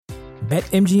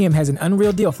BetMGM has an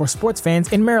unreal deal for sports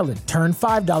fans in Maryland. Turn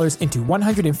 $5 into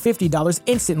 $150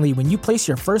 instantly when you place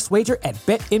your first wager at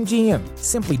BetMGM.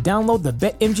 Simply download the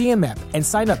BetMGM app and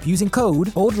sign up using code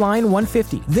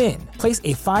OldLine150. Then, place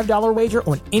a $5 wager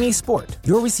on any sport.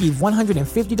 You'll receive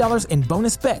 $150 in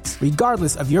bonus bets,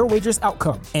 regardless of your wager's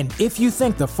outcome. And if you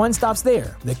think the fun stops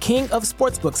there, the King of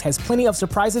Sportsbooks has plenty of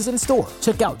surprises in store.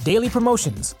 Check out daily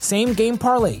promotions, same-game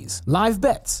parlays, live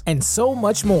bets, and so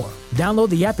much more. Download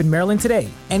the app in Maryland today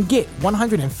and get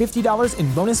 $150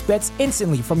 in bonus bets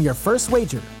instantly from your first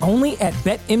wager. Only at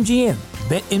BetMGM.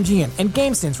 BetMGM and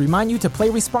GameSense remind you to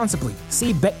play responsibly.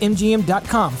 See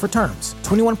BetMGM.com for terms.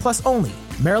 21 plus only.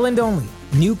 Maryland only.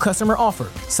 New customer offer.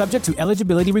 Subject to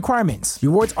eligibility requirements.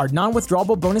 Rewards are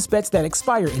non-withdrawable bonus bets that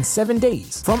expire in 7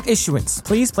 days. From issuance,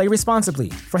 please play responsibly.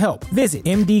 For help, visit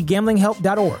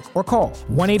mdgamblinghelp.org or call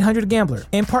 1-800-GAMBLER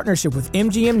in partnership with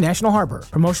MGM National Harbor.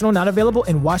 Promotional not available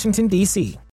in Washington,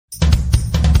 D.C.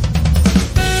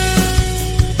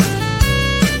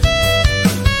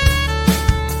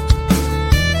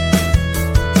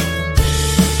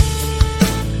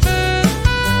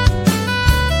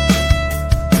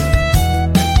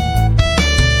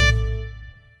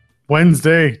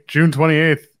 Wednesday, June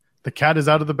 28th. The cat is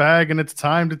out of the bag, and it's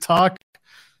time to talk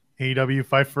AEW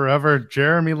Fight Forever.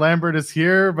 Jeremy Lambert is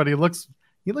here, but he looks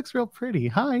real pretty.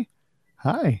 Hi.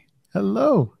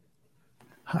 Hello.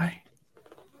 Hi.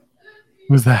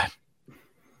 Who's that?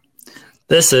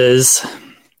 This is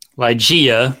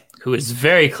Lygia, who is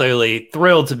very clearly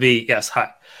thrilled to be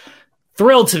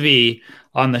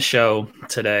on the show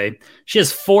today. She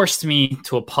has forced me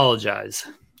to apologize,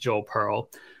 Joel Pearl.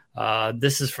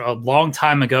 This is from a long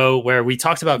time ago where we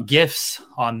talked about gifts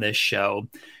on this show,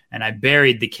 and I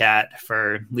buried the cat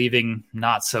for leaving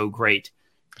not so great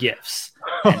gifts.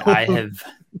 And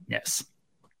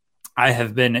I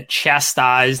have been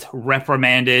chastised,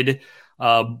 reprimanded,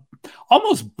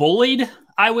 almost bullied,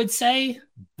 I would say,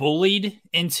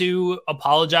 into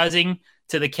apologizing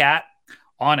to the cat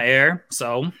on air.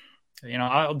 So,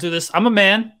 I'll do this. I'm a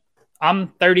man.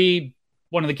 I'm 30.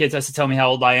 One of the kids has to tell me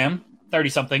how old I am.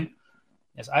 30-something.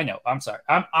 Yes, I know. I'm sorry.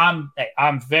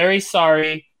 I'm very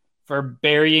sorry for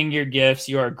burying your gifts.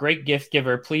 You are a great gift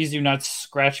giver. Please do not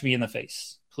scratch me in the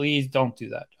face. Please don't do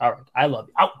that. All right. I love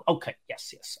you. Oh, okay.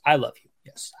 Yes. I love you.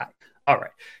 Yes. All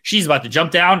right. She's about to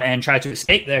jump down and try to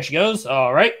escape. There she goes.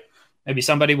 All right. Maybe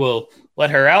somebody will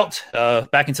let her out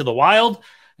back into the wild,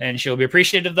 and she'll be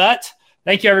appreciative of that.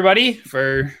 Thank you, everybody,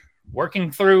 for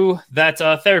working through that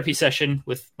therapy session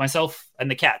with myself and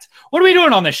the cat. What are we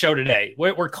doing on this show today?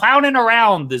 We're clowning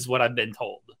around is what I've been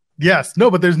told. Yes.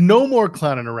 No, but there's no more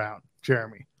cleaning around,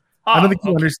 Jeremy. I don't think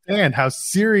you understand how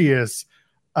serious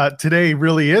today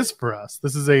really is for us.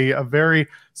 This is a very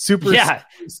super. Yeah,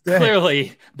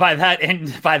 clearly by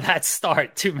that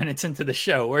start, 2 minutes into the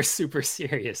show, we're super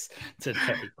serious today.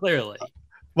 Clearly.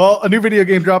 Well, a new video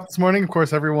game dropped this morning. Of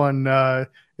course, everyone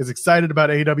is excited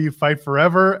about AEW Fight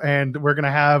Forever, and we're going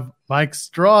to have Mike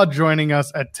Straw joining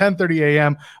us at 10:30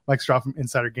 a.m. Mike Straw from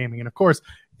Insider Gaming. And of course,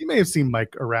 you may have seen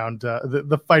Mike around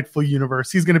the Fightful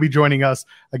universe. He's going to be joining us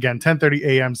again, 10:30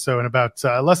 a.m. So in about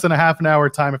less than a half an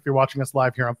hour time, if you're watching us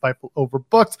live here on Fightful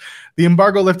Overbooked. The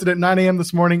embargo lifted at 9 a.m.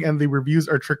 this morning, and the reviews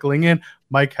are trickling in.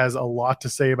 Mike has a lot to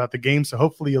say about the game, so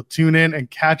hopefully you'll tune in and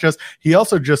catch us. He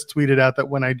also just tweeted out that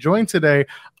when I join today,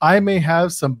 I may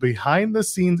have some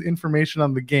behind-the-scenes information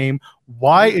on the game,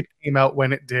 why it came out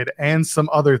when it did, and some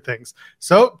other things.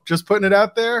 So just putting it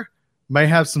out there. Might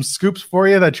have some scoops for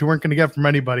you that you weren't going to get from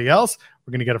anybody else.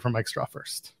 We're going to get it from Mike Straw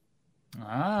first.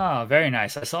 Ah, very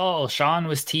nice. I saw Sean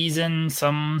was teasing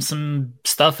some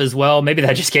stuff as well. Maybe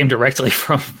that just came directly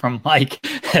from Mike.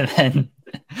 And then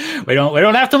we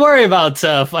don't have to worry about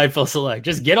Fightful Select.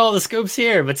 Just get all the scoops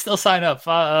here, but still sign up.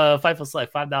 Fightful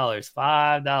Select,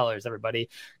 $5. Everybody,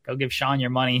 go give Sean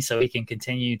your money so he can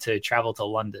continue to travel to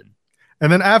London.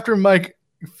 And then after Mike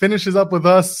finishes up with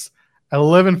us at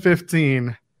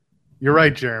 11:15. You're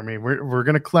right, Jeremy. We're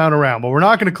going to clown around, but we're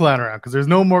not going to clown around because there's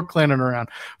no more clowning around.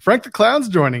 Frank the Clown's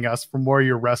joining us from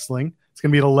Warrior Wrestling. It's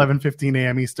going to be at 11:15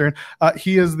 a.m. Eastern.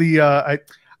 He is the I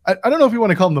don't know if you want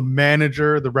to call him the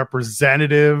manager, the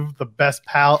representative, the best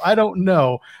pal. I don't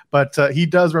know, but he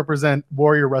does represent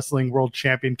Warrior Wrestling World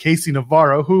Champion Casey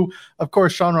Navarro, who, of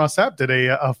course, Sean Ross Sapp did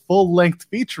a full-length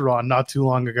feature on not too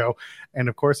long ago. And,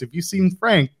 of course, if you've seen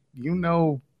Frank, you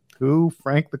know who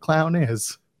Frank the Clown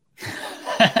is.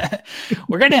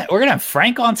 We're gonna have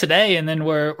Frank on today, and then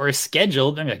we're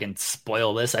scheduled. Maybe I can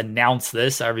announce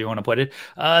this, however you want to put it.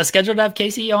 Scheduled to have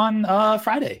Casey on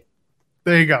Friday.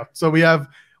 There you go. So we have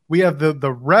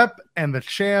the rep and the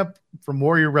champ from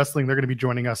Warrior Wrestling. They're going to be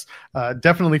joining us.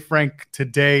 Definitely Frank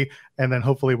today, and then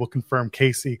hopefully we'll confirm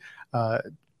Casey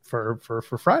for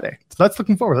Friday. So that's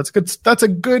looking forward. That's a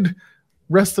good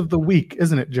rest of the week,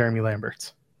 isn't it, Jeremy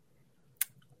Lambert?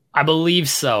 I believe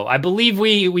so. I believe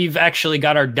we've actually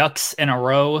got our ducks in a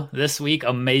row this week.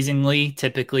 Amazingly,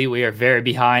 typically we are very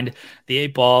behind the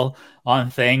 8 ball on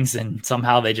things, and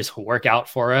somehow they just work out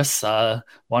for us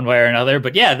one way or another.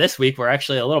 But yeah, this week we're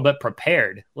actually a little bit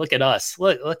prepared. Look at us.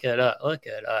 Look at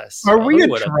us. Are we a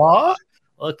draw?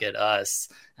 Look at us.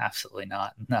 Absolutely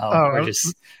not. No, we're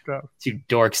just two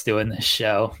dorks doing this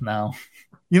show. No.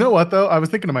 You know what, though? I was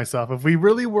thinking to myself, if we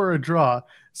really were a draw,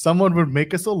 someone would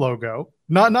make us a logo.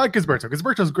 Not Gisberto.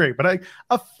 Gisberto's great, but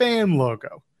a fan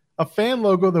logo. A fan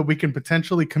logo that we can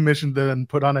potentially commission and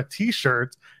put on a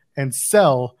T-shirt and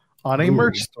sell on a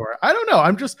merch store. I don't know.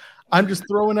 I'm just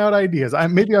throwing out ideas.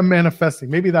 Maybe I'm manifesting.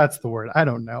 Maybe that's the word. I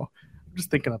don't know. I'm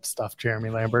just thinking up stuff, Jeremy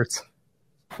Lamberts.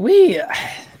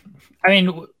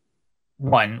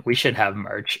 One, we should have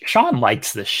merch. Sean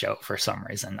likes this show for some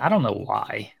reason. I don't know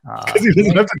why. Because he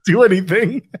doesn't have to do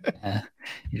anything.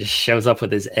 He just shows up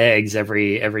with his eggs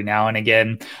every now and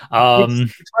again.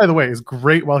 Which, by the way, is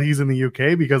great while he's in the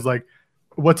UK because, like,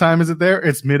 what time is it there?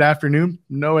 It's mid-afternoon.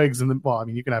 No eggs in the... Well, I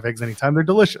mean, you can have eggs anytime. They're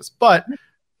delicious. But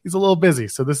he's a little busy.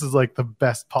 So this is, like, the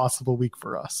best possible week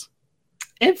for us.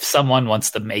 If someone wants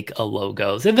to make a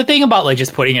logo, so the thing about like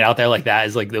just putting it out there like that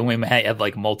is like then we may have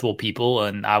like multiple people,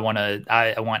 and I want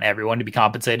everyone to be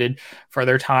compensated for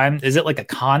their time. Is it like a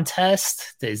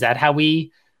contest? Is that how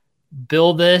we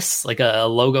build this? Like a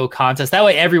logo contest? That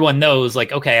way everyone knows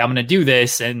like, okay, I'm going to do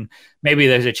this, and maybe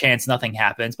there's a chance nothing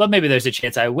happens, but maybe there's a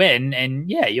chance I win, and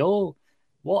yeah, we'll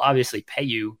obviously pay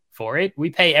you for it.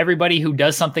 We pay everybody who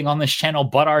does something on this channel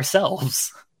but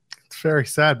ourselves. It's very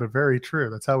sad, but very true.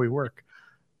 That's how we work.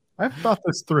 I've thought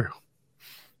this through.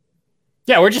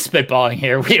 Yeah, we're just spitballing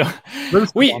here.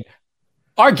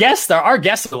 Our guests are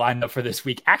lined up for this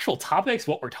week. Actual topics,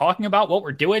 what we're talking about, what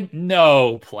we're doing,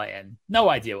 no plan. No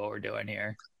idea what we're doing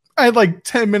here. I had like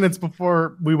 10 minutes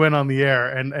before we went on the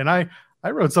air, and I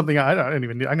wrote something. I'm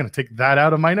going to take that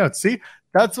out of my notes. See,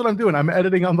 that's what I'm doing. I'm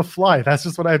editing on the fly. That's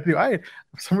just what I have to do.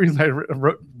 For some reason, I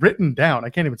written down. I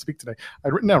can't even speak today.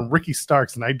 I'd written down Ricky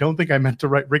Starks, and I don't think I meant to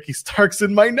write Ricky Starks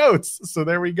in my notes. So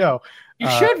there we go. You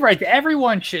should write.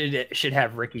 Everyone should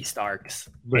have Ricky Starks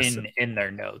in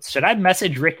their notes. Should I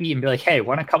message Ricky and be like, "Hey,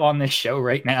 want to come on this show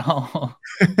right now?"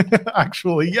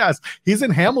 Actually, yes. He's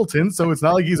in Hamilton, so it's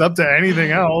not like he's up to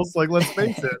anything else. Like, let's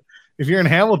face it. If you're in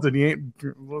Hamilton,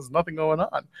 there's nothing going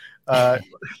on.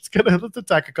 Let's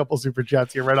attack a couple super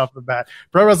chats here right off the bat.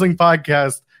 Pro Wrestling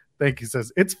Podcast, thank you,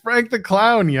 says, it's Frank the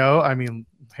Clown, yo. I mean,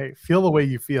 hey, feel the way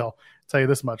you feel. I'll tell you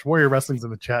this much. Warrior Wrestling's in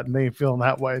the chat, and they ain't feeling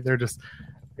that way. They're just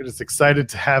excited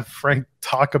to have Frank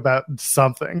talk about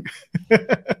something.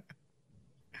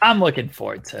 I'm looking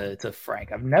forward to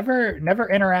Frank. I've never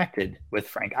interacted with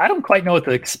Frank. I don't quite know what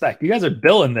to expect. You guys are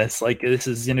billing this like this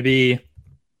is going to be...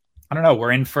 I don't know.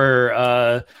 We're in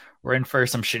for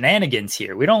some shenanigans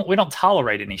here. We don't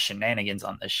tolerate any shenanigans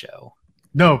on this show.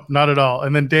 No, not at all.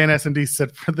 And then Dan S&D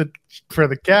said for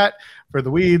the cat, for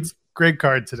the weeds, great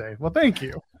card today. Well, thank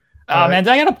you. Oh man,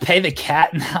 do I gotta pay the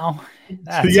cat now?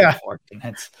 That's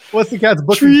unfortunate. What's the cat's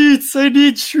booking? Treats. I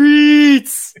need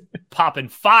treats. Popping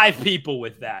 5 people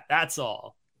with that. That's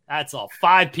all.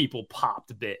 5 people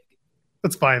popped big.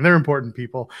 That's fine. They're important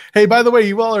people. Hey, by the way,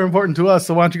 you all are important to us.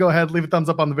 So why don't you go ahead, leave a thumbs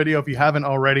up on the video if you haven't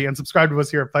already, and subscribe to us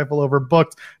here at Fightful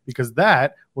Overbooked, because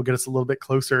that will get us a little bit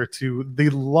closer to the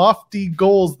lofty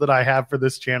goals that I have for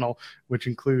this channel, which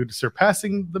include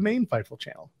surpassing the main Fightful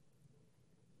channel.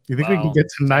 Do you think we can get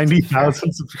to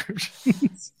 90,000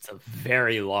 subscriptions? It's a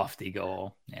very lofty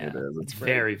goal. Yeah, it is. It's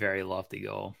very, very lofty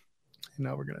goal. I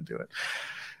know we're going to do it.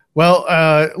 Well,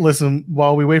 listen,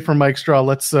 while we wait for Mike Straw,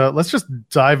 let's just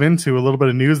dive into a little bit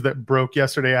of news that broke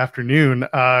yesterday afternoon.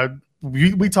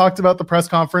 We talked about the press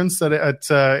conference at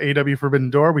AEW Forbidden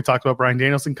Door. We talked about Bryan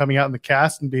Danielson coming out in the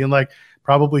cast and being like,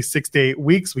 probably 6 to 8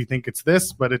 weeks. We think it's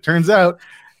this, but it turns out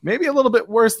maybe a little bit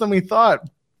worse than we thought.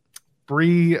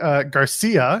 Brie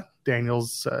Garcia,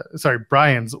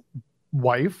 Bryan's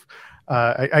wife.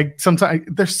 I sometimes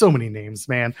there's so many names,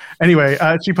 man. Anyway,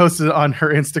 she posted on her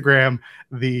Instagram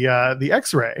the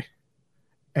X-ray,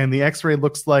 and the X-ray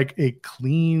looks like a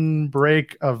clean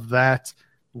break of that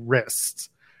wrist.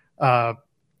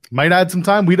 Might add some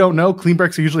time. We don't know. Clean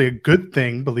breaks are usually a good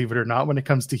thing, believe it or not, when it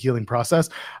comes to healing process.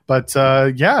 But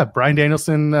Bryan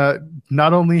Danielson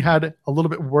not only had a little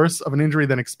bit worse of an injury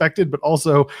than expected, but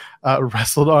also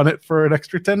wrestled on it for an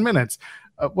extra 10 minutes.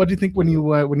 What do you think when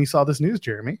you saw this news,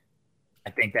 Jeremy? I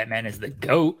think that man is the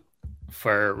GOAT.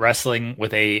 for wrestling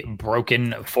with a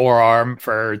broken forearm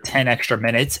for 10 extra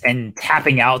minutes and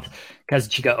tapping out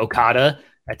Kazuchika Okada.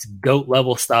 That's GOAT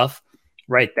level stuff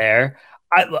right there.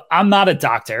 I'm not a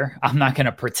doctor. I'm not going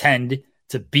to pretend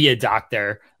to be a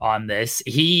doctor on this.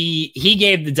 He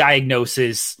gave the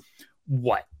diagnosis,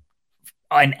 what,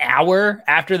 an hour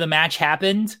after the match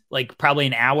happened? Like probably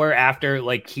an hour after,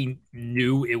 like he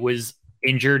knew it was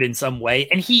injured in some way.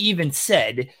 And he even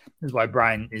said, this is why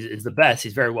Brian is the best.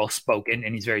 He's very well spoken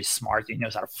and he's very smart. He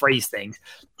knows how to phrase things.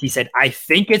 He said, I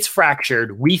think it's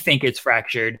fractured. We think it's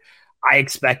fractured. I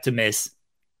expect to miss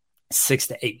 6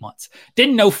 to 8 months.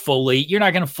 Didn't know fully. You're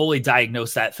not going to fully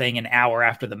diagnose that thing an hour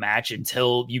after the match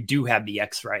until you do have the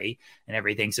x-ray and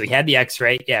everything. So he had the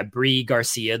x-ray. Yeah, Brie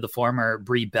Garcia, the former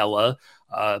Brie Bella,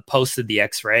 posted the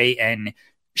x-ray, and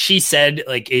she said,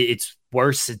 like, it's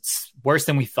worse. It's worse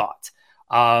than we thought.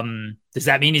 Does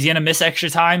that mean he's going to miss extra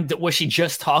time? Was she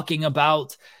just talking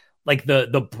about like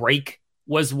the break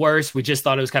was worse? We just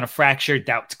thought it was kind of fractured.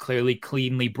 That's clearly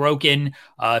cleanly broken.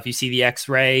 If you see the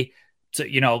x-ray, so,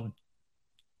 you know,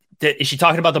 is she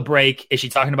talking about the break? Is she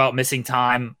talking about missing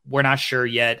time? We're not sure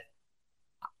yet.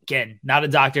 Again, not a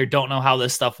doctor. Don't know how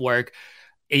this stuff works.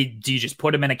 Do you just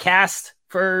put him in a cast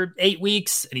for 8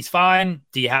 weeks and he's fine?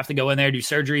 Do you have to go in there, do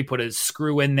surgery, put a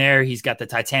screw in there? He's got the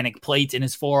titanic plate in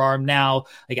his forearm now.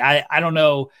 Like, I don't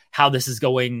know how this is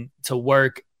going to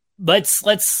work. Let's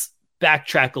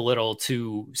backtrack a little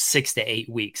to 6 to 8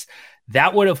 weeks.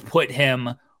 That would have put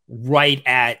him right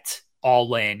at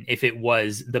All In if it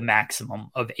was the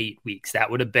maximum of 8 weeks. That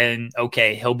would have been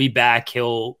okay. He'll be back.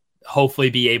 He'll hopefully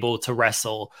be able to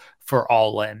wrestle for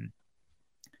All In.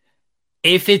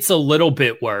 If it's a little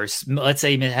bit worse, let's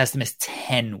say he has to miss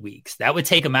 10 weeks, that would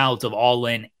take him out of All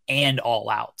In and All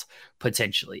Out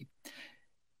potentially.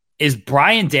 Is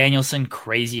Bryan Danielson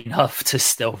crazy enough to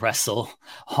still wrestle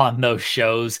on those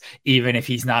shows even if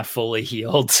he's not fully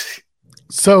healed?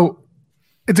 So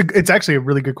it's actually a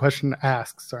really good question to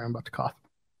ask. Sorry, I'm about to cough.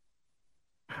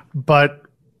 But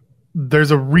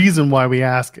there's a reason why we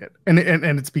ask it. And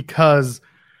it's because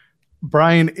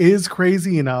Brian is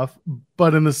crazy enough,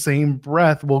 but in the same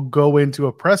breath will go into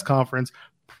a press conference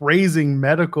praising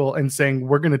medical and saying,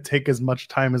 we're going to take as much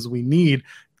time as we need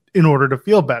in order to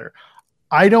feel better.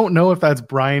 I don't know if that's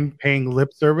Brian paying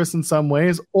lip service in some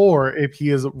ways, or if he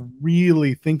is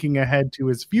really thinking ahead to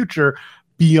his future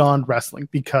beyond wrestling,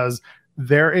 because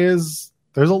there's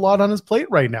a lot on his plate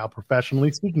right now,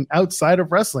 professionally speaking, outside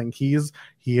of wrestling. He is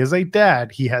a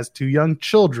dad. He has 2 young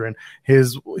children.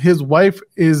 His wife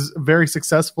is very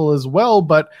successful as well,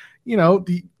 but you know,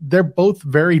 they're both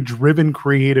very driven,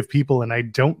 creative people. And I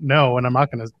don't know, and I'm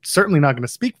certainly not going to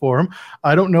speak for him.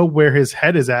 I don't know where his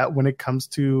head is at when it comes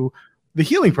to the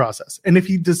healing process. And if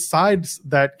he decides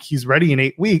that he's ready in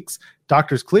 8 weeks,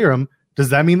 doctors clear him, does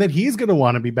that mean that he's going to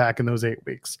want to be back in those 8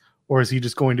 weeks? Or is he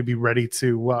just going to be ready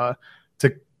to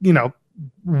you know,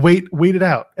 wait it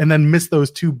out and then miss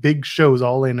those 2 big shows,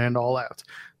 All In and All Out?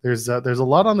 There's a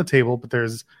lot on the table, but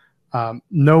there's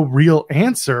no real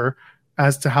answer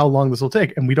as to how long this will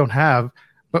take. And we don't have,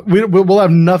 but we'll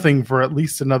have nothing for at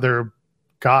least another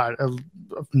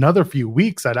few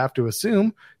weeks, I'd have to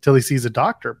assume, till he sees a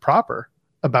doctor proper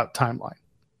about timeline.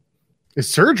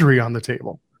 Is surgery on the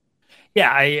table?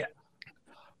 Yeah,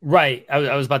 right.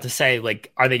 I was about to say,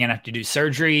 like, are they going to have to do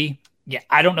surgery? Yeah,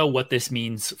 I don't know what this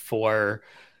means for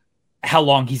how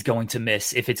long he's going to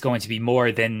miss, if it's going to be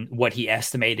more than what he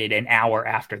estimated an hour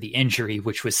after the injury,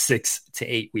 which was 6 to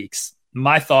 8 weeks.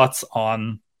 My thoughts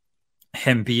on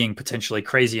him being potentially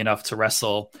crazy enough to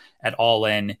wrestle at All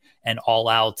In and All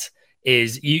Out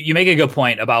is you make a good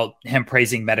point about him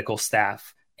praising medical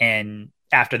staff and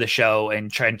after the show and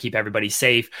trying to keep everybody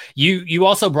safe. You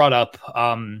also brought up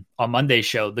on Monday's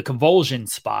show the convulsion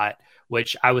spot,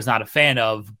 which I was not a fan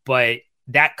of, but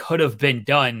that could have been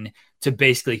done to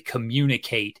basically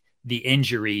communicate the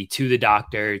injury to the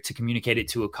doctor, to communicate it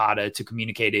to Okada, to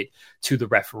communicate it to the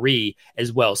referee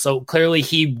as well. So clearly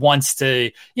he wants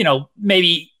to, you know,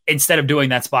 maybe instead of doing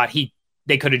that spot,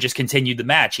 they could have just continued the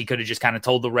match. He could have just kind of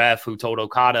told the ref who told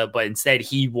Okada, but instead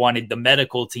he wanted the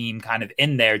medical team kind of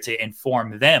in there to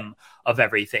inform them of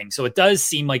everything. So it does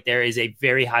seem like there is a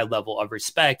very high level of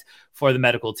respect for the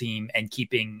medical team and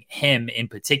keeping him in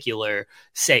particular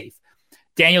safe.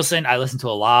 Danielson, I listen to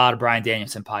a lot of Bryan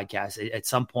Danielson podcasts. At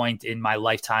some point in my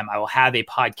lifetime, I will have a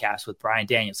podcast with Bryan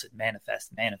Danielson.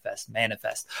 Manifest.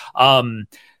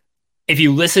 If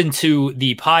you listen to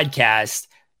the podcast,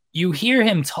 you hear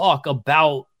him talk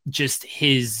about just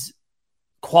his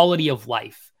quality of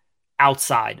life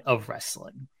outside of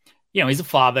wrestling. You know, he's a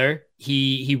father.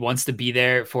 He wants to be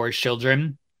there for his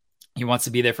children. He wants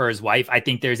to be there for his wife. I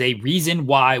think there's a reason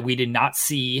why we did not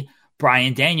see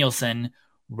Bryan Danielson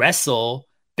wrestle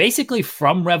basically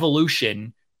from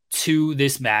Revolution to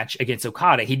this match against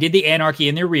Okada. He did the Anarchy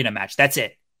in the Arena match. That's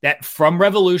it. That from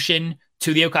Revolution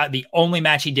to the Okada, the only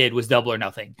match he did was Double or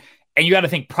Nothing. And you got to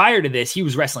think prior to this, he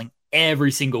was wrestling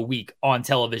every single week on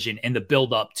television in the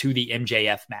build up to the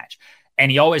MJF match. And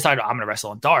he always thought, I'm going to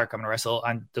wrestle on Dark. I'm going to wrestle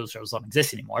on, those shows don't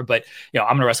exist anymore, but I'm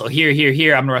going to wrestle here, here,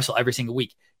 here. I'm going to wrestle every single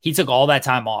week. He took all that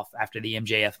time off after the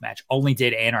MJF match, only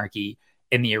did Anarchy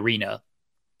in the Arena.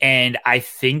 And I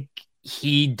think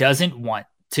he doesn't want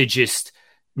to just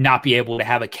not be able to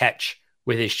have a catch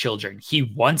with his children. He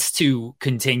wants to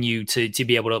continue to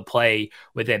be able to play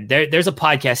with them. There's a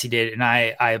podcast he did, and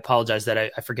I apologize that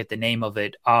I forget the name of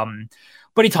it.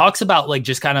 But he talks about like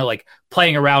just kind of like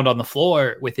playing around on the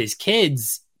floor with his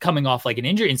kids coming off like an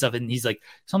injury and stuff. And he's like,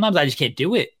 sometimes I just can't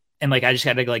do it. And like, I just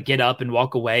got to like get up and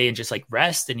walk away and just like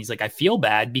rest. And he's like, I feel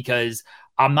bad because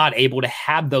I'm not able to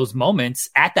have those moments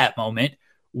at that moment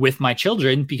with my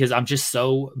children because I'm just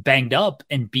so banged up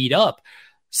and beat up.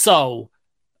 So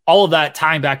all of that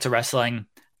tying back to wrestling,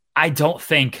 I don't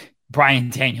think Bryan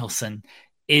Danielson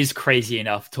is crazy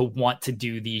enough to want to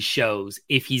do these shows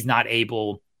if he's not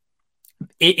able,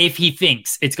 if he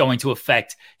thinks it's going to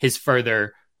affect his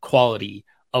further quality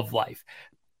of life.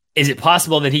 Is it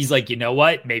possible that he's like, you know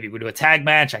what? Maybe we'll do a tag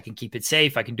match. I can keep it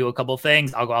safe. I can do a couple of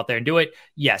things. I'll go out there and do it.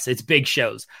 Yes, it's big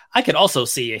shows. I could also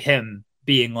see him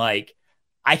being like,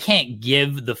 I can't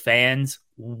give the fans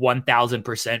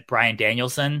 1000% Bryan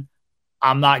Danielson.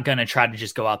 I'm not going to try to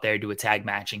just go out there, do a tag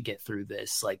match and get through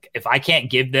this. Like if I can't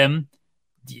give them,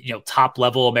 top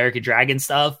level American Dragon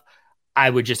stuff, I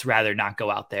would just rather not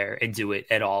go out there and do it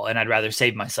at all. And I'd rather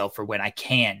save myself for when I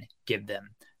can give them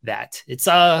that. It's,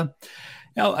 I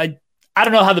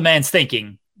don't know how the man's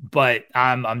thinking, but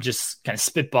I'm just kind of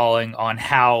spitballing on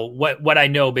how, what I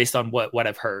know based on what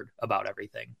I've heard about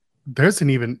everything. There's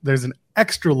an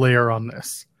extra layer on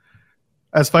this.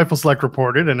 As Fightful Select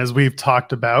reported, and as we've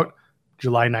talked about,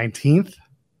 July 19th,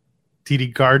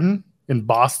 TD Garden in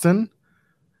Boston.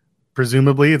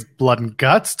 Presumably it's blood and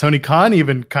guts. Tony Khan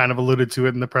even kind of alluded to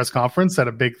it in the press conference that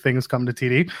a big thing is coming to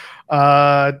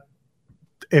TD.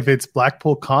 If it's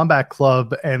Blackpool Combat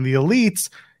Club and the Elites,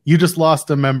 you just lost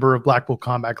a member of Blackpool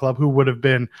Combat Club who would have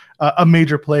been a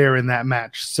major player in that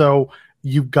match. So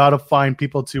you've got to find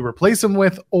people to replace him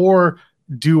with, or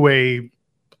do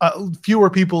fewer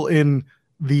people in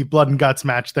the blood and guts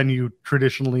match than you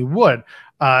traditionally would.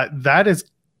 That is,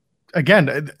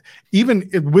 again, even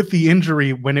with the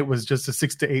injury, when it was just a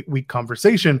 6 to 8 week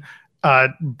conversation,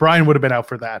 Brian would have been out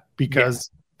for that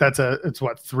because it's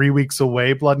 3 weeks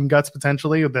away, blood and guts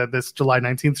potentially, this July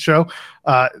 19th show.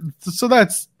 So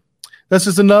that's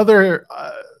just another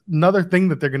thing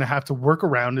that they're going to have to work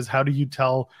around is how do you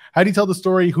tell the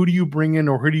story? Who do you bring in,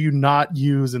 or who do you not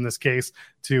use in this case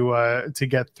to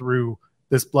get through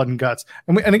this blood and guts?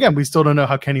 And again, we still don't know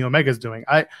how Kenny Omega is doing.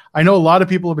 I know a lot of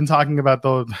people have been talking about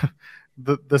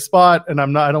the spot, and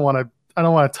I don't want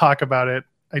to talk about it.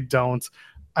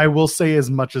 I will say as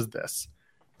much as this.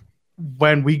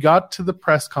 When we got to the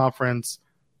press conference,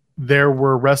 there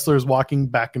were wrestlers walking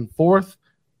back and forth.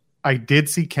 I did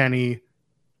see Kenny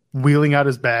wheeling out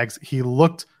his bags. He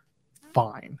looked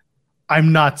fine.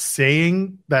 I'm not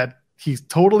saying that he's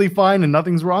totally fine and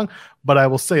nothing's wrong, but I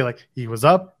will say, like, he was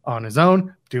up on his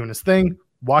own, doing his thing,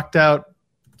 walked out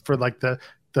for like the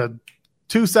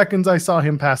 2 seconds I saw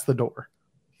him pass the door.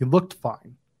 He looked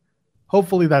fine.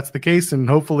 Hopefully that's the case, and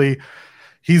hopefully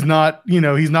he's not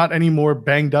any more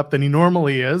banged up than he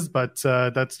normally is, but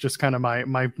that's just kind of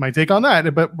my take on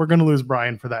that. But we're going to lose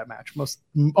Brian for that match,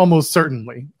 almost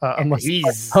certainly,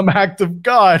 unless some act of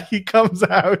God, he comes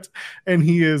out and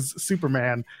he is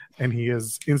Superman and he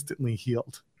is instantly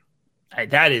healed.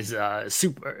 That is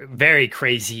very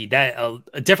crazy. That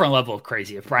a different level of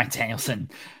crazy if Bryan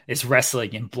Danielson is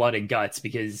wrestling in blood and guts,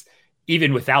 because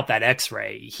even without that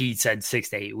X-ray, he said 6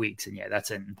 to 8 weeks, and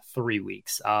that's in 3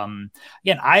 weeks. Again,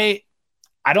 I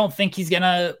don't think he's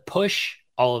gonna push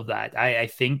all of that. I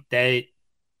think that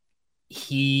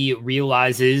he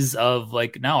realizes of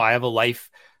like, no, I have a life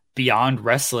beyond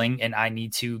wrestling, and I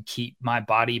need to keep my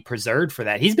body preserved for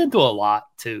that. He's been through a lot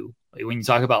too. When you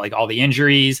talk about like all the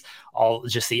injuries, all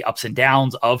just the ups and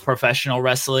downs of professional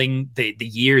wrestling, the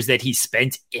years that he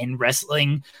spent in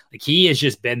wrestling, like he has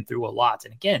just been through a lot.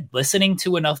 And again, listening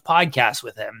to enough podcasts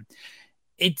with him,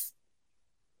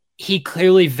 he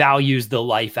clearly values the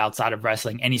life outside of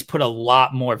wrestling, and he's put a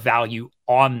lot more value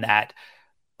on that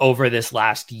over this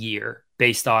last year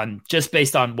based on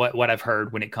what I've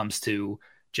heard when it comes to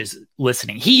just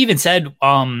listening. He even said,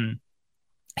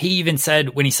 he even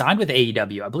said when he signed with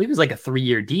AEW, I believe it was like a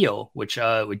 3-year deal, which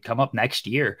would come up next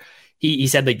year. He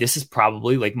said like this is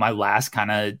probably like my last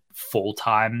kind of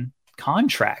full-time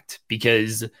contract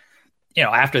because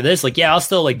after this, like, yeah, I'll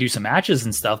still like do some matches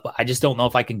and stuff, but I just don't know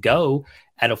if I can go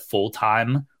at a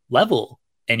full-time level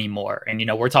anymore. And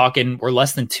we're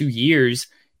less than 2 years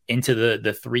into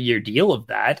the 3-year deal of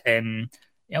that, and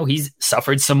he's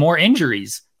suffered some more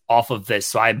injuries off of this.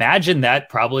 So I imagine that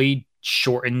probably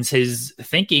shortens his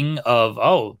thinking of,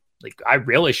 like I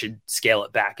really should scale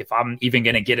it back if I'm even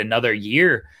going to get another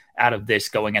year out of this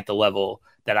going at the level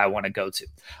that I want to go to.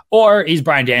 Or he's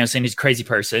Bryan Danielson, he's a crazy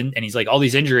person, and he's like, all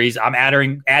these injuries, I'm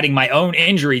adding my own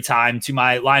injury time to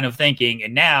my line of thinking,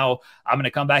 and now I'm going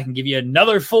to come back and give you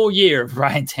another full year of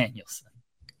Bryan Danielson.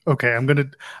 Okay,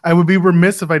 I would be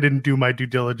remiss if I didn't do my due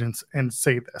diligence and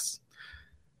say this.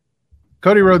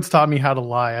 Cody Rhodes taught me how to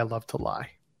lie. I love to lie.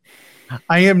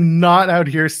 I am not out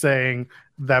here saying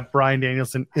that Bryan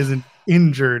Danielson isn't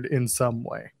injured in some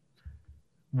way.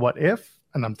 What if?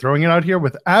 And I'm throwing it out here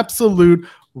with absolute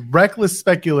reckless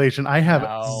speculation. I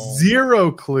have zero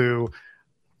clue.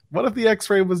 What if the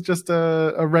X-ray was just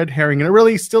a red herring and it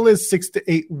really still is 6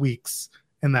 to 8 weeks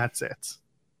and that's it?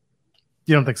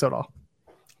 You don't think so at all?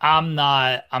 I'm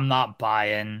not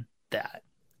buying that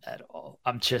at all.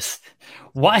 I'm just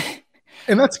what?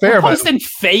 And that's fair. We're posting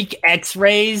fake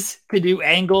X-rays to do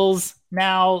angles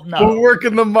now. No, we're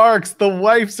working the marks. The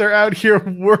wives are out here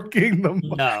working the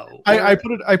marks. No, I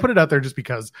put it out there just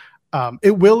because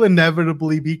it will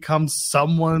inevitably become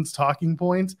someone's talking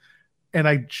point, and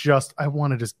I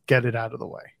want to just get it out of the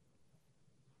way.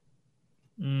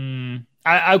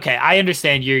 Okay, I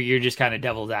understand you're just kind of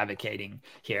devil's advocating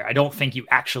here. I don't think you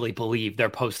actually believe they're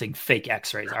posting fake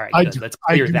X-rays. All right, let's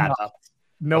clear that up.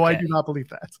 No, okay. I do not believe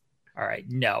that. All right,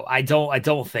 no, I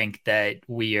don't think that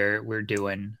we're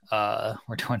doing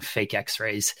fake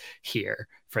X-rays here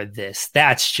for this.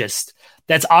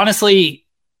 That's honestly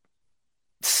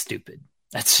stupid.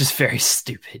 That's just very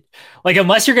stupid. Like,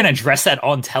 unless you're going to address that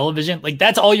on television, like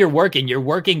that's all you're working. You're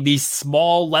working these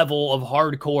small level of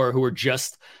hardcore who are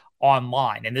just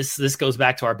online. And this goes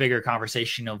back to our bigger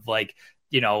conversation of like,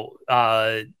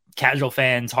 casual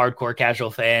fans, hardcore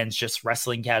casual fans, just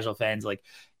wrestling casual fans. Like,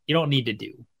 you don't need to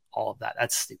do all of that.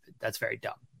 That's stupid. That's very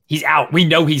dumb. He's out. We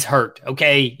know he's hurt.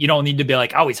 Okay. You don't need to be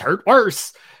like, oh, he's hurt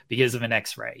worse because of an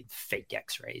X-ray, fake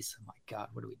X-rays. Oh my God,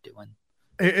 what are we doing?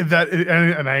 And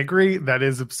I agree. That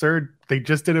is absurd. They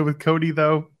just did it with Cody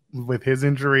though, with his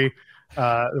injury,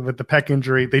 with the pec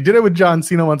injury. They did it with John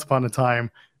Cena once upon a time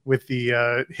with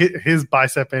the his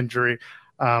bicep injury.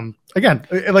 Again,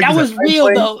 like that was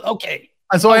real though. Okay.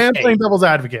 So I am playing devil's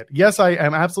advocate. Yes, I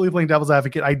am absolutely playing devil's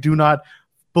advocate. I do not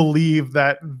believe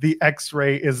that the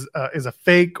X-ray is a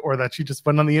fake or that she just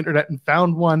went on the internet and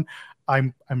found one.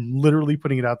 I'm literally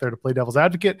putting it out there to play devil's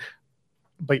advocate.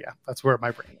 But yeah, that's where my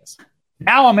brain is.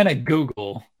 Now I'm gonna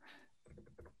Google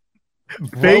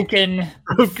broken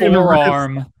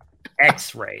forearm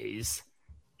X-rays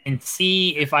and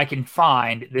see if I can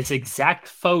find this exact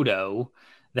photo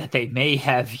that they may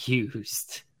have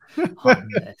used on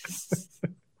this.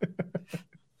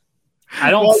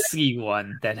 I don't see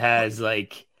one that has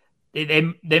like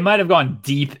they might have gone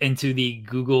deep into the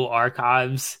Google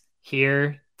archives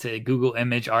here to Google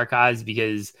image archives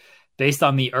because based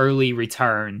on the early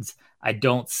returns, I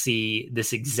don't see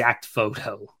this exact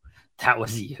photo that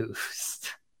was used.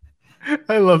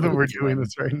 I love that we're doing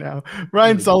this right now.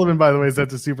 Ryan Sullivan, by the way,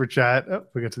 sent a super chat. Oh,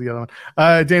 we get to the other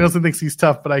one. Danielson thinks he's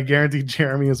tough, but I guarantee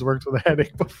Jeremy has worked with a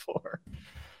headache before.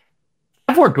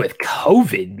 I've worked with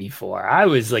COVID before. I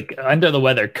was like under the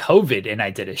weather COVID and I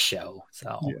did a show.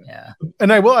 So yeah.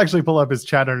 And I will actually pull up his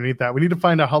chat underneath that. We need to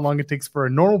find out how long it takes for a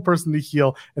normal person to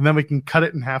heal, and then we can cut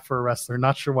it in half for a wrestler.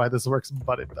 Not sure why this works,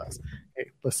 but it does.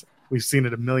 Hey, listen, we've seen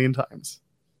it a million times.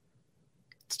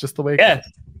 It's just the way it goes.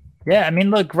 Yeah, I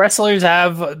mean, look, wrestlers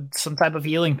have some type of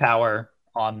healing power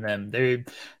on them. They're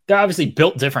obviously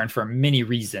built different for many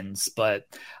reasons, but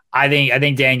I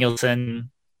think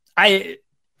Danielson,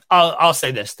 I'll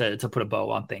say this to put a bow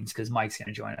on things because Mike's going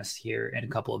to join us here in a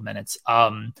couple of minutes.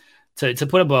 To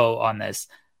put a bow on this,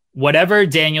 whatever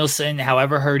Danielson,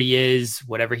 however hurt he is,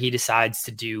 whatever he decides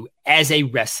to do as a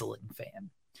wrestling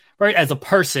fan, right? As a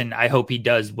person, I hope he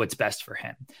does what's best for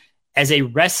him. As a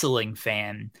wrestling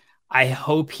fan, I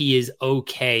hope he is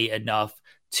okay enough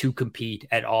to compete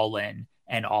at All In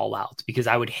and All Out because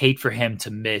I would hate for him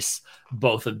to miss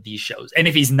both of these shows. And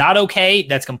if he's not okay,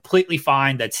 that's completely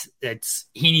fine. That's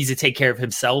he needs to take care of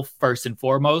himself first and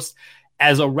foremost.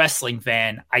 As a wrestling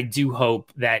fan, I do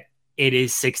hope that it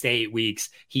is 6 to 8 weeks.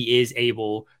 He is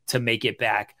able to make it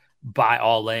back by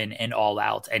All In and All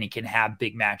Out, and he can have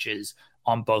big matches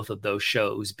on both of those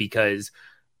shows because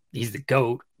he's the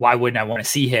GOAT. Why wouldn't I want to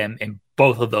see him in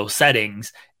both of those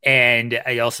settings? And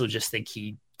I also just think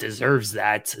he deserves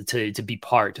that to be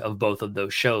part of both of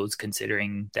those shows,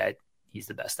 considering that he's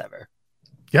the best ever.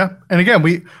 Yeah. And again,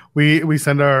 we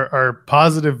send our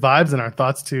positive vibes and our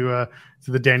thoughts to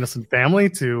the Danielson family,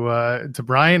 to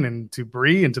Brian and to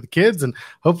Bree and to the kids. And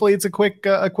hopefully it's a quick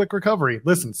recovery.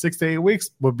 Listen, 6 to 8 weeks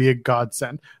would be a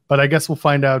godsend, but I guess we'll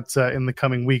find out in the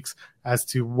coming weeks as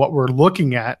to what we're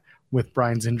looking at with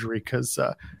Brian's injury. Cause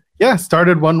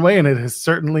started one way and it has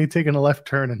certainly taken a left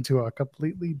turn into a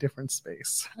completely different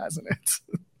space, hasn't it?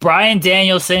 Brian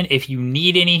Danielson, if you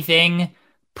need anything,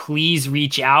 please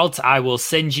reach out. I will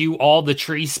send you all the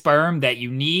tree sperm that you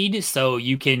need so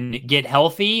you can get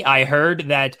healthy. I heard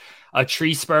that a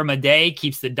tree sperm a day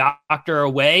keeps the doctor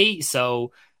away.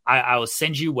 So I will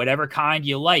send you whatever kind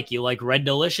you like. You like Red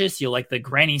Delicious, you like the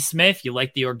Granny Smith, you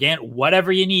like the organic,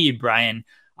 whatever you need, Brian.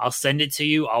 I'll send it to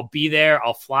you. I'll be there.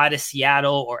 I'll fly to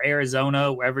Seattle or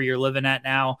Arizona, wherever you're living at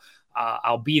now.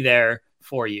 I'll be there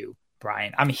for you,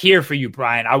 Brian. I'm here for you,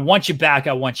 Brian. I want you back.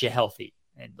 I want you healthy.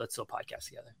 And let's do a podcast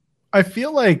together. I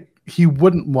feel like he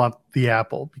wouldn't want the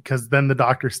apple because then the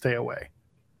doctors stay away.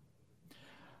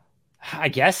 I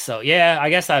guess so. Yeah, I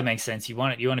guess that makes sense. You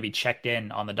want to be checked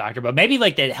in on the doctor, but maybe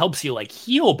like that helps you like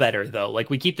heal better though.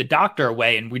 Like we keep the doctor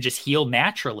away and we just heal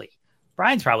naturally.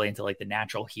 Brian's probably into like the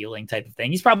natural healing type of thing.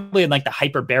 He's probably in like the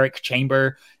hyperbaric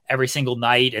chamber every single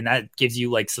night, and that gives you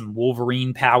like some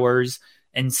Wolverine powers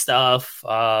and stuff.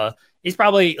 He's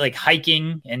probably like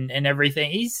hiking and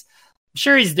everything. I'm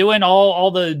sure he's doing all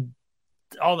the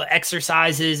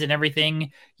exercises and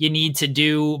everything you need to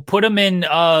do. Put him in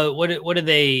what are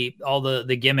they, all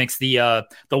the gimmicks, the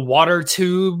water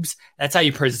tubes. That's how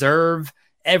you preserve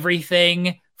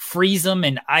everything. Freeze him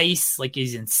in ice like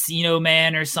he's Encino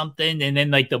Man or something, and then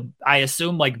like I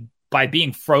assume like by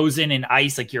being frozen in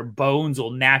ice, like your bones will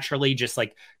naturally just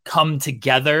like come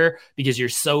together because you're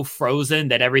so frozen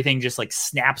that everything just like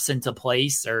snaps into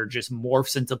place or just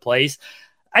morphs into place.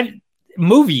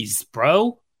 Movies,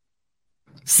 bro.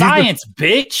 Science,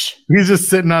 bitch. He's just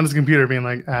sitting on his computer being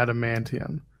like,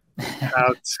 adamantium,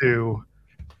 how to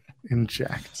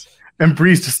inject. And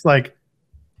Bree's just like,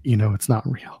 it's not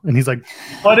real. And he's like,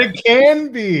 but it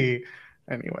can be.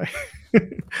 Anyway. He's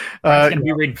going to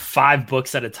be reading 5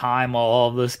 books at a time while all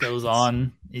of this goes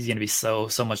on. He's going to be so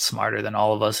much smarter than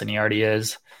all of us, and he already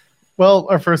is. Well,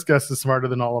 our first guest is smarter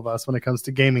than all of us when it comes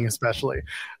to gaming, especially.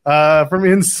 From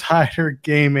Insider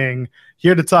Gaming,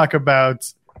 here to talk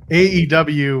about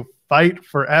AEW Fight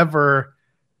Forever.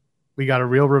 We got a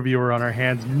real reviewer on our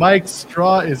hands. Mike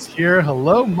Straw is here.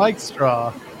 Hello, Mike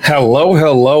Straw.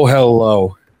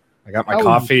 Hello. I got my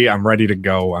coffee. I'm ready to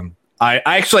go. I'm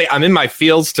in my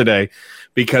feels today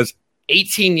because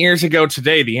 18 years ago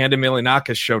today, the Andy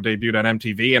Milonakis show debuted on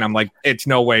MTV, and I'm like, it's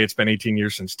no way it's been 18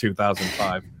 years since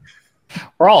 2005.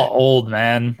 We're all old,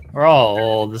 man. We're all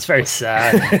old. It's very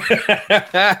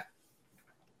sad.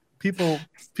 People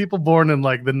born in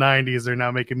like the 90s are now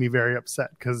making me very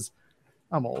upset because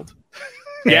I'm old.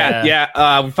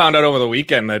 Yeah. We found out over the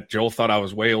weekend that Joel thought I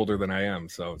was way older than I am,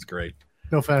 so it's great.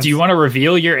 No offense. Do you want to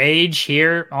reveal your age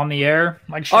here on the air,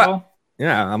 Mike Shaw?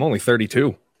 Yeah, I'm only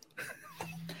 32.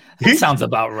 That sounds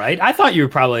about right. I thought you were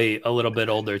probably a little bit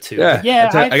older too.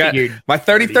 Yeah, I figured. Got my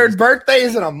 33rd birthday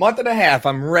is in a month and a half.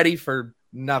 I'm ready for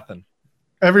nothing.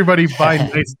 Everybody buy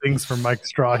nice things from Mike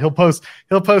Straw. He'll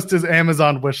post his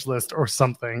Amazon wish list or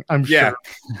something. I'm sure.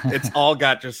 It's all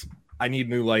got I need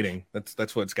new lighting.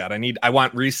 That's what it's got. I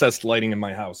want recessed lighting in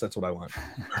my house. That's what I want.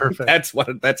 Perfect.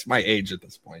 That's my age at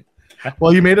this point.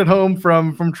 Well, you made it home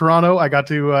from Toronto. I got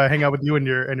to hang out with you and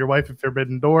your wife at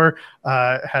Forbidden Door.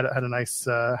 Had a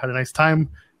nice time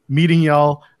meeting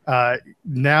y'all.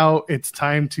 Now it's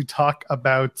time to talk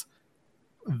about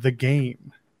the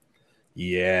game.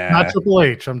 Yeah, not Triple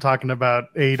H. I'm talking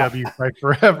about AEW Fight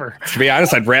Forever. To be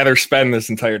honest, I'd rather spend this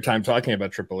entire time talking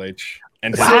about Triple H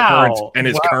and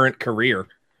his current career.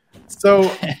 So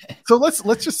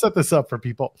let's just set this up for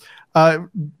people.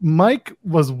 Mike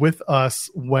was with us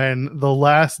when the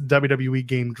last WWE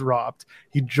game dropped.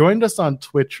 He joined us on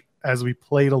Twitch as we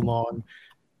played along.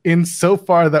 In so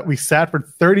far that we sat for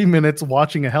 30 minutes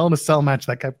watching a Hell in a Cell match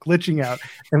that kept glitching out,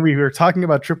 and we were talking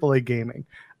about AAA gaming.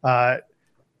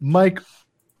 Mike,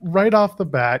 right off the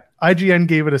bat, IGN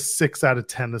gave it a 6 out of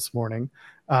 10 this morning.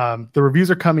 The reviews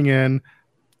are coming in.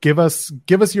 Give us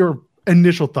your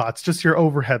initial thoughts, just your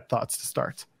overhead thoughts to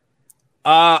start.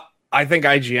 I think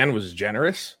IGN was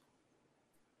generous.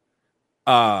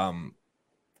 The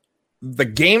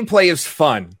gameplay is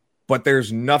fun, but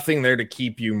there's nothing there to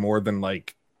keep you more than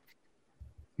like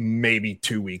maybe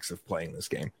 2 weeks of playing this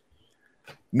game.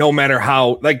 no matter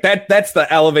how, like that's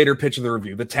the elevator pitch of the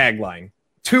review, the tagline.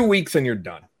 2 weeks and you're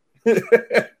done.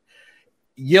 A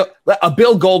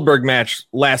Bill Goldberg match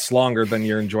lasts longer than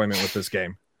your enjoyment with this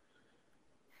game.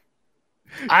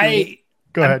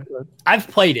 Go ahead. I've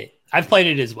played it. I've played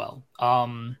it as well.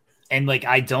 And like,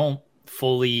 I don't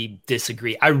fully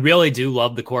disagree. I really do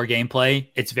love the core gameplay.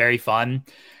 It's very fun.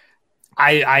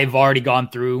 I've already gone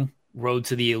through Road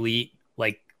to the Elite.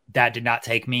 Like, that did not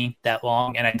take me that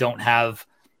long, and I don't have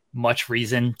much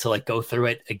reason to like go through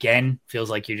it again. Feels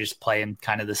like you're just playing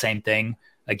kind of the same thing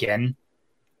again.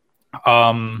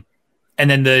 And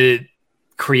then the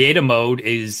creative mode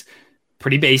is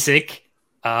pretty basic.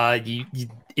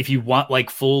 If you want like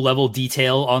full level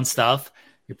detail on stuff,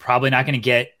 you're probably not going to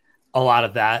get a lot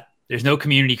of that. There's no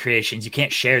community creations. You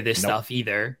can't share this stuff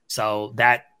either. So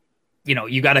that,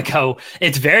 you got to go.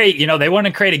 It's very, they want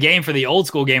to create a game for the old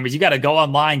school gamers. You got to go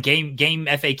online, game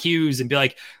FAQs and be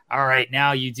like, all right,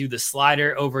 now you do the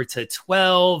slider over to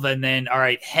 12 and then, all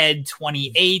right, head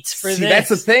 28 for this. That's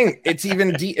the thing. It's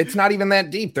even deep. It's not even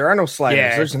that deep. There are no sliders.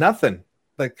 Yeah. There's nothing.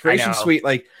 The creation suite,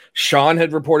 like Sean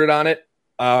had reported on it.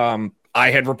 I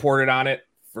had reported on it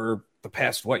for the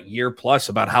past, year plus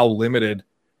about how limited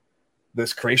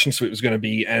this creation suite was going to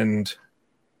be. And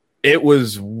it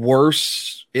was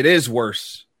worse. It is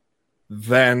worse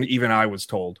than even I was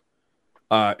told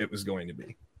it was going to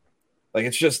be. Like,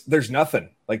 it's just, there's nothing.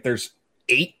 Like, there's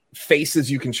 8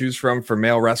 faces you can choose from for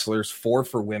male wrestlers, 4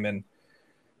 for women.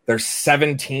 There's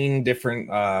 17 different,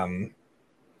 or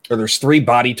there's 3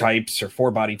 body types or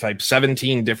 4 body types,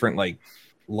 17 different, like,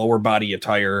 lower body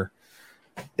attire.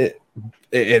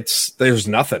 There's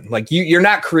nothing. Like, you're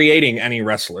not creating any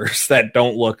wrestlers that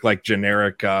don't look like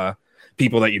generic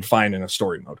people that you'd find in a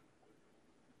story mode.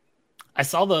 I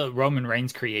saw the Roman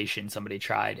Reigns creation somebody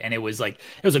tried, and it was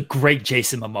a great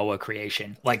Jason Momoa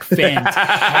creation. Like,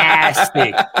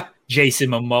 fantastic Jason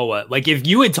Momoa. Like, if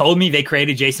you had told me they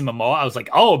created Jason Momoa, I was like,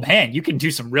 oh man, you can do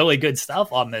some really good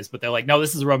stuff on this. But they're like, no,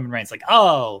 this is Roman Reigns. Like,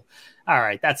 oh, all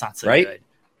right, that's not so good.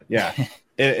 Yeah.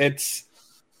 It's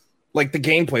like the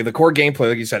gameplay, the core gameplay,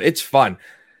 like you said, it's fun.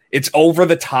 It's over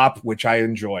the top, which I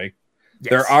enjoy. Yes.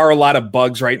 There are a lot of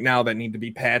bugs right now that need to be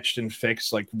patched and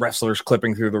fixed, like wrestlers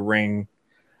clipping through the ring.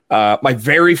 My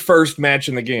very first match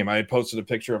in the game, I had posted a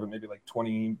picture of it maybe like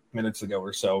 20 minutes ago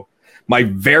or so. My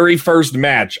very first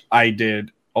match, I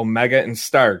did Omega and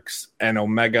Starks, and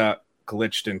Omega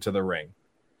glitched into the ring.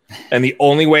 And the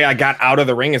only way I got out of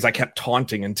the ring is I kept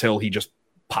taunting until he just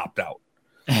popped out.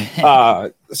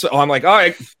 So I'm like, all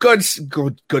right, good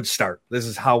start. This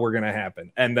is how we're gonna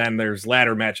happen. And then there's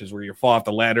ladder matches where you fall off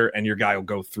the ladder and your guy will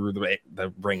go through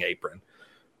the ring apron,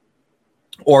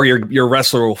 or your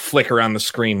wrestler will flick around the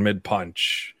screen mid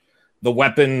punch. The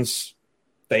weapons,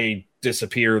 they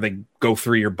disappear, they go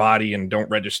through your body and don't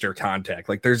register contact.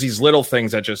 Like, there's these little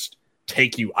things that just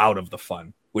take you out of the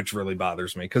fun, which really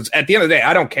bothers me, because at the end of the day,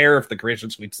 I don't care if the creation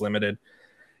suite's limited,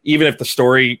 even if the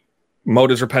story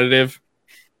mode is repetitive.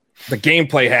 The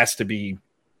gameplay has to be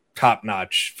top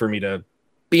notch for me to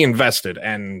be invested,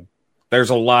 and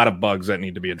there's a lot of bugs that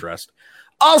need to be addressed.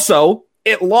 Also,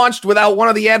 it launched without one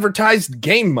of the advertised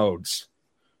game modes.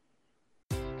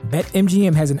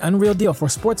 BetMGM has an unreal deal for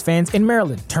sports fans in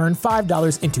Maryland. Turn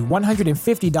 $5 into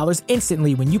 $150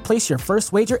 instantly when you place your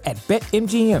first wager at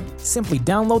BetMGM. Simply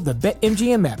download the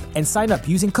BetMGM app and sign up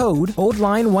using code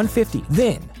OldLine150.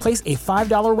 Then, place a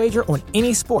 $5 wager on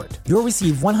any sport. You'll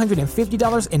receive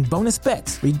 $150 in bonus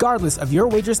bets, regardless of your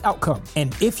wager's outcome.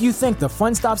 And if you think the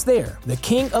fun stops there, the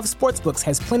king of sportsbooks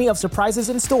has plenty of surprises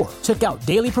in store. Check out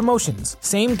daily promotions,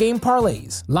 same-game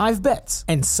parlays, live bets,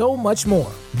 and so much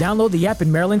more. Download the app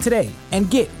in Maryland today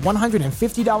and get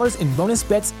 $150 in bonus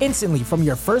bets instantly from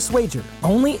your first wager.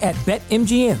 Only at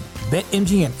BetMGM.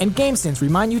 BetMGM and GameSense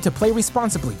remind you to play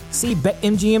responsibly. See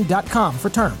BetMGM.com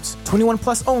for terms. 21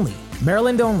 plus only.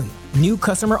 Maryland only. New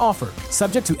customer offer.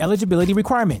 Subject to eligibility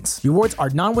requirements. Rewards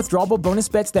are non-withdrawable bonus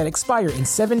bets that expire in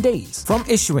 7 days. From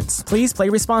issuance, please play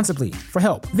responsibly. For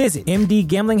help, visit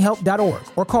mdgamblinghelp.org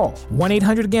or call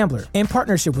 1-800-GAMBLER in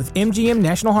partnership with MGM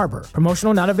National Harbor.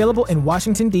 Promotional not available in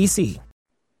Washington, D.C.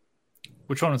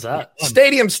 Which one was that?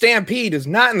 Stadium Stampede is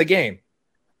not in the game.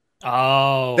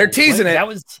 Oh. They're teasing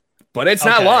it, but it's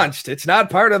not launched. It's not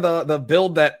part of the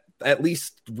build that at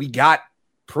least we got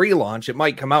pre-launch. It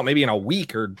might come out maybe in a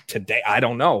week or today. I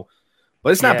don't know.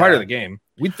 But it's not part of the game.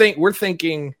 We're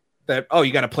thinking that,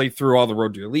 you got to play through all the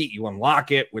Road to Elite. You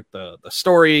unlock it with the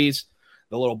stories,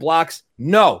 the little blocks.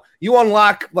 No, you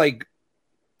unlock like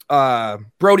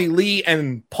Brody Lee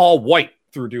and Paul White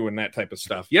through doing that type of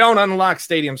stuff. You don't unlock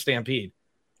Stadium Stampede.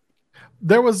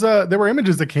 there were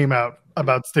images that came out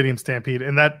about Stadium Stampede,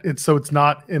 and it's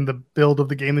not in the build of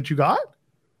the game that you got.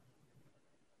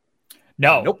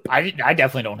 No, Nope. I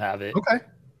definitely don't have it. Okay.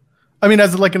 I mean,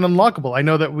 as like an unlockable, I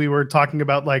know that we were talking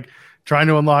about like trying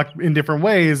to unlock in different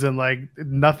ways, and like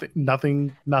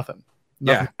nothing.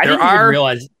 Yeah, I didn't even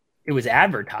realize it was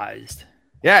advertised.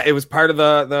 Yeah, it was part of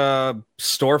the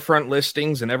storefront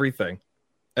listings and everything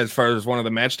as far as one of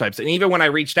the match types. And even when I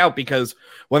reached out, because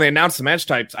when they announced the match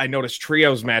types, I noticed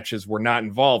trios matches were not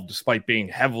involved despite being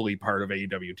heavily part of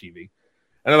AEW TV.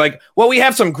 And they're like, well, we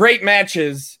have some great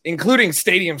matches, including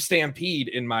Stadium Stampede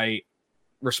in my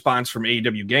response from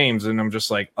AEW Games. And I'm just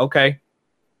like, okay,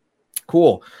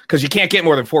 cool. Because you can't get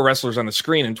more than 4 wrestlers on the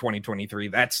screen in 2023.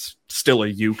 That's still a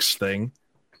Ukes thing.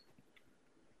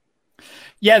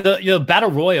 Yeah, the Battle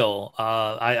Royal.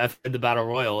 I've heard the Battle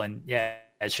Royal, and yeah,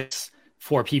 it's just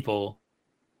 4 people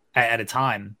at a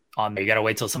time on there. You got to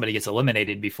wait till somebody gets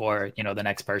eliminated before the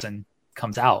next person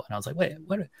comes out. And I was like, wait,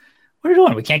 what are we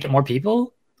doing? We can't get more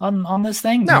people on this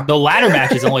thing? No. The ladder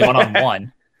match is only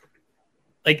 1-on-1.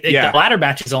 Like the ladder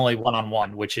match is only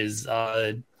 1-on-1, which is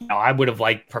I would have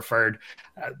preferred.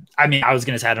 I mean, I was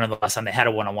going to say I don't know the last time they had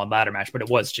a 1-on-1 ladder match, but it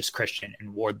was just Christian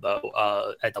and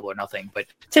Wardlow at Double or Nothing. But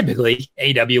typically,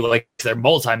 AEW likes their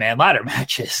multi-man ladder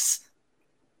matches.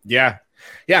 Yeah.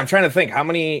 I'm trying to think, how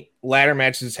many ladder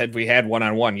matches had we had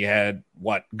 1-on-1? You had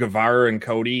what, Guevara and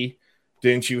Cody?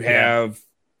 Didn't you have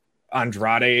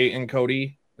Andrade and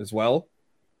Cody as well?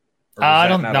 I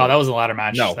don't know. That was a ladder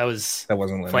match. No, that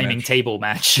wasn't a flaming table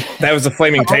match. That was a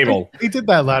flaming table. He did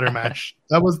that ladder match.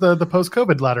 That was the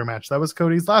post-COVID ladder match. That was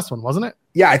Cody's last one, wasn't it?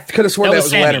 Yeah, I could have sworn that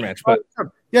was a ladder match. But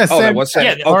yeah, that was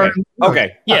Sandy.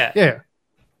 Okay.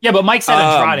 Yeah, but Mike said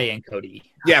Andrade and Cody.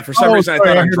 Yeah, for some reason I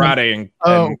thought Andrade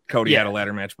and Cody had a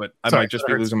ladder match, but I might just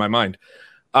be losing my mind.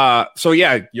 So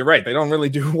yeah, you're right. They don't really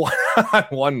do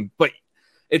 1-on-1, but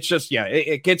it's just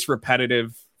it gets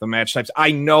repetitive. The match types.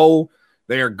 I know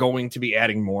they are going to be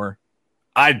adding more.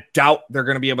 I doubt they're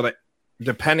going to be able to,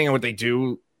 depending on what they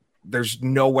do. There's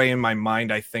no way in my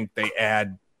mind I think they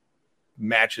add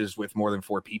matches with more than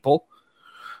 4 people.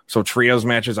 So trios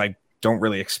matches I don't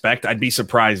really expect. I'd be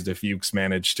surprised if Ukes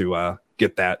managed to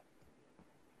get that.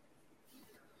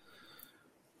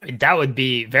 That would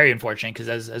be very unfortunate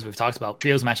because as we've talked about,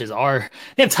 trios matches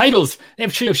they have titles. They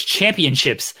have trios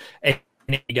championships in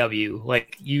AEW.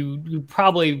 Like you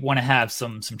probably want to have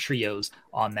some trios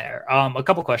on there. A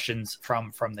couple questions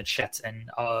from the chat, and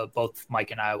both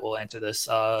Mike and I will answer this.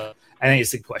 I think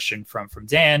it's a question from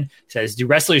Dan. It says, do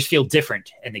wrestlers feel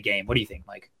different in the game? What do you think,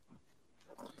 Mike?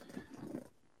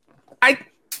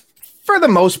 For the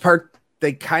most part,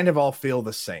 they kind of all feel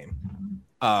the same.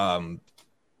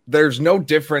 There's no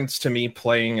difference to me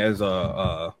playing as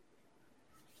a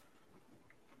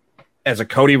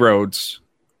Cody Rhodes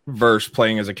versus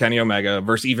playing as a Kenny Omega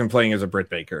versus even playing as a Britt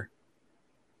Baker.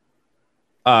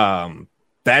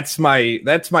 That's my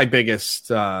biggest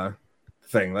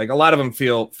thing. Like a lot of them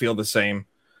feel the same.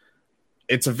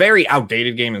 It's a very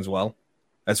outdated game as well,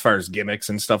 as far as gimmicks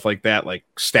and stuff like that. Like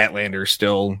Statlander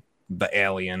still the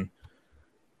alien,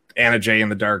 Anna Jay in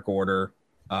the Dark Order,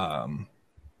 Babyface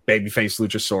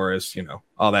Luchasaurus,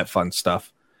 all that fun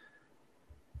stuff.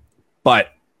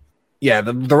 But yeah,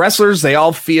 the wrestlers, they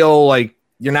all feel like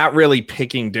you're not really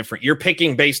picking different. You're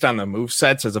picking based on the move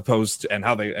sets as opposed to, and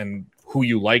how they, and who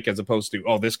you like, as opposed to,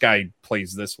 oh, this guy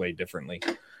plays this way differently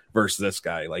versus this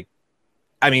guy. Like,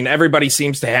 I mean, everybody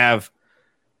seems to have,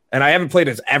 and I haven't played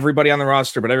as everybody on the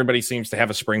roster, but everybody seems to have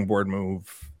a springboard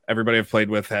move. Everybody I've played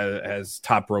with has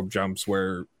top rope jumps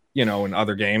where, in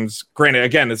other games, granted,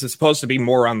 again, this is supposed to be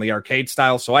more on the arcade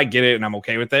style, so I get it and I'm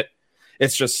okay with it.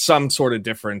 It's just some sort of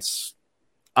difference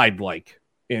I'd like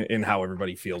in how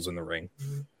everybody feels in the ring.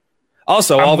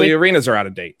 Also, all the arenas are out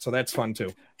of date, so that's fun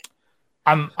too.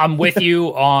 I'm with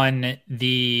you on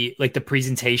the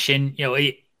presentation.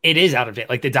 It is out of date.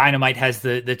 Like the Dynamite has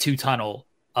the 2-tunnel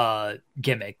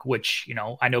gimmick, which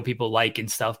I know people like and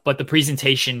stuff, but the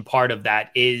presentation part of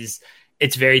that it's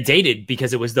very dated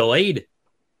because it was delayed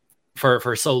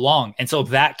for so long. And so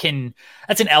that's an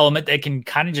element that can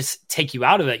kind of just take you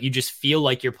out of it. You just feel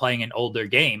like you're playing an older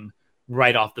game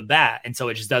right off the bat. And so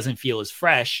it just doesn't feel as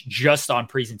fresh just on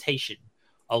presentation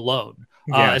alone.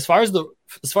 Yeah. As far as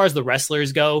the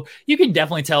wrestlers go, you can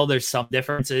definitely tell there's some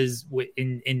differences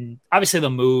in obviously the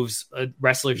moves.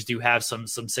 Wrestlers do have some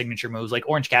signature moves, like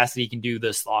Orange Cassidy can do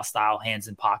the Slaw style hands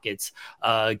in pockets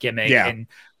gimmick. Yeah. And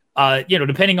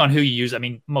depending on who you use, I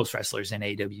mean, most wrestlers in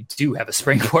AEW do have a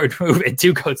springboard move and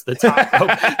do go to the top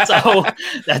rope. So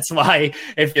that's why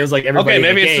it feels like everybody. Okay,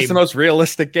 maybe it's just the most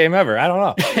realistic game ever. I don't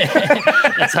know.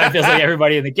 That's how it feels like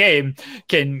everybody in the game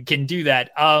can do that.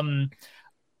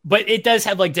 but it does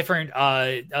have like different,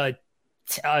 I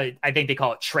think they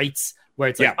call it traits, where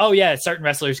it's like, oh yeah, certain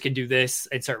wrestlers can do this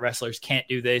and certain wrestlers can't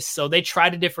do this. So they try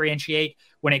to differentiate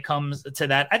when it comes to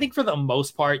that. I think for the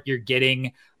most part, you're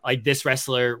getting like this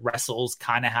wrestler wrestles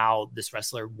kind of how this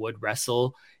wrestler would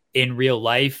wrestle in real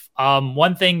life.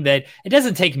 One thing that it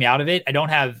doesn't take me out of it, I don't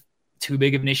have too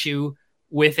big of an issue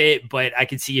with it, but I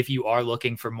could see if you are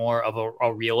looking for more of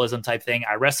a realism type thing.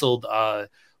 I wrestled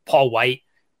Paul White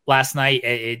last night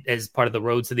as part of the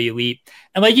Road to the Elite,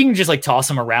 and like you can just like toss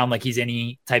him around like he's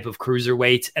any type of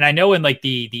cruiserweight. And I know in like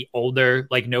the older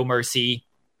like No Mercy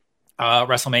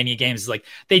WrestleMania games, like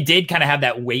they did kind of have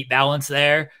that weight balance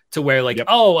there to where like,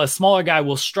 oh, a smaller guy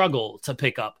will struggle to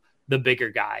pick up the bigger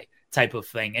guy type of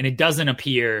thing. And it doesn't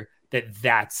appear that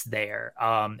that's there.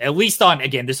 At least on,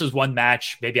 again, this was one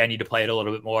match. Maybe I need to play it a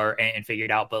little bit more and figure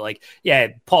it out. But like, yeah,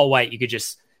 Paul White, you could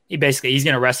just, he's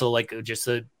going to wrestle like just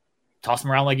a toss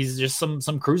him around like he's just some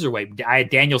cruiserweight. I had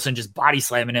Danielson just body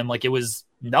slamming him like it was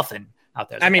nothing out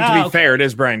there. I mean, to be fair, it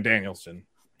is Brian Danielson.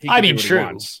 I mean,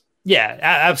 true. Yeah,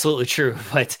 absolutely true.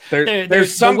 But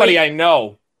there's somebody I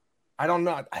know. I don't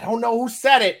know who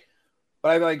said it, but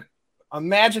I'm like,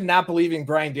 imagine not believing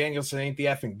Brian Danielson ain't the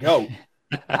effing GOAT.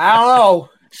 I don't know.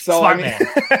 So Smart man.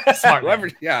 Smart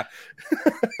man. Yeah.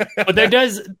 But there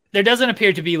doesn't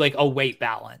appear to be like a weight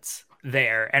balance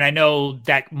there. And I know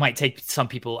that might take some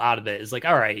people out of it. It's like,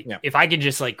 all right, if I can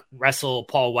just like wrestle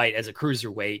Paul White as a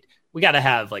cruiserweight, we got to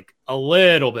have like a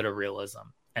little bit of realism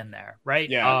in there. Right.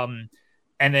 Yeah.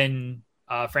 And then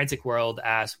Frantic World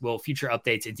asks, will future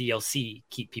updates and DLC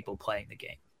keep people playing the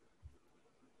game?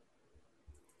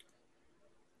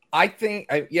 I think,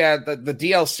 the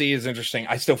DLC is interesting.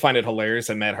 I still find it hilarious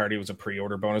that Matt Hardy was a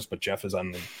pre-order bonus, but Jeff is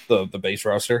on the base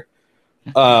roster.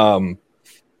 The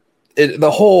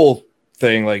whole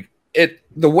thing, like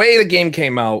the way the game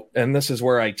came out, and this is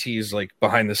where I tease like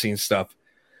behind the scenes stuff.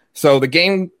 So the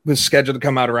game was scheduled to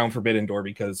come out around Forbidden Door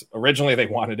because originally they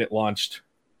wanted it launched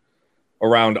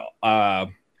around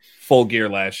Full Gear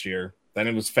last year. Then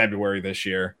it was February this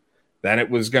year. Then it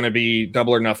was going to be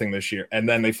Double or Nothing this year. And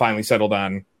then they finally settled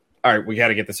on, all right, we got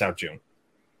to get this out June.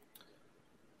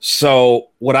 So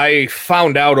what I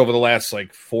found out over the last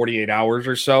like 48 hours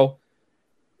or so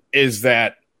is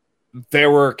that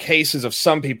there were cases of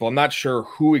some people, I'm not sure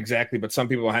who exactly, but some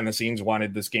people behind the scenes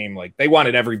wanted this game, like they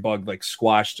wanted every bug like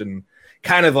squashed and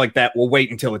kind of like that, we'll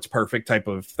wait until it's perfect type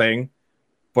of thing.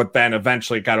 But then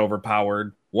eventually it got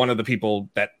overpowered. One of the people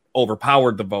that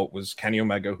overpowered the vote was Kenny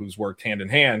Omega, who's worked hand in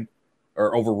hand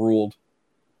or overruled,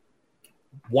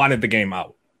 wanted the game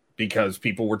out because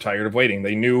people were tired of waiting.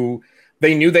 They knew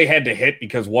they had to hit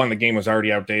because one, the game was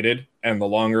already outdated, and the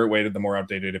longer it waited, the more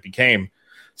outdated it became.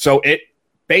 So it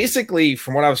basically,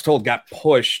 from what I was told, got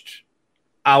pushed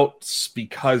out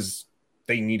because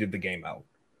they needed the game out.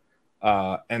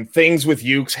 And things with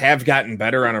Ukes have gotten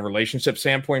better on a relationship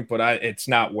standpoint, but it's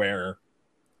not where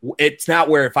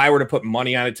if I were to put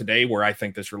money on it today, where I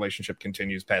think this relationship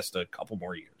continues past a couple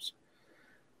more years.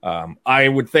 I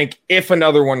would think if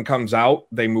another one comes out,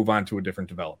 they move on to a different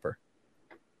developer.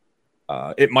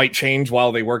 It might change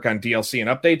while they work on DLC and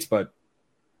updates, but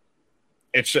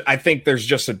I think there's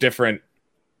just a different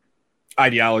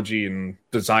ideology and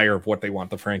desire of what they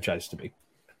want the franchise to be.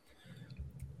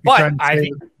 But I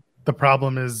think the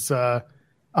problem is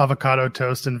avocado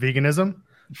toast and veganism.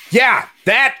 Yeah,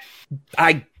 that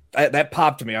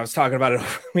popped to me. I was talking about it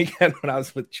over the weekend when I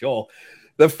was with Joel.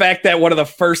 The fact that one of the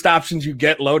first options you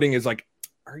get loading is like,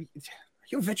 are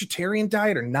you a vegetarian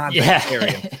diet or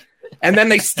non-vegetarian? Yeah. And then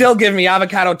they still give me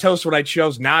avocado toast when I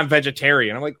chose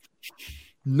non-vegetarian. I'm like,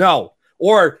 no.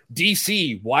 Or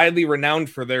DC, widely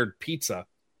renowned for their pizza.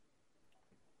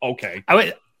 Okay.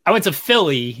 I went to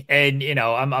Philly and,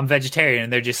 I'm vegetarian,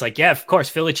 and they're just like, yeah, of course,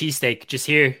 Philly cheesesteak. Just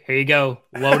here you go.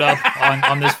 Load up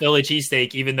on this Philly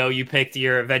cheesesteak, even though you picked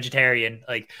you're a vegetarian.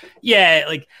 Like, yeah,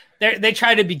 like they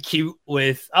try to be cute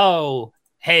with, oh,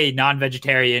 hey,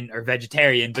 non-vegetarian or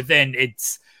vegetarian, but then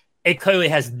it clearly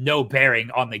has no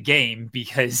bearing on the game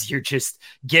because you're just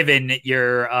given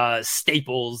your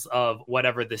staples of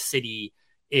whatever the city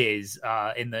is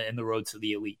in the Road to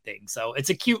the Elite thing. So it's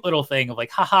a cute little thing of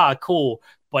like, haha, cool.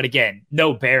 But again,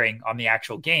 no bearing on the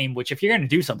actual game, which if you're going to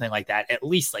do something like that, at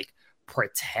least like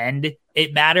pretend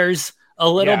it matters a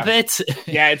little bit.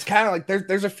 Yeah, it's kind of like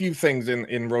there's a few things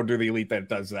in Road to the Elite that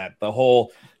does that. The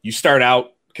whole, you start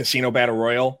out Casino Battle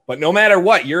Royal, but no matter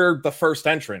what, you're the first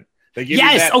entrant. They give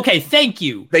you that, okay, thank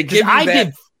you. They give you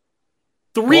that.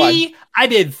 I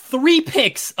did 3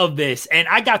 picks of this, and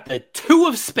I got the 2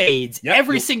 of spades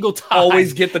every single time.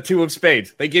 Always get the 2 of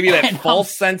spades. They give you that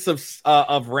false sense of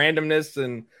randomness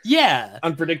and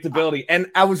unpredictability. And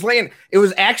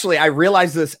I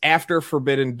realized this after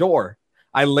Forbidden Door.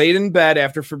 I laid in bed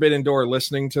after Forbidden Door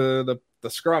listening to the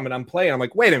scrum, and I'm playing. I'm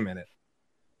like, wait a minute.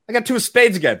 I got 2 of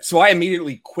spades again. So I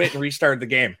immediately quit and restarted the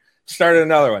game. Started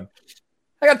another one.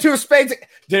 I got 2 of spades.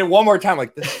 Did it one more time.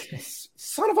 Like, this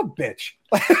son of a bitch.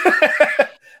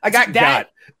 I got.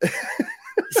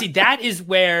 See, that is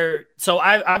where. So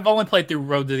I've only played through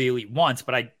Road to the Elite once,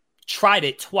 but I tried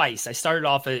it twice. I started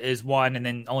off as one, and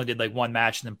then only did like one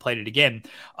match, and then played it again.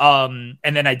 And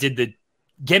then I did the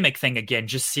gimmick thing again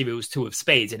just to see if it was 2 of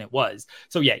spades, and it was.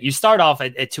 So yeah, you start off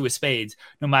at 2 of spades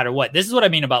no matter what. This is what I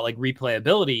mean about like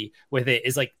replayability with it,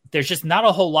 is like there's just not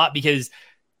a whole lot, because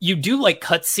you do like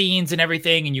cut scenes and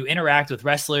everything, and you interact with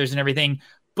wrestlers and everything,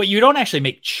 but you don't actually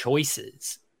make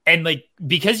choices. And like,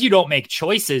 because you don't make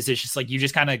choices, it's just like you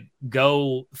just kind of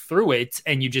go through it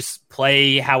and you just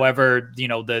play however,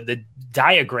 the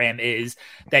diagram is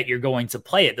that you're going to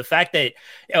play it. The fact that,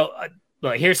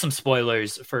 well, here's some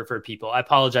spoilers for people. I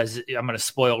apologize. I'm going to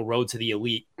spoil Road to the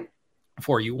Elite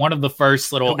for you. One of the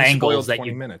first little angles that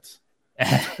 20 minutes.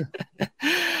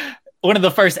 One of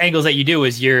the first angles that you do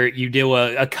is you do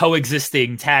a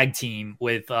coexisting tag team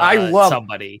with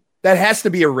somebody. That has to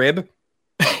be a rib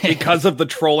because of the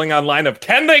trolling online of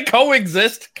can they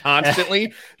coexist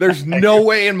constantly? There's no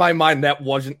way in my mind that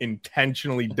wasn't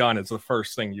intentionally done as the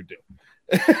first thing you do.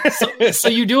 so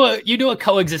you do a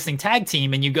coexisting tag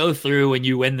team, and you go through and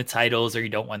you win the titles, or you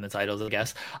don't win the titles, I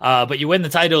guess. But you win the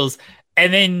titles,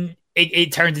 and then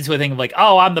it turns into a thing of like,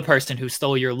 oh, I'm the person who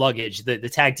stole your luggage. The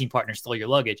tag team partner stole your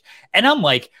luggage. And I'm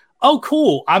like, oh,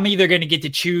 cool. I'm either going to get to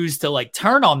choose to like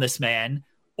turn on this man,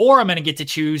 or I'm going to get to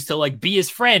choose to like be his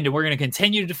friend, and we're going to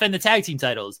continue to defend the tag team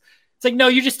titles. It's like, no,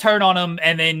 you just turn on him,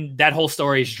 and then that whole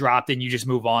story is dropped, and you just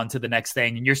move on to the next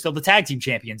thing, and you're still the tag team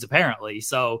champions, apparently.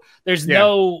 So there's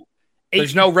no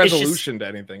resolution to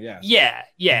anything. Yeah.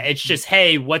 It's just,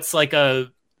 hey, what's like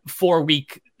a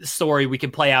 4-week story we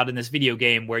can play out in this video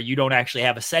game where you don't actually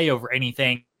have a say over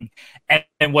anything,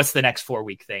 and what's the next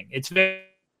 4-week thing? It's very,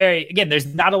 very, again, there's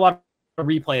not a lot of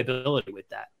replayability with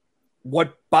that.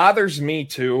 What bothers me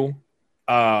too,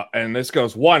 and this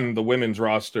goes, one, the women's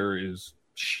roster is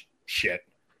shit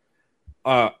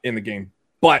in the game,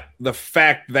 but the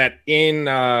fact that in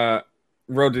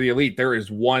Road to the Elite there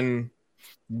is one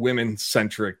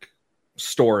women-centric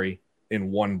story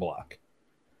in one block,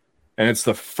 and it's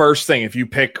the first thing. If you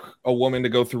pick a woman to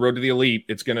go through Road to the Elite,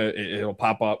 it'll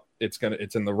pop up. It's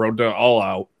in the Road to All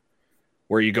Out,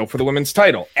 where you go for the women's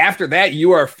title. After that,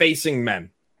 you are facing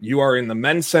men. You are in the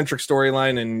men-centric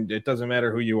storyline, and it doesn't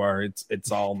matter who you are.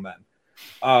 It's all men.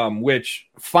 Which,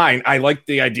 fine. I like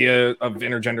the idea of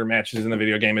intergender matches in the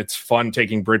video game. It's fun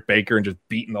taking Britt Baker and just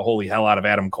beating the holy hell out of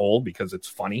Adam Cole because it's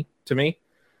funny to me.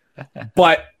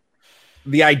 But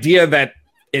the idea that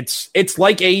it's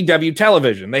like AEW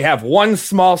television. They have one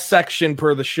small section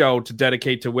per the show to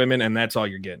dedicate to women, and that's all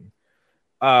you're getting.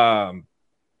 And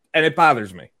it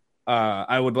bothers me.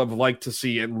 I would have liked to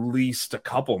see at least a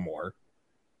couple more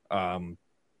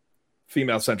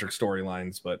female-centric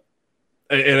storylines, but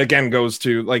it again goes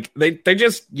to like they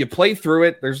just, you play through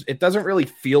it. It doesn't really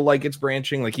feel like it's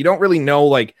branching. Like you don't really know,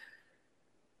 like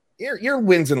your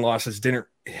wins and losses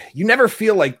you never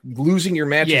feel like losing your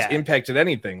matches impacted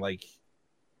anything. Like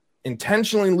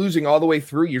intentionally losing all the way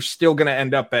through, you're still going to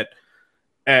end up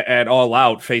at All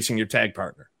Out facing your tag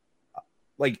partner.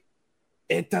 Like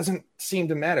it doesn't seem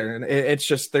to matter, and it's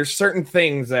just there's certain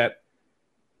things that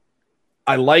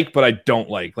I like, but I don't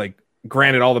like. Like,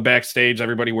 granted, all the backstage,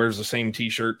 everybody wears the same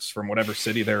T-shirts from whatever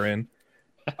city they're in.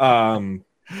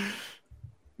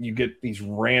 You get these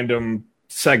random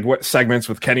segments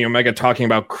with Kenny Omega talking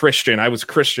about Christian. I was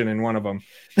Christian in one of them.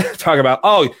 Talk about,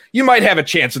 oh, you might have a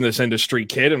chance in this industry,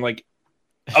 kid. I'm like,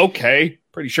 okay.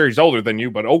 Pretty sure he's older than you,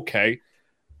 but okay.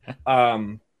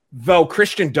 Though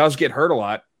Christian does get hurt a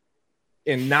lot.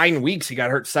 In 9 weeks, he got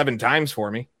hurt 7 times for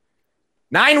me.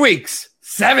 9 weeks.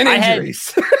 7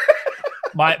 injuries.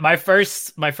 My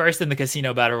first in the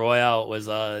casino battle royale was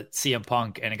CM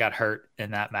Punk, and it got hurt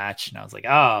in that match, and I was like,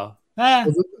 oh.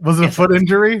 Was it a foot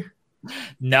injury?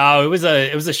 No, it was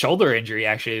a shoulder injury.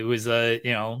 Actually, it was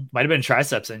might have been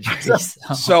triceps injury.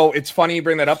 So it's funny you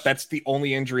bring that up. That's the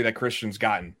only injury that Christian's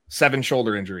gotten. 7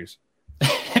 shoulder injuries.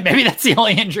 Maybe that's the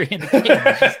only injury in the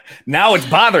game. Now it's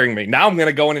bothering me. Now I'm going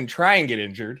to go in and try and get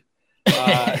injured. You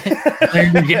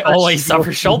can always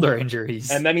suffer shoulder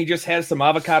injuries. And then he just has some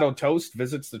avocado toast,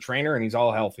 visits the trainer, and he's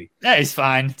all healthy. Yeah, he's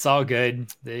fine. It's all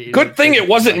good. Good thing it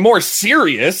wasn't more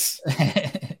serious,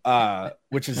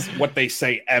 which is what they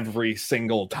say every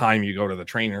single time you go to the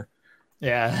trainer.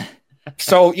 Yeah.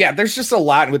 So, yeah, there's just a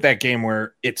lot with that game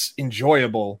where it's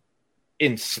enjoyable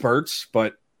in spurts,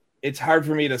 but it's hard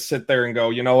for me to sit there and go,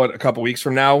 you know what, a couple weeks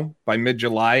from now, by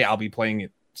mid-July, I'll be playing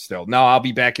it still. No, I'll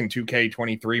be back in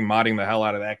 2K23 modding the hell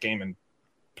out of that game and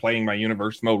playing my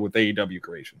universe mode with AEW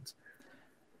creations.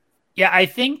 Yeah, I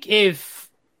think if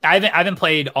I haven't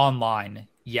played online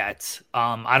yet.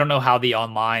 I don't know how the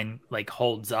online like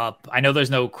holds up. I know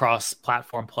there's no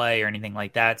cross-platform play or anything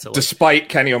like that. So despite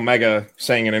Kenny Omega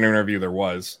saying in an interview there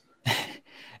was.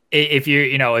 If you're,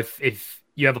 if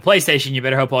you have a PlayStation, you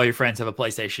better hope all your friends have a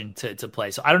PlayStation to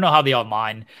play. So I don't know how the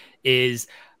online is.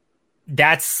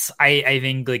 That's I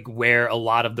think like where a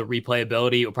lot of the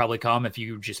replayability will probably come if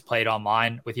you just play it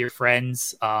online with your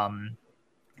friends.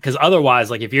 Because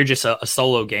otherwise, like if you're just a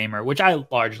solo gamer, which I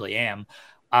largely am,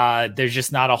 there's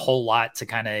just not a whole lot to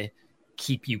kind of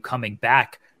keep you coming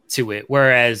back to it.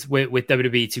 Whereas with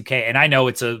WWE 2K, and I know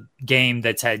it's a game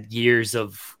that's had years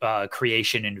of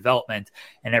creation and development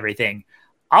and everything,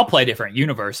 I'll play different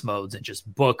universe modes and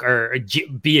just book or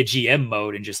be a GM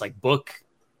mode and just like book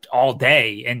all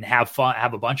day and have fun,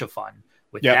 have a bunch of fun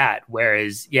with that.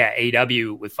 Whereas,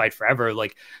 AEW with Fight Forever,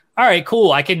 like, all right,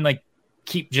 cool. I can like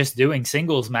keep just doing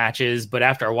singles matches, but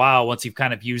after a while, once you've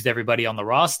kind of used everybody on the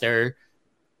roster,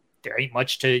 there ain't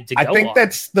much to go. I think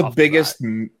that's the biggest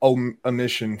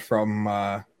omission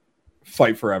from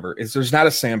Fight Forever is there's not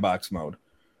a sandbox mode.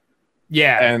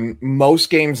 Yeah. And most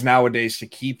games nowadays, to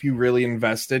keep you really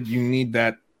invested, you need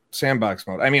that sandbox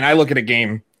mode. I mean, I look at a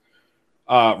game,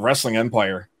 Wrestling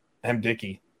Empire, M.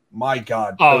 Dickey. My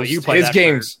God. Oh, you play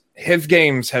his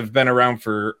games have been around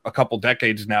for a couple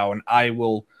decades now, and I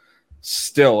will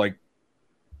still like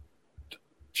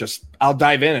I'll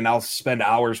dive in and I'll spend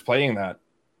hours playing that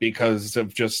because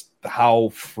of just how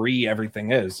free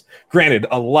everything is. Granted,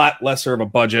 a lot lesser of a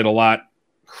budget, a lot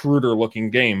cruder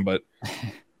looking game, but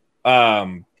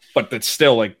that's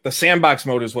still like the sandbox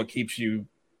mode is what keeps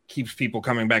people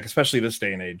coming back, especially this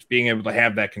day and age, being able to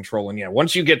have that control. And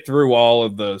once you get through all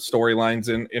of the storylines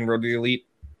in Road to the Elite,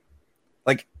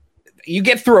 like you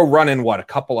get through a run in a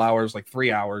couple hours, like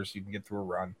 3 hours, you can get through a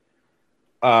run.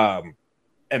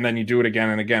 And then you do it again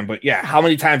and again. But how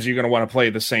many times are you going to want to play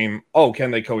the same,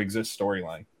 can they coexist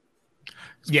storyline?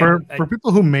 For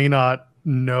people who may not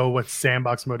know what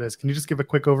sandbox mode is, can you just give a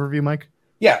quick overview, Mike?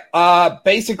 Yeah.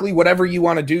 Basically whatever you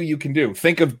want to do, you can do.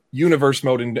 Think of universe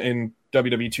mode in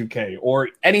WWE 2K or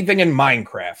anything in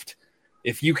Minecraft.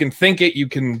 If you can think it, you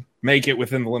can make it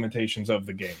within the limitations of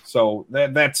the game. So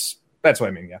that's what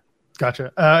I mean. Yeah.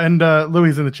 Gotcha. And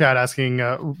Louis in the chat asking,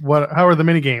 how are the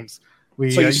mini games?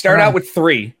 So you start out with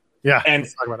 3. Yeah. And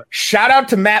shout out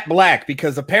to Matt Black,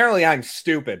 because apparently I'm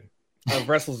stupid of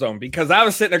WrestleZone, because I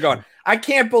was sitting there going, I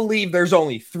can't believe there's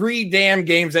only 3 damn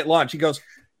games at launch. He goes,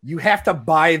 you have to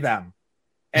buy them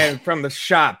and from the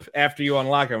shop after you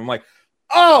unlock them. I'm like,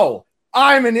 oh,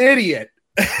 I'm an idiot.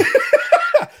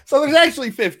 So there's actually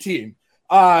 15.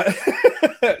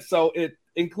 So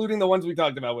including the ones we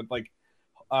talked about with like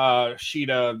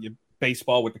Sheeta,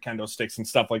 baseball with the kendo sticks and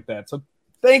stuff like that. So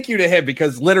thank you to him,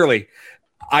 because literally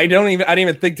I didn't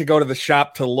even think to go to the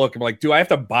shop to look. I'm like, do I have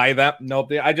to buy that?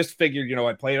 Nope. I just figured,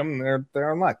 I played them and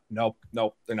they're unlocked. Nope,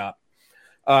 they're not.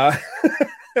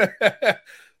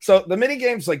 So the mini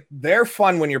games, like, they're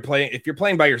fun when you're playing. If you're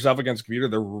playing by yourself against a computer,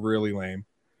 they're really lame.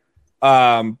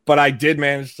 But I did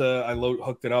manage to,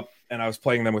 hooked it up and I was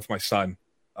playing them with my son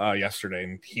yesterday,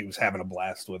 and he was having a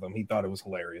blast with them. He thought it was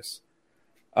hilarious.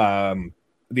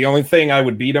 The only thing I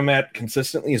would beat him at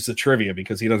consistently is the trivia,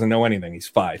 because he doesn't know anything. He's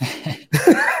 5.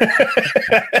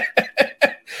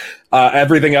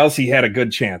 Everything else, he had a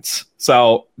good chance.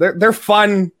 So they're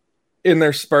fun in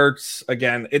their spurts.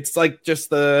 Again, it's like just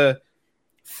the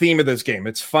theme of this game.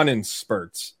 It's fun in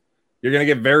spurts. You're going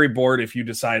to get very bored if you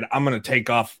decide, I'm going to take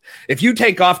off. If you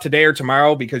take off today or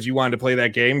tomorrow because you wanted to play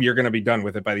that game, you're going to be done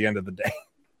with it by the end of the day.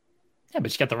 Yeah,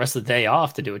 but you got the rest of the day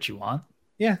off to do what you want.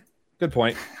 Yeah, good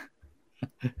point.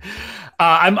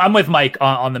 I'm with Mike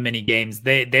on the mini games.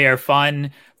 They are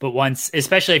fun, but once,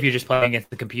 especially if you're just playing against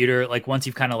the computer, like once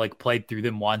you've kind of like played through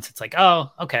them once, it's like,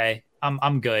 oh, okay,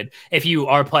 I'm good. If you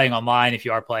are playing online, if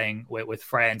you are playing with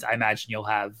friends, I imagine you'll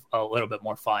have a little bit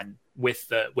more fun with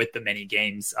the mini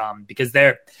games, because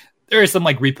there is some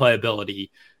like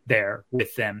replayability there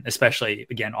with them, especially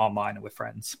again online and with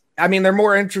friends. I mean, they're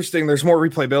more interesting. There's more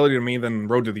replayability to me than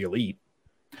Road to the Elite.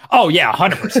 Oh yeah,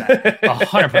 100%,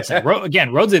 100%.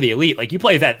 Again, Roads of the Elite. Like you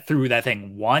play through that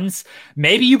thing once,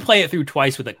 maybe you play it through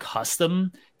twice with a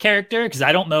custom character because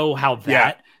I don't know how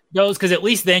that goes. Because at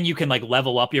least then you can like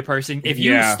level up your person. If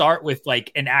you start with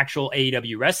like an actual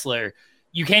AEW wrestler,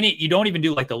 you can't. You don't even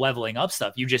do like the leveling up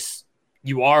stuff. You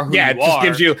are who you are. It just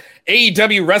gives you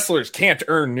AEW wrestlers can't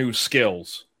earn new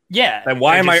skills. Yeah. Then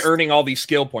why am I earning all these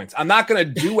skill points? I'm not going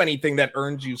to do anything that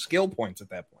earns you skill points at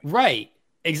that point. Right.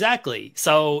 Exactly.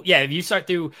 So yeah, if you start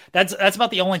through, that's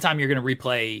about the only time you're going to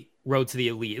replay Road to the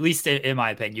Elite, at least in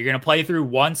my opinion. You're going to play through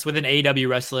once with an AEW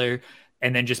wrestler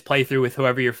and then just play through with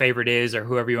whoever your favorite is or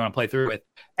whoever you want to play through with,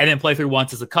 and then play through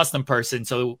once as a custom person.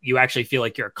 So you actually feel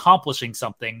like you're accomplishing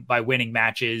something by winning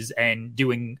matches and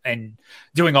doing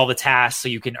all the tasks so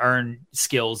you can earn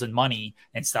skills and money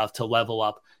and stuff to level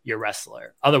up your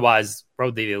wrestler. Otherwise,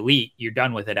 Road to the Elite, you're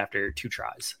done with it after 2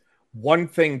 tries. One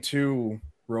thing too,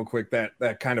 real quick,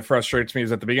 that kind of frustrates me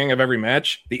is at the beginning of every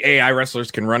match, the AI wrestlers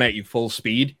can run at you full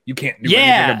speed. You can't do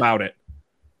anything about it.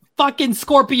 Fucking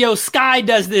Scorpio Sky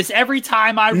does this every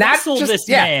time I wrestle this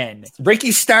man.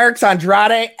 Ricky Starks,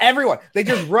 Andrade, everyone. They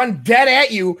just run dead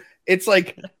at you. It's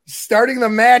like starting the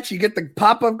match, you get the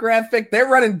pop-up graphic. They're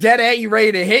running dead at you,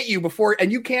 ready to hit you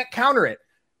and you can't counter it.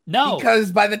 No.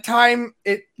 Because by the time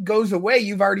it goes away,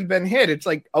 you've already been hit. It's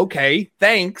like, okay,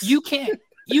 thanks.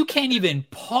 You can't even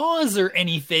pause or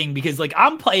anything because like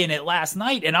I'm playing it last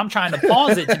night and I'm trying to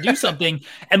pause it to do something.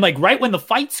 And like right when the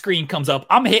fight screen comes up,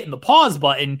 I'm hitting the pause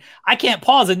button. I can't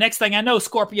pause it. Next thing I know,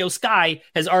 Scorpio Sky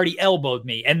has already elbowed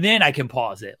me and then I can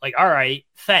pause it. Like, all right,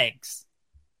 thanks.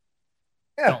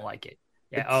 Yeah. Don't like it.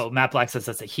 Yeah. Matt Black says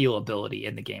that's a heal ability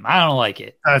in the game. I don't like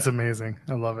it. That's amazing.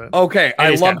 I love it. Okay.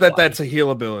 I love that that's a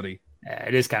heal ability. Yeah,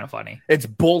 it is kind of funny. It's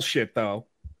bullshit though.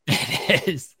 It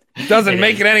is. Doesn't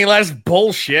make it any less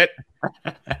bullshit.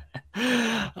 All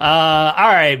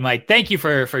right, Mike. Thank you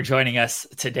for joining us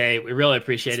today. We really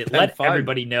appreciate it. Let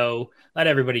everybody know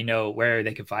where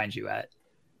they can find you at.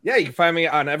 Yeah, you can find me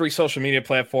on every social media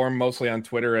platform, mostly on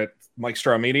Twitter at Mike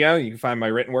Straw Media. You can find my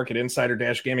written work at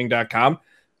insider-gaming.com.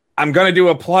 I'm going to do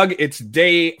a plug. It's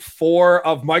day 4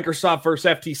 of Microsoft versus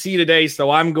FTC today,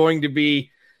 so I'm going to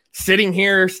be sitting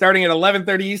here starting at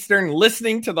 11:30 Eastern,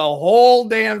 listening to the whole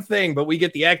damn thing. But we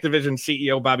get the Activision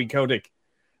CEO, Bobby Kotick,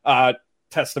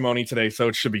 testimony today, so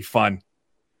it should be fun.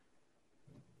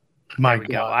 There we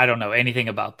go. I don't know anything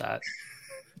about that.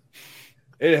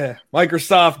 Yeah,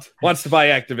 Microsoft wants to buy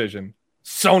Activision.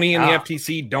 Sony and the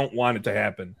FTC don't want it to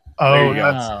happen. Oh,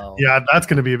 that's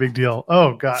going to be a big deal.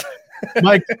 Oh, God.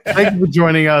 Mike, thank you for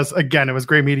joining us again. It was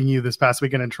great meeting you this past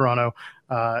weekend in Toronto,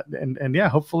 and yeah,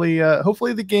 hopefully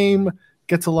the game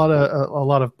gets a lot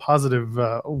of positive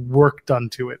work done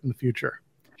to it in the future.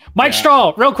 Mike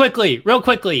Strahl, real quickly.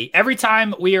 Every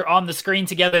time we are on the screen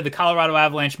together, the Colorado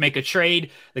Avalanche make a trade.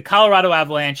 The Colorado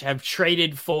Avalanche have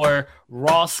traded for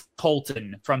Ross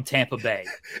Colton from Tampa Bay.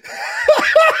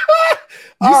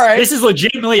 All right, this is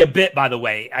legitimately a bit, by the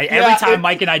way. Every time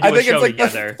Mike and I do a show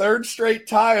together, the third straight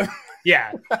time.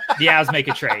 Yeah, the Avs make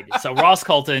a trade. So Ross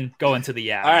Colton going to the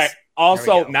Avs. All right.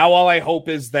 Also, now all I hope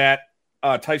is that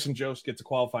Tyson Jost gets a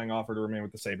qualifying offer to remain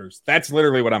with the Sabres. That's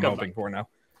literally what I'm hoping for now.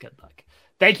 Good luck.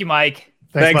 Thank you, Mike.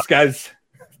 Thanks guys.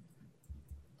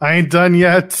 I ain't done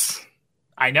yet.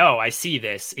 I know. I see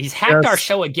this. He's hacked our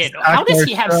show again. How does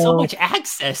he have so much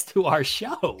access to our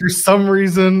show? For some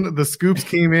reason, the scoops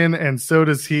came in, and so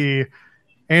does he.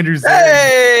 Andrew Zarian.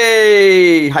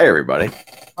 Hey! Hi, everybody.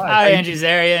 Hi, Andrew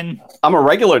Zarian. I'm a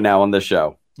regular now on this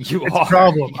show. You it's are. a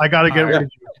problem. I got to get rid of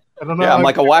you. I don't know. Yeah, I'm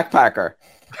like a whack packer.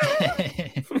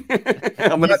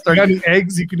 I'm gonna start. You got any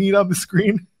eggs you can eat on the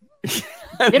screen?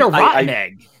 Get a rotten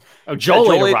egg. Oh,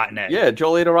 Joel ate a rotten egg. Yeah,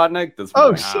 Joel ate a rotten egg this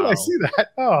morning. morning. Oh, shit, I see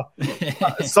that. Oh,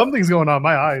 something's going on.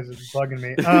 My eyes are bugging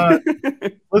me.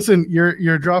 Listen,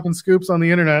 you're dropping scoops on the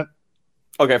internet.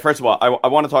 Okay, first of all, I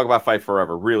want to talk about Fight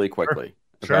Forever really quickly.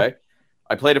 Sure. Okay?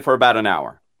 I played it for about an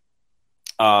hour.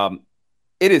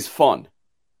 It is fun.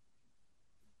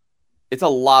 It's a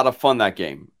lot of fun, that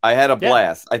game. I had a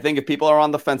blast. I think if people are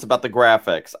on the fence about the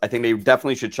graphics, I think they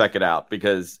definitely should check it out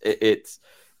because it's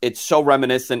so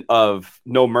reminiscent of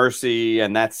No Mercy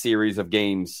and that series of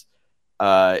games.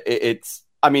 I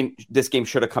mean, this game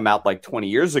should have come out like 20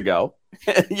 years ago.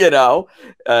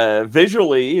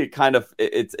 Visually,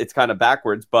 it's kind of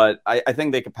backwards, but I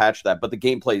think they could patch that. But the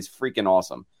gameplay is freaking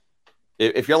awesome.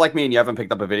 If you're like me and you haven't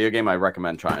picked up a video game, I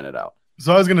recommend trying it out.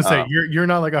 So I was gonna say you're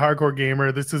not like a hardcore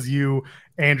gamer. This is you,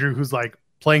 Andrew, who's like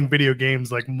playing video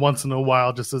games like once in a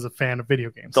while just as a fan of video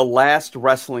games. The last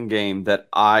wrestling game that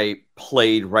I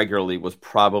played regularly was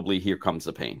probably Here Comes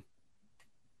the Pain.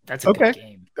 That's a good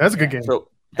game. That's a good game. So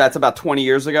that's about 20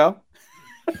 years ago.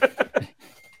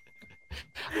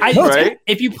 Right?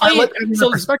 If you play I like it, having so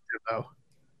that perspective though.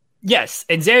 yes,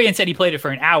 and Zarian said he played it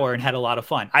for an hour and had a lot of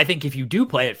fun. I think if you do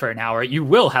play it for an hour, you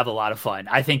will have a lot of fun.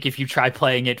 I think if you try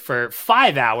playing it for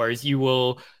 5 hours, you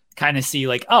will kind of see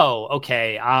like, oh,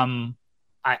 okay,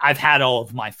 I've had all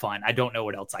of my fun. I don't know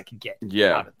what else I can get.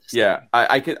 Out of this thing.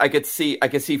 I could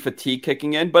see fatigue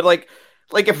kicking in, but like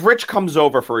if Rich comes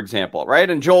over, for example, right,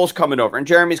 and Joel's coming over and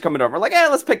Jeremy's coming over, like,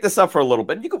 let's pick this up for a little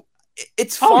bit. You go,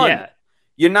 it's fun. Oh, yeah.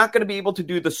 You're not going to be able to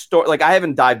do the story. Like, I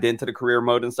haven't dived into the career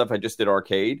mode and stuff. I just did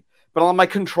arcade, but on my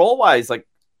control wise, like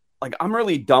I'm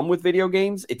really dumb with video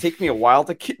games. It takes me a while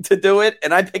to do it,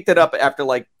 and I picked it up after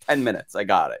like 10 minutes. I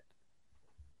got it.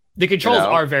 The controls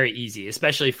are very easy,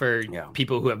 especially for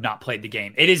people who have not played the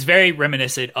game. It is very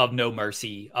reminiscent of No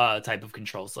Mercy type of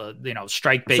controls.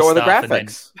 Strike based. So are the stuff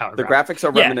graphics. And the graphics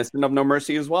are reminiscent of No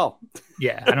Mercy as well.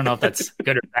 Yeah, I don't know if that's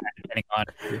good or bad depending on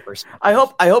your personal. I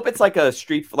hope it's like a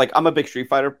I'm a big Street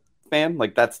Fighter fan.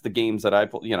 Like, that's the games that I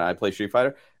play Street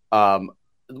Fighter.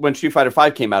 When Street Fighter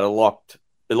 5 came out,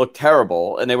 it looked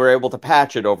terrible, and they were able to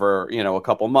patch it over a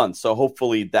couple months. So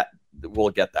hopefully that we'll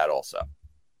get that also.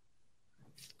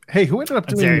 Hey, who ended up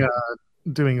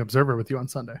doing Observer with you on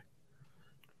Sunday?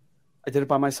 I did it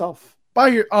by myself.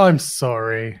 Oh, I'm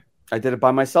sorry. I did it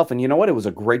by myself, and you know what? It was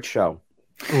a great show.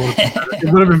 It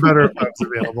would have been better if I was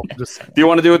available. Do you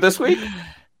want to do it this week?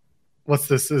 What's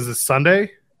this? Is this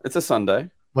Sunday? It's a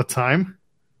Sunday. What time?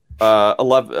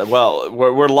 11. Well,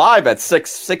 we're live at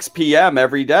 6 p.m.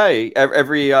 every day,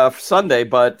 every Sunday.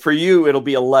 But for you, it'll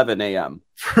be 11 a.m.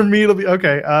 For me, it'll be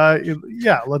okay.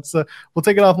 Yeah, let's we'll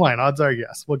take it offline. Odds are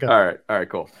yes. We'll get all right,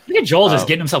 cool. Look at Joel just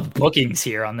getting himself bookings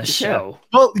here on the show.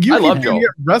 Well, I love Joel. Get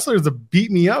wrestlers to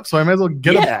beat me up, so I might as well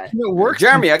get them. It works.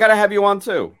 Jeremy, I gotta have you on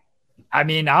too. I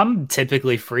mean, I'm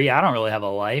typically free. I don't really have a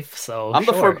life, so I'm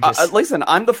listen.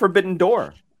 I'm the forbidden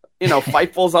door.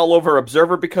 Fightful's all over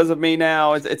Observer because of me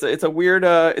now. It's a weird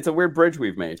bridge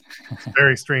we've made. It's a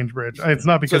very strange bridge. It's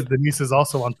not because Denise is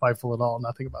also on Fightful at all.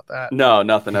 Nothing about that. No,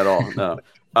 nothing at all.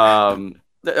 No.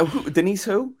 Denise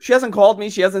who? She hasn't called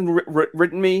me. She hasn't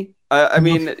written me. I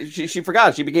mean, she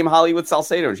forgot. She became Hollywood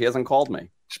Salcedo, and she hasn't called me.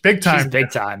 Big time. She's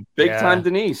big time. Big time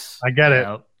Denise. I get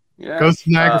it. Yeah. Goes to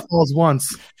Niagara Falls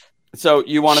once. So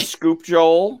you want to scoop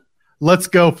Joel? Let's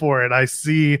go for it. I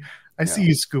see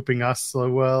you scooping us.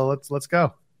 So let's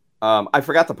go. I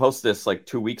forgot to post this like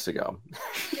 2 weeks ago.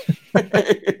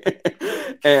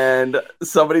 And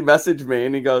somebody messaged me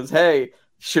and he goes, "Hey,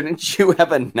 shouldn't you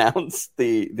have announced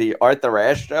the Arthur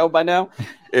Ashe show by now?"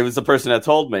 It was the person that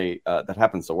told me that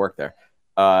happens to work there.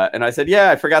 And I said,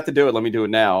 "Yeah, I forgot to do it. Let me do it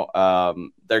now."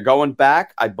 They're going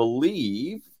back, I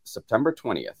believe, September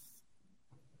 20th.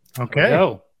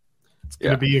 Okay. It's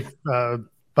going to be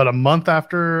about a month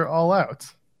after All Out.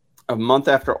 A month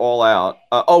after All Out.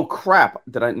 Oh, crap.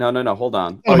 Did I? No. Hold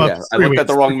on. I looked at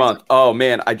the wrong month. Oh,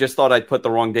 man. I just thought I'd put the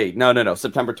wrong date. No.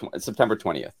 September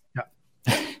 20th.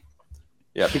 Yeah.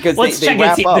 Yeah, because let's check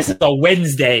and see if this is a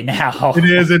Wednesday now.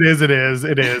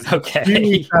 It is.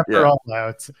 Okay. After All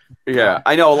Out. Yeah,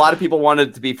 I know a lot of people wanted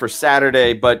it to be for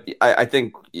Saturday, but I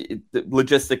think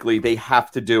logistically they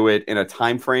have to do it in a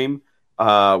time frame.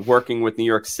 Working with New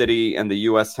York City and the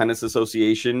U.S. Tennis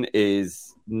Association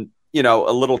is,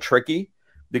 a little tricky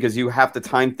because you have to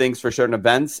time things for certain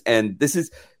events. And this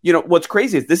is, what's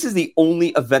crazy is this is the only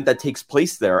event that takes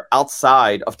place there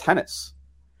outside of tennis.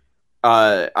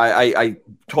 I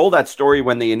told that story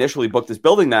when they initially booked this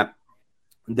building that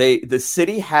the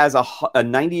city has a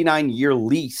 99-year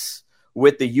lease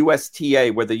with the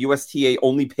USTA, where the USTA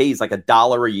only pays like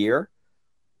 $1 a year.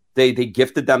 They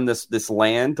gifted them this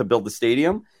land to build the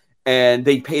stadium, and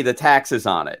they pay the taxes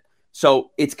on it.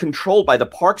 So it's controlled by the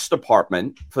Parks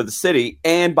Department for the city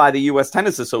and by the U.S.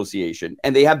 Tennis Association,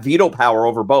 and they have veto power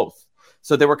over both.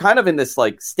 So they were kind of in this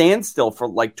like standstill for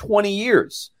like 20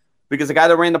 years because the guy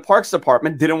that ran the Parks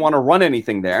Department didn't want to run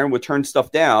anything there and would turn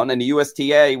stuff down, and the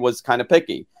USTA was kind of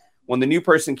picky. When the new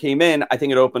person came in, I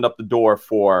think it opened up the door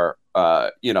for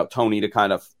Tony to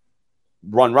kind of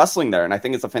run wrestling there, and I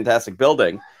think it's a fantastic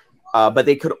building. But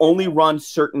they could only run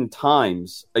certain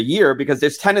times a year because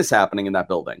there's tennis happening in that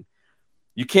building.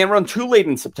 You can't run too late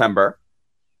in September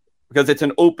because it's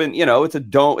an open, it's a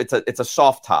dome, it's a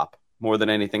soft top more than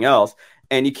anything else,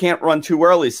 and you can't run too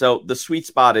early. So the sweet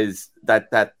spot is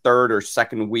that third or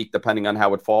second week, depending on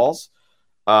how it falls.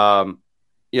 Rosh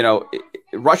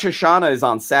Hashanah is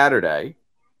on Saturday,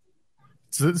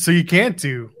 so you can't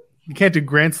do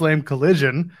Grand Slam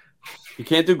Collision. You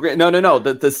can't do no.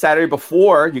 The Saturday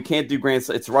before you can't do Grand.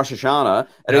 It's Rosh Hashanah,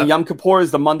 and then Yom Kippur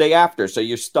is the Monday after. So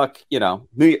you're stuck.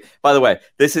 By the way,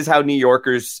 this is how New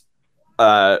Yorkers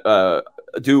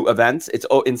do events. It's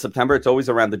in September. It's always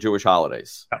around the Jewish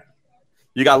holidays.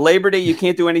 You got Labor Day. You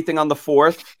can't do anything on the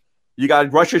 4th. You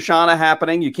got Rosh Hashanah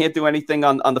happening. You can't do anything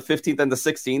on the 15th and the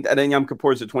 16th, and then Yom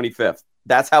Kippur is the 25th.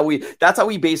 That's how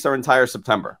we base our entire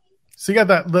September. So you got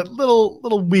that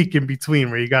little week in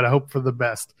between where you got to hope for the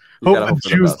best. Hope the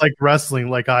Jews like wrestling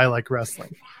like I like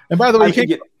wrestling. And by the way,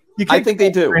 I think they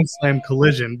do Grand Slam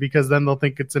collision because then they'll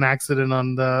think it's an accident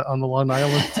on the Long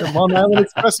Island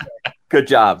Expressway. Good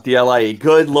job, DLIE.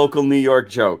 Good local New York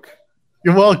joke.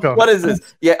 You're welcome. What is this?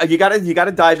 Yeah, you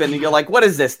gotta dive in and you're like, what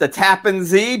is this? The Tappan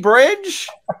Zee Bridge?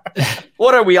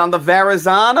 What are we on the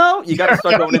Verrazano? You gotta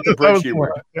start going into bridge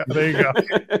humor. Yeah, there you go.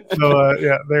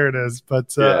 So there it is.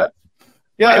 But I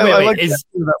like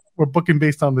that we're booking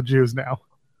based on the Jews now.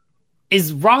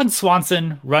 Is Ron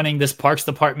Swanson running this parks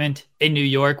department in New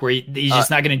York where he's just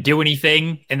not going to do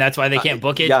anything and that's why they can't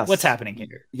book it? Yes. What's happening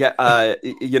here? Yeah,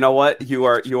 you know what? You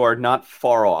are not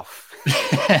far off.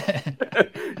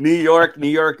 New York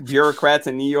bureaucrats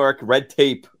and New York red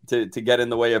tape to get in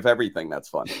the way of everything. That's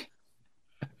fun.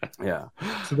 Yeah.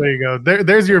 So there you go.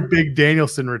 There's your big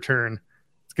Danielson return.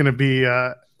 It's going to be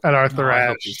at Arthur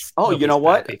Ashe. Oh, you know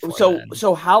what?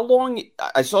 So how long?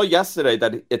 I saw yesterday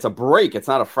that it's a break. It's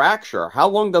not a fracture. How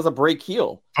long does a break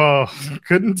heal? Oh,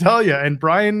 couldn't tell you. And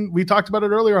Brian, we talked about it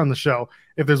earlier on the show.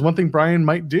 If there's one thing Brian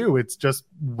might do, it's just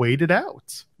wait it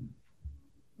out.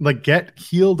 Like get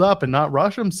healed up and not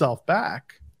rush himself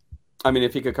back. I mean,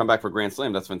 if he could come back for Grand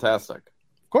Slam, that's fantastic.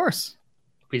 Of course.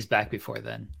 He's back before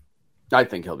then. I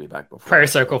think he'll be back before. Prayer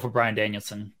circle for Bryan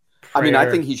Danielson. I mean, I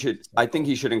think he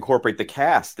should incorporate the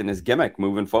cast in his gimmick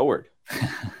moving forward.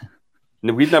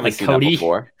 No, we've never seen Cody? That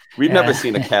before. We've never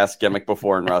seen a cast gimmick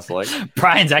before in wrestling.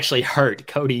 Brian's actually hurt.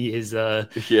 Cody is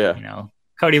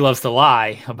Cody loves to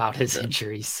lie about his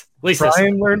injuries. At least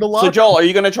Brian learned a lot. So Joel, are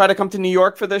you going to try to come to New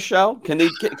York for this show?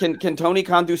 Can Tony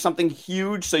Khan do something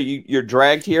huge so you're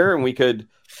dragged here and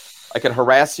I could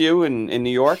harass you in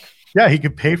New York? Yeah, he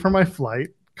could pay for my flight.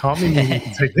 Call me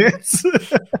tickets.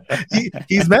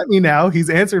 He's met me now. He's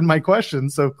answered my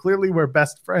questions. So clearly we're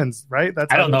best friends, right?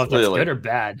 I don't know if that's good or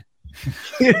bad.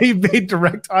 He made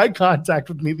direct eye contact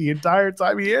with me the entire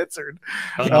time he answered.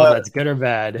 I don't know if that's good or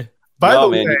bad. By the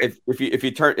way, if you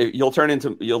turn, you'll turn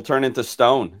into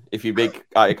stone if you make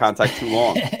eye contact too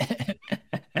long.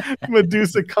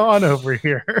 Medusa Khan over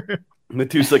here.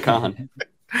 Medusa Khan.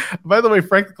 By the way,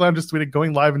 Frank the Clown just tweeted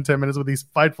going live in 10 minutes with these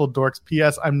fightful dorks.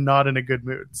 P.S. I'm not in a good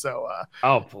mood. So,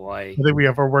 oh boy, I think we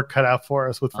have our work cut out for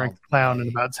us with Frank the Clown in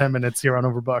about 10 minutes here on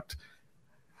Overbooked.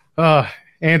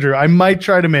 Andrew, I might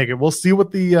try to make it. We'll see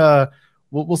what the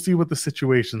we'll see what the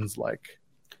situation's like.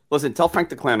 Listen, tell Frank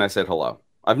the Clown I said hello.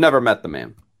 I've never met the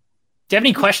man. Do you have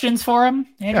any questions for him,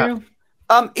 Andrew?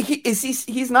 Yeah.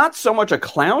 He's not so much a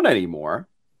clown anymore.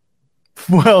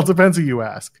 Well, it depends who you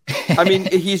ask. I mean,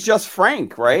 he's just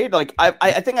Frank, right? Like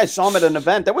I think I saw him at an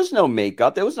event. There was no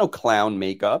makeup. There was no clown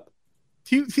makeup.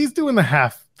 He's doing the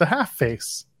half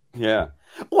face. Yeah.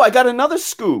 Oh, I got another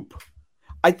scoop.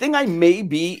 I think I may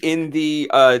be in the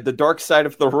Dark Side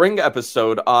of the Ring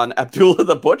episode on Abdullah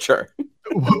the Butcher.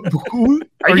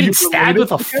 Are you getting stabbed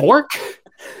with a fork?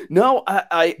 No,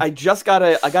 I just got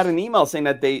an email saying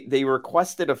that they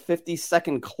requested a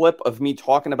 50-second clip of me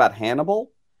talking about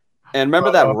Hannibal. And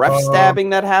remember that ref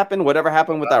stabbing that happened? Whatever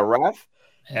happened with that ref?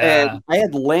 Yeah. And I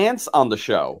had Lance on the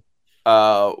show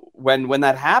when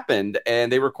that happened,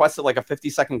 and they requested like a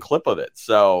 50-second clip of it.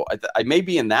 So I may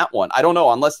be in that one. I don't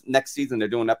know, unless next season they're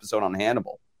doing an episode on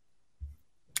Hannibal.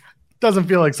 Doesn't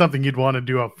feel like something you'd want to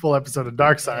do a full episode of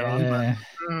Dark Side on.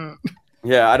 But,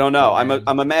 yeah, I don't know.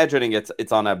 I'm imagining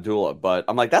it's on Abdullah, but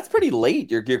I'm like, that's pretty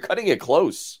late. You're cutting it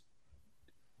close.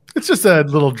 It's just a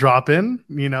little drop in,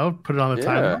 put it on the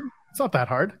timeline. It's not that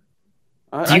hard.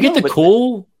 Do you get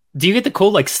the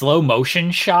cool like slow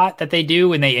motion shot that they do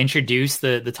when they introduce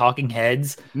the talking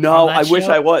heads? No, I wish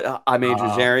I was. I'm Andrew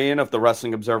Zarian of the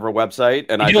Wrestling Observer website,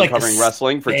 and I've been covering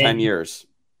wrestling for 10 years.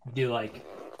 Do like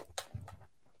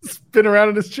spin around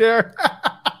in his chair.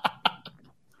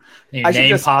 I should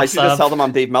just tell them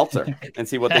I'm Dave Meltzer and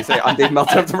see what they say. I'm Dave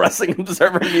Meltzer of the Wrestling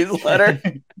Observer newsletter.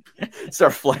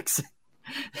 Start flexing.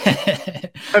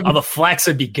 The flex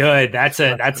would be good. That's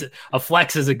a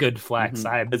flex is a good flex.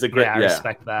 Mm-hmm. I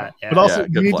respect that. Yeah. But also,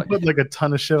 you need to put like a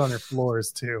ton of shit on your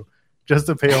floors too, just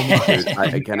to pay homage.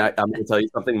 I'm going to tell you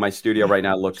something. My studio right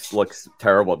now looks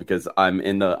terrible because I'm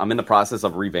in the process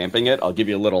of revamping it. I'll give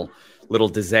you a little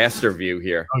disaster view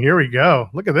here. Oh, here we go.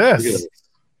 Look at this.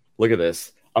 Look at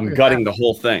this. I'm gutting the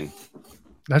whole thing.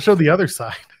 Now show the other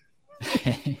side.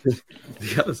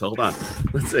 The other side. Hold on.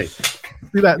 Let's see.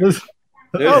 See that? There's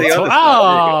the other side.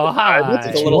 Hi.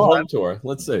 It's a little home tour.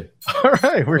 Let's see. All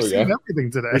right. We're seeing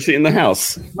everything today. We're seeing the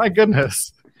house. My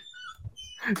goodness.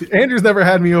 Andrew's never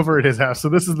had me over at his house, so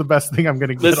this is the best thing I'm going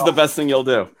to get. This is the best thing you'll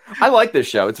do. I like this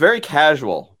show. It's very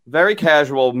casual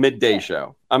midday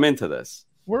show. I'm into this.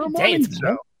 We're a morning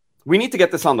show. We need to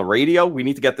get this on the radio. We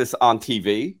need to get this on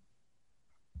TV.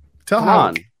 Come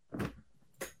on.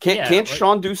 Can't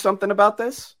Sean do something about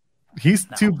this? He's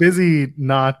too busy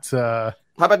not...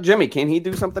 How about Jimmy? Can he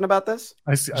do something about this?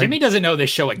 Jimmy doesn't know this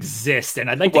show exists, and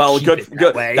I'd like to keep it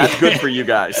that way. That's good for you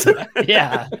guys.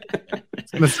 Yeah.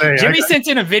 Jimmy sent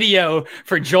in a video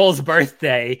for Joel's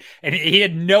birthday, and he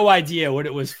had no idea what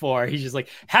it was for. He's just like,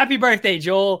 "Happy birthday,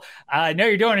 Joel. I know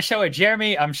you're doing a show with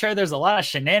Jeremy. I'm sure there's a lot of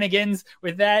shenanigans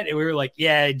with that." And we were like,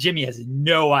 yeah, Jimmy has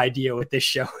no idea what this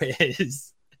show is.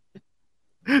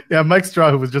 Yeah, Mike Straw,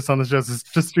 who was just on the show, says,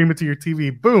 just stream it to your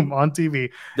TV. Boom, on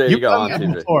TV. There you go, on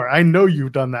TV. Before. I know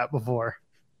you've done that before.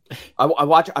 I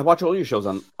watch all your shows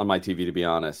on my TV, to be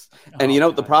honest. And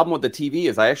the problem with the TV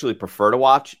is I actually prefer to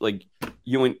watch, like,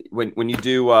 you when you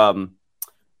do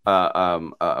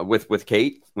with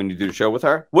Kate, when you do the show with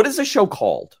her. What is the show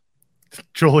called?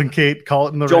 Joel and Kate, call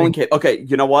it in the Joel ring. and Kate. Okay,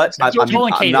 you know what? Joel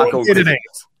and Kate. I'm not going to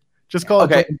just call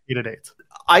it Joel and Kate at 8.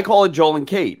 I call it Joel and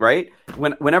Kate, right?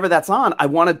 Whenever that's on, I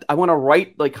want to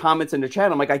write like comments in the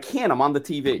chat. I'm like, I can't. I'm on the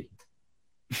TV.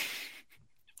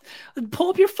 Pull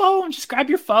up your phone. Just grab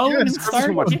your phone and start.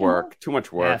 Too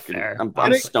much work. Yeah,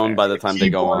 I'm stoned by the time they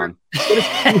go on.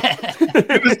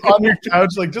 Just on your couch,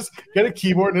 like just get a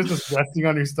keyboard and it's just resting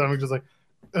on your stomach, just like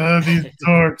these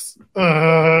dorks.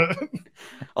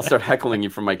 I'll start heckling you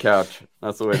from my couch.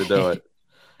 That's the way to do it.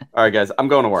 All right, guys, I'm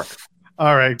going to work.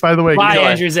 All right. By the way, bye,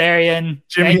 Andrew Zarian.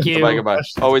 Thank you. Goodbye.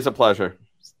 Always a pleasure.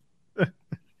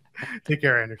 Take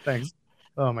care, Andrew. Thanks.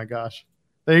 Oh my gosh.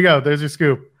 There you go. There's your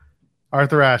scoop.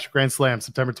 Arthur Ashe, Grand Slam,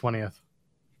 September 20th.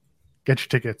 Get your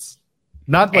tickets.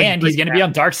 And he's going to be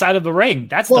on Dark Side of the Ring.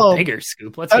 That's the bigger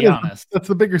scoop. Let's be honest. That's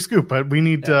the bigger scoop. But we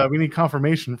need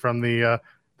confirmation from the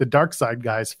Dark Side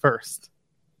guys first.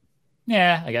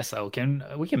 Yeah, I guess so.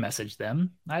 We can message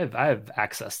them. I have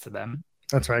access to them.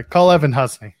 That's right. Call Evan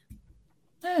Husney.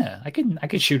 Yeah, I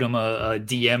could shoot him a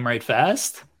DM right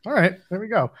fast. All right, there we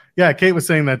go. Yeah, Kate was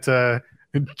saying that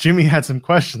Jimmy had some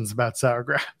questions about sour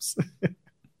grapes.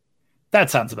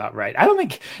 That sounds about right. I don't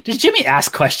think does Jimmy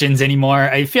ask questions anymore.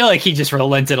 I feel like he just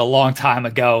relented a long time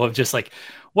ago of just like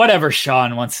whatever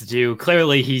Sean wants to do.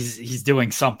 Clearly, he's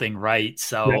doing something right.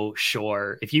 So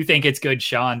sure, if you think it's good,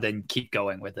 Sean, then keep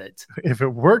going with it. If it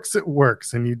works, it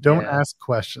works, and you don't ask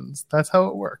questions. That's how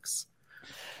it works.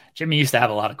 Jimmy used to have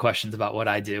a lot of questions about what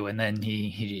I do, and then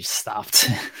he just stopped.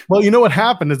 Well, you know what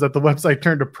happened is that the website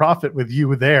turned a profit with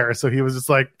you there, so he was just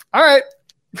like, all right,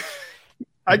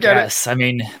 I get it. I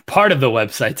mean, part of the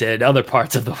website did. Other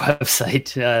parts of the website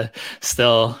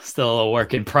still a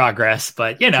work in progress,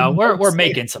 but we're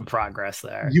making some progress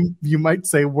there. You might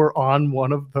say we're on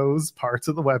one of those parts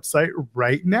of the website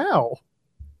right now.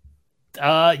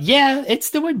 Yeah,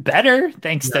 it's doing better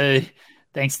thanks to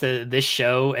this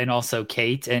show and also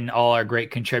Kate and all our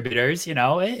great contributors.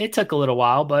 It took a little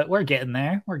while, but we're getting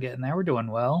there. We're doing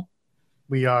well.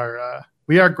 We are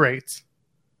great.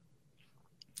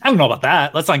 I don't know about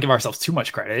that. Let's not give ourselves too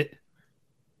much credit.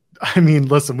 I mean,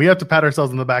 listen, we have to pat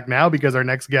ourselves on the back now because our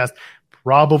next guest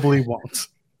probably won't.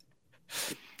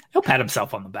 He'll pat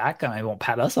himself on the back. He won't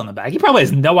pat us on the back. He probably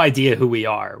has no idea who we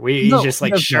are. He's just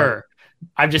like, sure.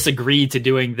 I've just agreed to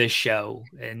doing this show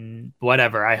and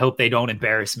whatever. I hope they don't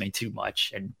embarrass me too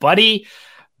much. And buddy,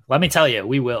 let me tell you,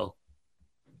 we will.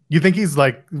 You think he's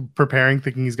like preparing,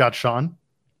 thinking he's got Sean?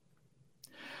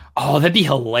 Oh, that'd be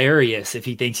hilarious if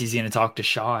he thinks he's going to talk to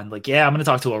Sean. Like, yeah, I'm going to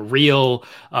talk to a real,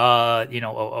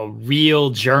 a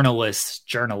real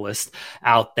journalist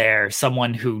out there,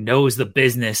 someone who knows the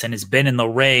business and has been in the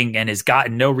ring and has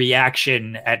gotten no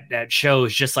reaction at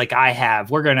shows just like I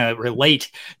have. We're going to relate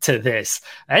to this.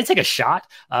 I take a shot.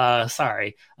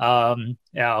 Sorry. And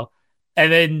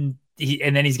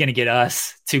then he's going to get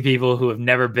us, two people who have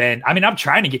never been. I mean, I'm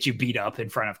trying to get you beat up in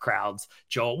front of crowds,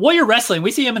 Joel. Warrior Wrestling,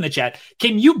 we see him in the chat.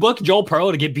 Can you book Joel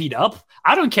Pearl to get beat up?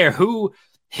 I don't care who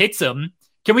hits him.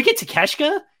 Can we get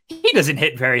Takeshka? He doesn't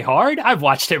hit very hard. I've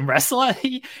watched him wrestle.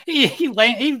 He's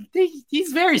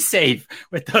very safe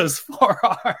with those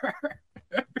forearms.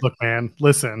 Look, man,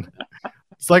 listen.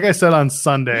 It's like I said on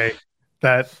Sunday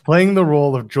that playing the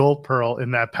role of Joel Pearl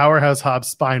in that Powerhouse Hobbs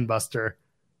spine buster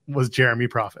was Jeremy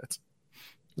Prophet.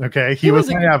 Okay, he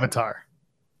was my avatar.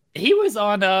 He was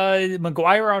on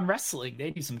McGuire on Wrestling.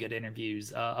 They do some good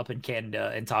interviews up in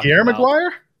Canada and talking Pierre about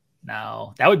McGuire.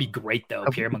 No, that would be great though.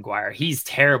 Pierre McGuire. He's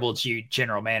terrible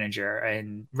general manager,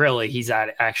 and really, he's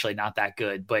actually not that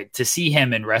good. But to see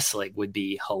him in wrestling would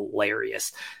be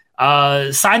hilarious.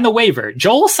 Sign the waiver,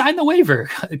 Joel. Sign the waiver.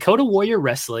 Go to Warrior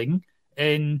Wrestling.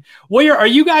 And Warrior, are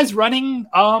you guys running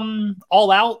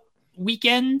All Out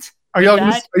weekend? Are y'all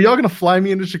gonna fly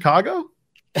me into Chicago?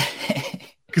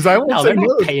 Because I won't No, say they're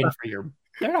not no. paying for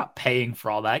they're not paying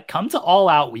for all that. Come to All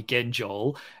Out weekend,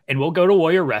 Joel, and we'll go to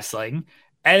Warrior Wrestling,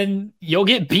 and you'll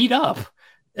get beat up.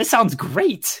 This sounds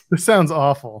great. This sounds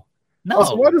awful. No,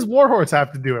 also, why does Warhorse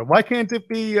have to do it? Why can't it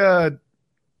be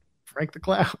Frank the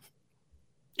Clown?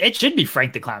 It should be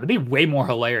Frank the Clown. It'd be way more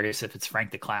hilarious if it's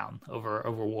Frank the Clown over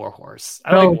Warhorse.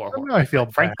 I don't think Warhorse. I feel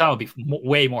Frank the Clown would be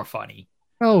way more funny.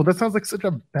 No, that sounds like such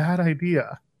a bad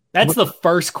idea. That's the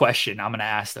first question I'm going to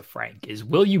ask to Frank is,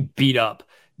 will you beat up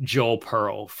Joel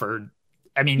Pearl for,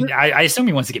 I mean, I assume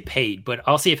he wants to get paid, but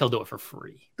I'll see if he'll do it for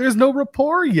free. There's no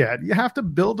rapport yet. You have to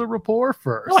build a rapport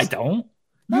first. No, I don't.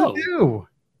 No. You do.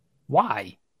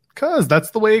 Why? Because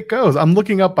that's the way it goes. I'm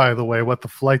looking up, by the way, what the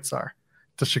flights are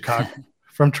to Chicago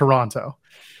from Toronto.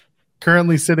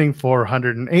 Currently sitting for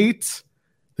 108.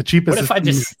 The cheapest what if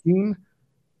is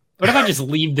What if I just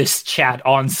leave this chat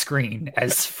on screen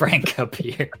as Frank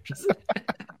appears?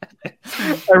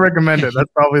 I recommend it.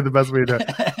 That's probably the best way to do it.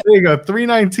 There you go,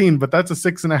 319, but that's a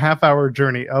 6.5-hour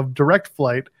journey of direct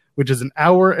flight, which is an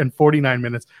hour and 49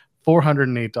 minutes,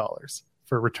 $408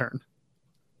 for return.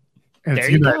 And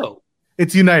there you go.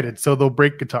 It's United, so they'll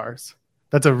break guitars.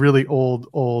 That's a really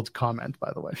old comment,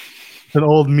 by the way. It's an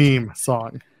old meme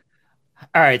song.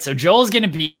 All right, so Joel's going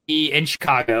to be in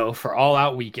Chicago for All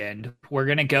Out weekend. We're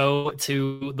going to go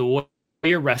to the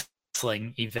Warrior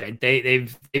Wrestling event.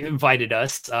 They've invited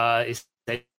us.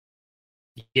 They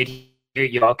get here,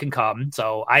 y'all can come.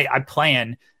 So I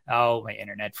plan. Oh, my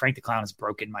internet. Frank the Clown has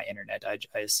broken my internet.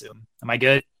 I assume. Am I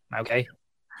good? Am I okay?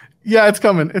 Yeah, it's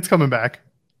coming. It's coming back.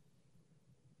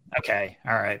 Okay.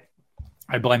 All right.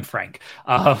 I blame Frank.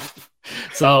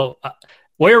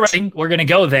 Warrior Wrestling, we're going to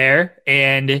go there,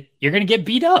 and you're going to get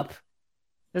beat up.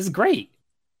 This is great.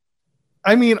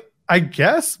 I mean, I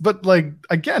guess, but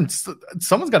again,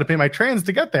 someone's got to pay my trans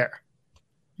to get there.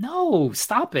 No,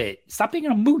 stop it. Stop being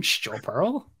a mooch, Joel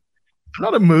Pearl. I'm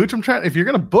not a mooch. I'm trying. If you're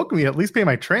going to book me, at least pay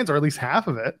my trans or at least half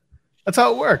of it. That's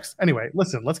how it works. Anyway,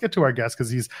 listen, let's get to our guest because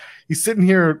he's sitting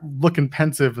here looking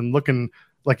pensive and looking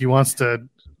like he wants to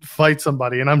fight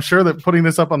somebody. And I'm sure that putting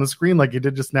this up on the screen like you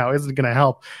did just now isn't going to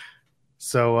help.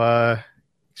 So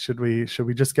should we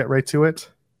just get right to it?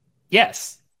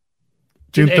 Yes.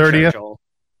 June 30th.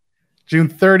 June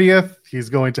 30th, he's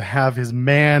going to have his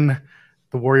man,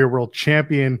 the Warrior World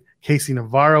Champion, Casey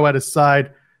Navarro, at his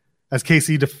side as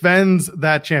Casey defends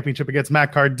that championship against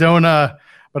Matt Cardona.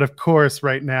 But of course,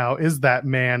 right now is that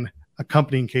man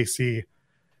accompanying Casey.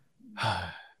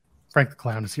 Frank the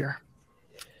Clown is here.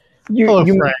 Hello,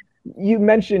 Frank. You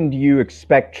mentioned you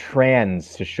expect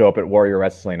trans to show up at Warrior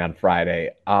Wrestling on Friday.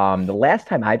 The last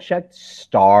time I checked,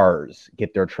 stars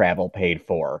get their travel paid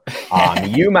for.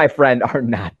 You, my friend, are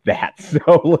not that.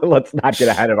 So let's not get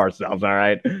ahead of ourselves, all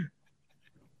right?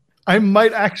 I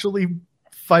might actually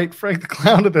fight Frank the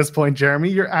Clown at this point, Jeremy.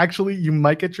 You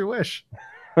might get your wish.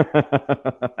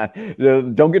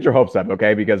 Don't get your hopes up,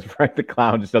 okay? Because Frank the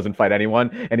Clown just doesn't fight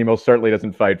anyone, and he most certainly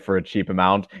doesn't fight for a cheap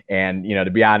amount. And to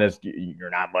be honest, you're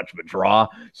not much of a draw.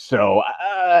 So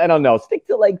I don't know. Stick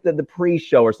to the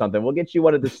pre-show or something. We'll get you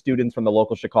one of the students from the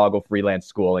local Chicago freelance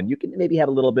school, and you can maybe have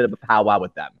a little bit of a powwow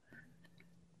with them.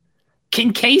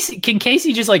 Can Casey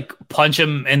just punch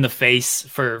him in the face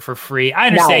for free? I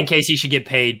understand Casey should get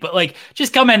paid, but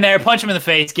just come in there, punch him in the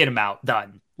face, get him out,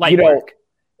 done. Work.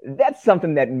 That's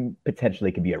something that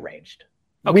potentially could be arranged.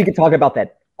 Okay. We could talk about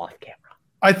that off camera.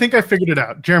 I think I figured it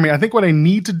out. Jeremy, I think what I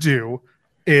need to do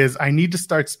is I need to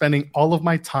start spending all of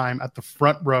my time at the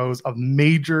front rows of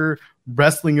major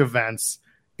wrestling events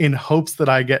in hopes that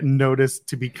I get noticed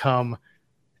to become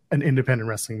an independent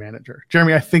wrestling manager.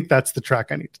 Jeremy, I think that's the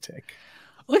track I need to take.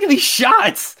 Look at these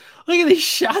shots. Look at these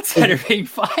shots that are being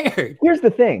fired. Here's the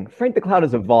thing. Frank the Clown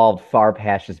has evolved far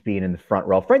past just being in the front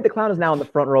row. Frank the Clown is now in the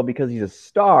front row because he's a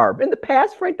star. In the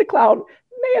past, Frank the Clown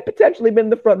may have potentially been in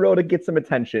the front row to get some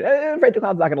attention. Frank the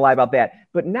Clown's not going to lie about that.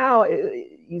 But now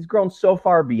he's grown so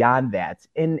far beyond that.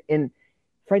 In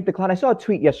Frank the Clown, I saw a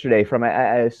tweet yesterday from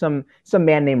some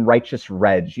man named Righteous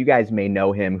Reg. You guys may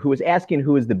know him, who was asking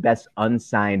who is the best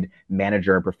unsigned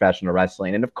manager in professional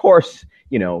wrestling. And of course,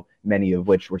 many of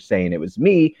which were saying it was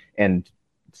me and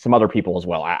some other people as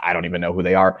well. I don't even know who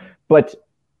they are. But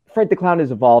Frank the Clown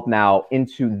has evolved now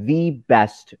into the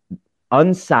best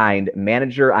unsigned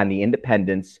manager on the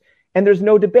independents. And there's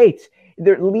no debate.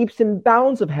 There are leaps and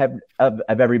bounds of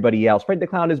everybody else. Frank the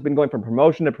Clown has been going from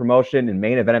promotion to promotion and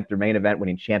main event after main event,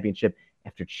 winning championship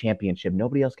after championship.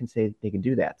 Nobody else can say they can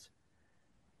do that.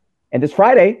 And this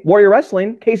Friday, Warrior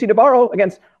Wrestling, Casey Navarro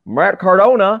against Matt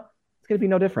Cardona. It's going to be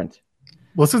no different.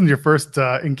 Well, this isn't your first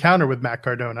encounter with Matt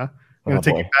Cardona. I'm going to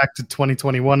take you back to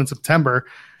 2021 in September.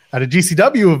 At a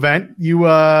GCW event, you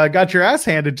got your ass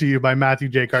handed to you by Matthew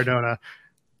J. Cardona.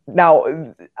 Now,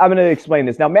 I'm going to explain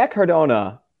this. Now, Matt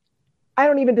Cardona, I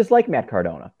don't even dislike Matt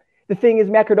Cardona. The thing is,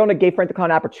 Matt Cardona gave Frank the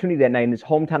Clown an opportunity that night in his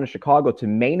hometown of Chicago to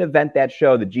main event that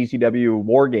show, the GCW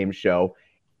War Games show,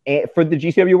 for the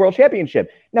GCW World Championship.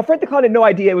 Now, Frank the Clown had no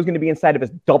idea it was going to be inside of his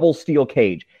double steel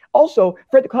cage. Also,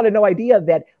 Frank the Clown had no idea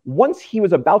that once he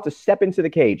was about to step into the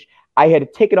cage, I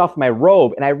had taken off my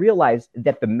robe and I realized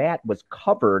that the mat was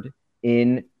covered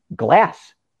in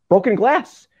glass, broken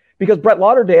glass, because Brett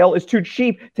Lauderdale is too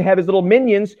cheap to have his little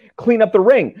minions clean up the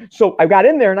ring. So I got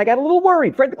in there and I got a little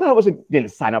worried. Frank the Clown didn't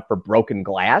sign up for broken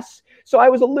glass. So I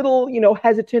was a little,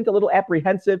 hesitant, a little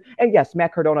apprehensive. And yes,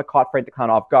 Matt Cardona caught Frank the Clown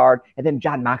off guard. And then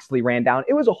Jon Moxley ran down.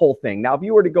 It was a whole thing. Now, if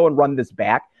you were to go and run this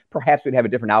back, perhaps we'd have a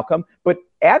different outcome. But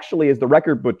actually, as the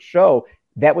record books show,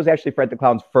 that was actually Frank the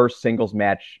Clown's first singles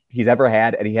match he's ever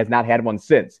had, and he has not had one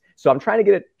since. So I'm trying to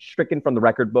get it stricken from the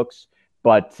record books.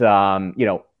 But,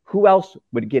 who else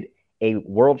would get a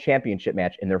world championship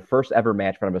match in their first ever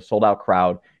match in front of a sold-out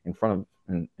crowd in front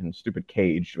of in a stupid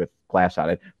cage with glass on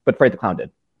it? But Frank the Clown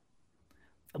did.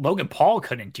 Logan Paul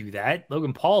couldn't do that.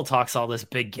 Logan Paul talks all this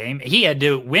big game. He had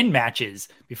to win matches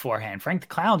beforehand. Frank the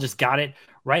Clown just got it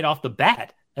right off the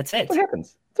bat. That's it. That's what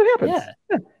happens.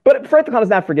 Yeah. But Frank the Clown has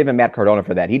not forgiven Matt Cardona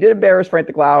for that. He did embarrass Frank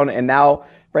the Clown, and now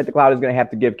Frank the Clown is going to have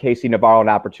to give Casey Navarro an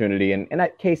opportunity. And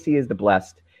Casey is the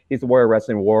blessed. He's the Warrior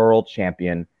Wrestling World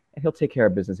Champion, and he'll take care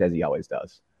of business as he always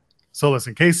does. So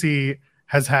listen, Casey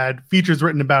has had features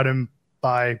written about him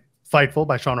by Fightful,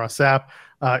 by Sean Ross Sapp.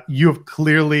 You have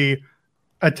clearly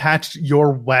attached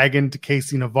your wagon to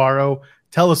Casey Navarro.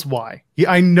 Tell us why.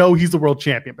 I know he's the world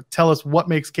champion, but tell us what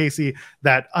makes Casey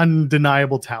that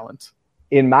undeniable talent.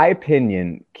 In my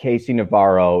opinion, Casey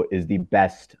Navarro is the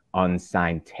best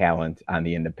unsigned talent on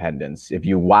the independents. If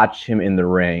you watch him in the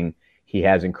ring, he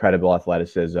has incredible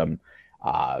athleticism.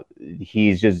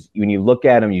 He's just, when you look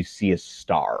at him, you see a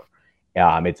star.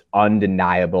 It's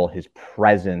undeniable, his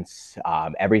presence,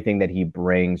 everything that he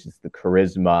brings, it's the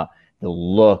charisma, the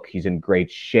look. He's in great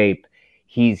shape.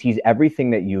 He's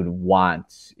everything that you'd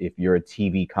want if you're a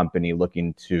TV company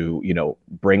looking to,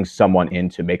 bring someone in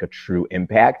to make a true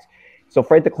impact. So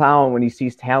Frank the Clown, when he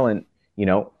sees talent,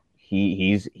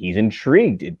 he's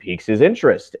intrigued. It piques his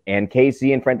interest. And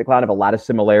Casey and Frank the Clown have a lot of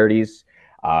similarities.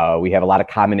 We have a lot of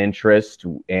common interest,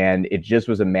 and it just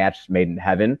was a match made in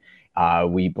heaven.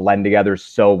 We blend together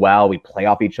so well. We play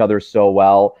off each other so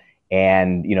well.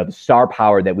 And, the star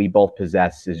power that we both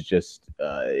possess is just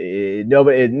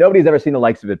nobody's ever seen the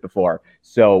likes of it before.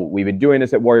 So we've been doing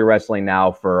this at Warrior Wrestling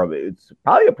now for it's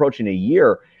probably approaching a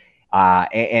year.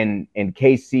 And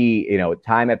Casey,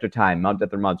 time after time, month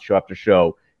after month, show after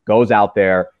show, goes out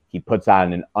there. He puts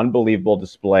on an unbelievable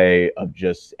display of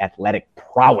just athletic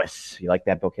prowess. You like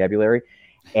that vocabulary?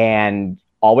 And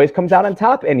always comes out on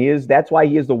top. And that's why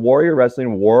he is the Warrior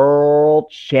Wrestling World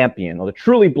Champion. Well, the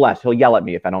truly blessed. He'll yell at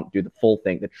me if I don't do the full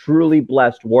thing. The truly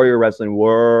blessed Warrior Wrestling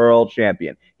World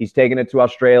Champion. He's taken it to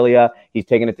Australia. He's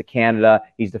taken it to Canada.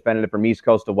 He's defended it from East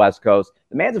Coast to West Coast.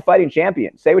 The man's a fighting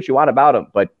champion. Say what you want about him,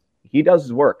 but he does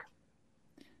his work.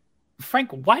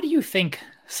 Frank, why do you think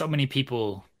so many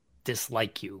people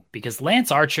dislike you? Because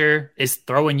Lance Archer is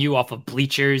throwing you off of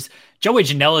bleachers. Joey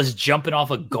Janela is jumping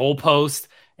off a goalpost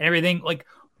and everything. Like,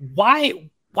 why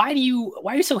are you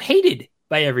so hated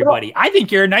by everybody? I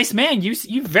think you're a nice man.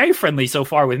 You're very friendly so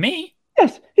far with me.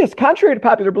 Yes. Contrary to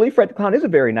popular belief, Frank the Clown is a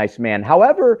very nice man.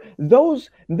 However,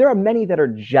 there are many that are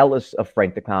jealous of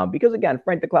Frank the Clown because, again,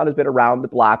 Frank the Clown has been around the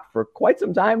block for quite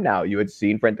some time now. You had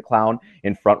seen Frank the Clown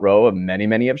in front row of many,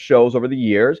 many of shows over the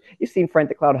years. You've seen Frank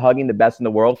the Clown hugging the best in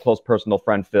the world, close personal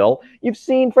friend Phil. You've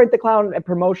seen Frank the Clown at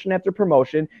promotion after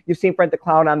promotion. You've seen Frank the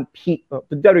Clown on the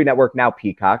WWE Network, now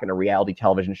Peacock, in a reality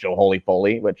television show, Holy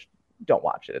Foley, which don't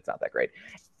watch it. It's not that great.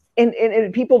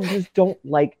 And people just don't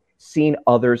like seeing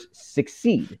others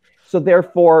succeed. So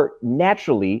therefore,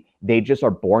 naturally, they just are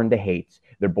born to hate.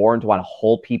 They're born to want to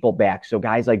hold people back. So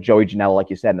guys like Joey Janela, like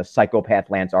you said, and the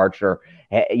psychopath Lance Archer,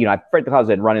 Frank the Clown's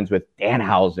had run-ins with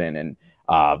Danhausen and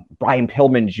Brian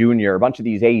Pillman Jr., a bunch of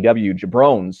these AEW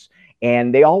jabrones,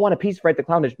 and they all want a piece of Frank the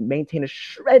Clown to maintain a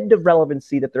shred of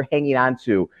relevancy that they're hanging on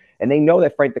to. And they know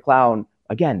that Frank the Clown,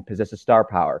 again, possesses star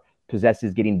power,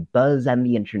 possesses getting buzz on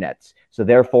the internet. So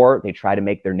therefore, they try to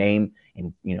make their name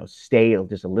and stay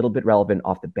just a little bit relevant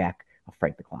off the back of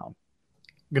Frank the Clown.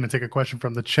 I'm going to take a question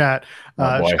from the chat.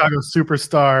 Chicago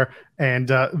superstar and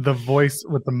the voice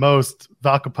with the most,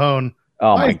 Val Capone.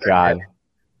 Oh my God.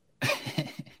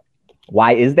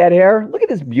 Why is that hair? Look at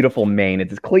this beautiful mane.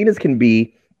 It's as clean as can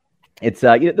be. It's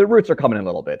the roots are coming in a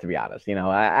little bit, to be honest.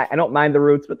 I don't mind the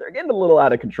roots, but they're getting a little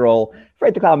out of control.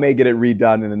 Frank the Clown may get it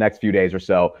redone in the next few days or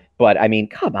so. But I mean,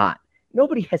 come on.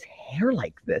 Nobody has hair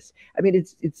like this. I mean,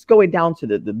 it's going down to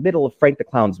the middle of Frank the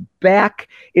Clown's back.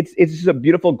 It's just a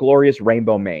beautiful, glorious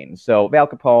rainbow mane. So Val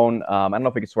Capone, I don't know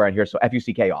if we can swear on here, so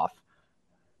F-U-C-K off.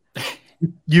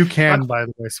 You can, by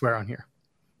the way, swear on here.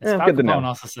 Val Capone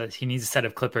also says he needs a set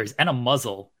of clippers and a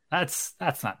muzzle. That's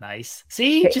not nice.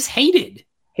 See, just hated.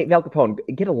 Hey, Val Capone,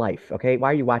 get a life, okay?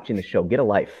 Why are you watching the show? Get a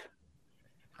life.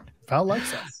 Val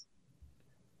likes us.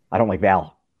 I don't like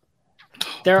Val.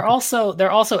 There are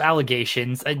also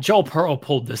allegations. Joel Pearl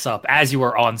pulled this up as you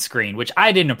were on screen, which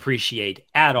I didn't appreciate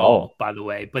at all, by the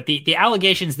way. But the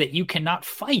allegations that you cannot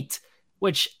fight,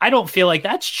 which I don't feel like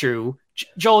that's true.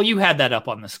 Joel, you had that up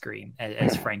on the screen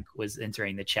as Frank was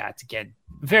entering the chat. Again,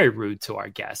 very rude to our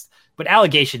guest. But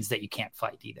allegations that you can't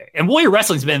fight either. And Warrior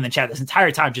Wrestling's been in the chat this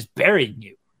entire time just burying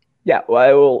you. Yeah,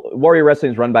 well, Warrior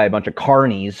Wrestling is run by a bunch of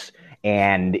carnies,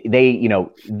 and they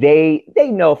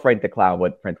know Frank the Clown,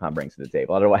 what Frank the Clown brings to the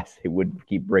table. Otherwise, they wouldn't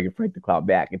keep bringing Frank the Clown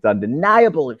back. It's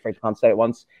undeniable. If Frank the Clown said it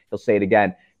once, he'll say it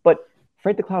again. But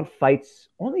Frank the Clown fights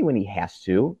only when he has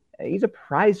to. He's a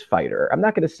prize fighter. I'm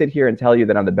not going to sit here and tell you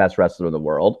that I'm the best wrestler in the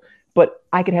world, but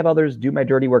I can have others do my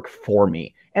dirty work for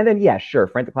me. And then, yeah, sure,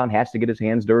 Frank the Clown has to get his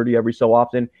hands dirty every so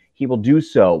often. He will do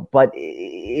so, but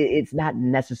it's not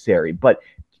necessary. But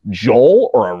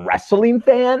Joel or a wrestling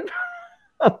fan,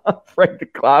 Frank the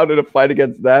Clown in a fight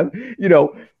against them,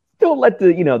 don't let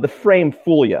the frame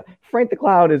fool you. Frank the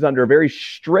Clown is under a very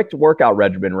strict workout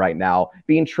regimen right now,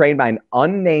 being trained by an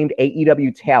unnamed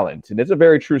AEW talent. And it's a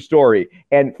very true story.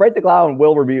 And Frank the Clown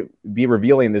will be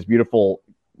revealing this beautiful,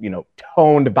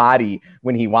 toned body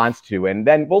when he wants to. And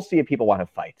then we'll see if people want to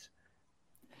fight.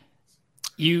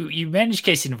 You manage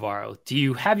Casey Navarro. Do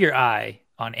you have your eye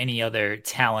on any other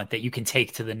talent that you can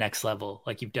take to the next level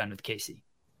like you've done with Casey?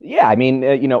 Yeah, I mean,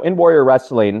 in Warrior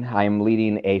Wrestling, I'm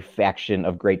leading a faction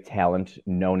of great talent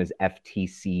known as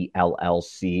FTC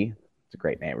LLC. It's a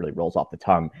great name. It really rolls off the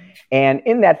tongue. And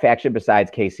in that faction,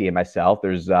 besides Casey and myself,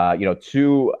 there's,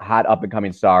 two hot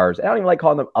up-and-coming stars. I don't even like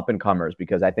calling them up-and-comers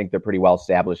because I think they're pretty well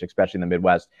established, especially in the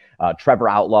Midwest. Trevor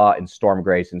Outlaw and Storm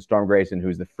Grayson. Storm Grayson,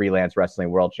 who's the freelance wrestling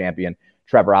world champion.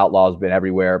 Trevor Outlaw has been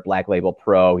everywhere. Black Label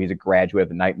Pro. He's a graduate of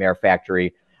the Nightmare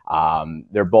Factory.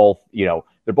 They're both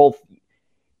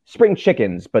spring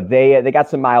chickens, but they got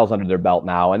some miles under their belt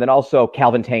now. And then also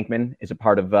Calvin Tankman is a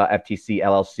part of FTC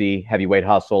LLC, Heavyweight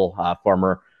Hustle,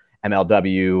 former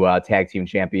MLW tag team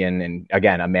champion. And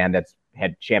again, a man that's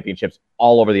had championships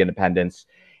all over the independents.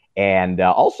 And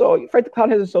also Frank the Clown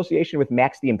has association with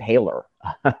Max the Impaler,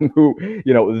 who,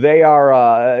 they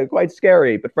are quite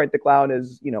scary. But Frank the Clown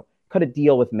is, cut a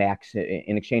deal with Max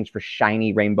in exchange for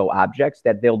shiny rainbow objects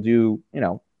that they'll do,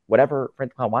 whatever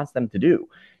Frank the Clown wants them to do.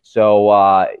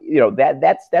 So,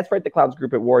 that's Frank the Clown's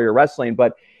group at Warrior Wrestling.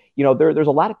 But, there's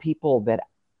a lot of people that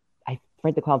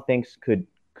Frank the Clown thinks could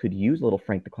use a little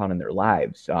Frank the Clown in their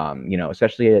lives,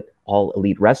 especially at All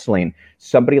Elite Wrestling.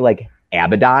 Somebody like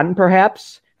Abaddon,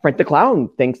 perhaps. Frank the Clown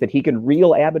thinks that he can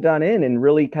reel Abaddon in and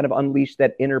really kind of unleash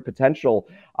that inner potential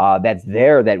that's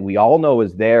there, that we all know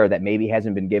is there, that maybe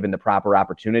hasn't been given the proper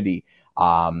opportunity.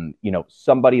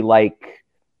 Somebody like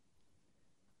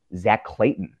Zach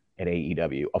Clayton at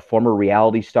AEW, a former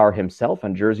reality star himself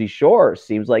on Jersey Shore,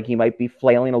 seems like he might be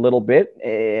flailing a little bit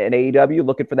at AEW,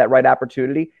 looking for that right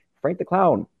opportunity. Frank the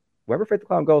Clown, wherever Frank the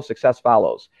Clown goes, success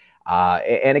follows.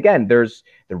 And again, there's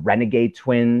the Renegade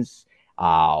Twins,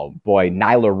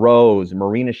 Nyla Rose,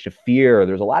 Marina Shafir.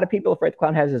 There's a lot of people Frank the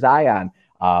Clown has his eye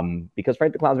on because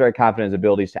Frank the Clown's very confident in his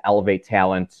abilities to elevate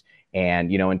talent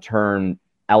and, in turn,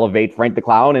 elevate Frank the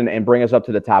Clown and bring us up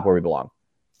to the top where we belong.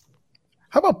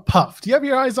 How about Puff? Do you have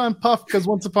your eyes on Puff? Because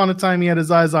once upon a time, he had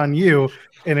his eyes on you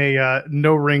in a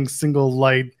no-ring, single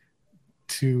light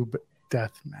tube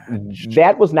death match.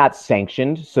 That was not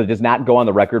sanctioned, so it does not go on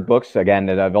the record books. Again,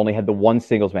 I've only had the one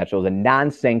singles match. It was a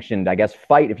non-sanctioned, I guess,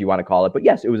 fight, if you want to call it. But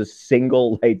yes, it was a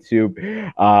single light tube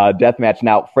death match.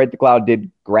 Now, Frank the Clown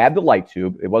did grab the light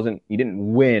tube. He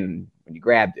didn't win when you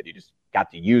grabbed it. He just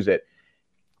got to use it.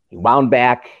 He wound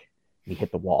back. He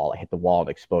hit the wall. I hit the wall and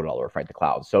exploded all over Frank the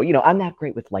Clown. So, I'm not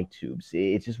great with light tubes.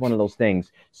 It's just one of those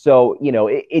things. So,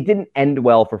 it didn't end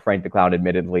well for Frank the Clown,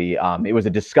 admittedly. It was a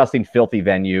disgusting, filthy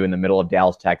venue in the middle of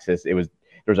Dallas, Texas. There was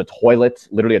a toilet,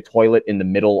 literally a toilet in the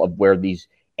middle of where these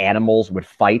animals would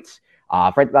fight.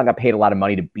 Frank the Clown got paid a lot of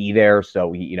money to be there.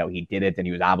 So, he did it and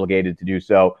he was obligated to do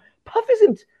so. Puff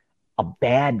isn't a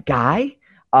bad guy.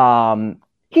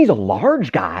 He's a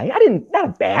large guy. Not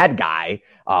a bad guy.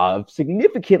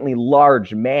 Significantly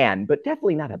large man, but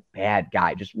definitely not a bad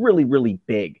guy. Just really, really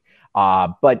big.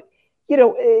 But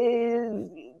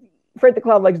Frank the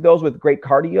Clown likes those with great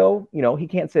cardio. He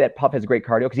can't say that Puff has great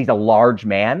cardio because he's a large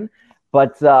man.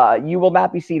 But you will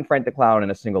not be seeing Frank the Clown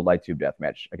in a single light tube death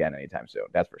match again anytime soon.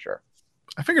 That's for sure.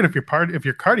 I figured if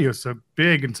your cardio is so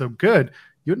big and so good,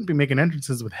 you wouldn't be making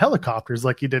entrances with helicopters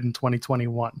like you did in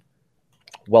 2021.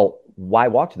 Well, why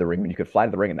walk to the ring when you could fly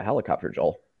to the ring in the helicopter,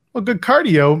 Joel? Well, good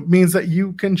cardio means that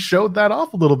you can show that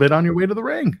off a little bit on your way to the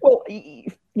ring. Well, the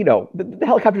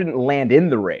helicopter didn't land in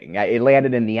the ring. It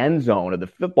landed in the end zone of the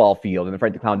football field, and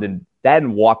Frank the Clown did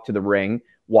then walk to the ring,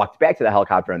 walked back to the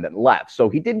helicopter, and then left. So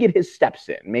he did get his steps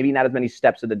in. Maybe not as many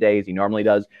steps of the day as he normally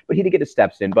does, but he did get his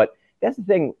steps in. But that's the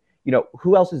thing.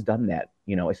 Who else has done that?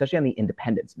 Especially on the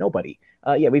independents. Nobody.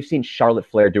 We've seen Charlotte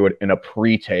Flair do it in a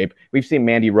pre-tape. We've seen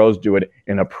Mandy Rose do it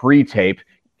in a pre-tape.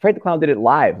 Frank the Clown did it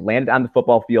live, landed on the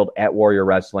football field at Warrior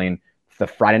Wrestling, the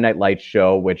Friday Night Lights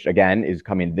show, which again is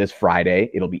coming this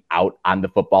Friday. It'll be out on the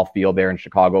football field there in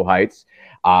Chicago Heights.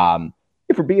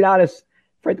 If we're being honest,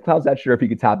 Frank the Clown's not sure if he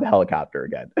could top the helicopter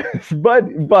again.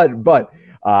 but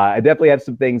I definitely have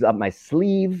some things up my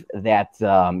sleeve that,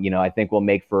 I think will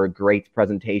make for a great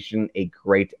presentation, a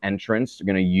great entrance.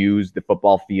 We're going to use the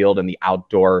football field and the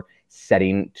outdoor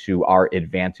setting to our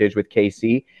advantage with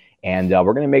KC. And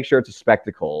we're going to make sure it's a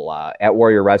spectacle. At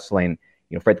Warrior Wrestling,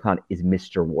 Frank the Clown is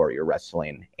Mr. Warrior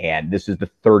Wrestling. And this is the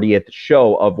 30th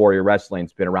show of Warrior Wrestling.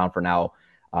 It's been around for now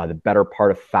the better part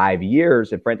of 5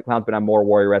 years. And Frank the Clown's been on more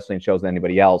Warrior Wrestling shows than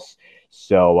anybody else.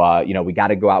 So, we got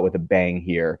to go out with a bang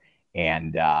here.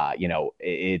 And,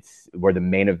 we're the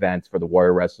main events for the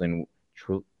Warrior Wrestling,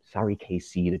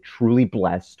 KC, the truly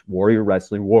blessed Warrior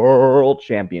Wrestling World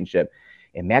Championship.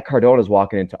 And Matt Cardona is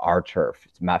walking into our turf.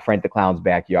 It's not Frank the Clown's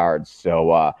backyard.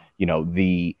 So,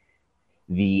 the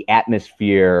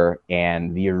atmosphere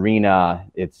and the arena,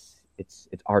 it's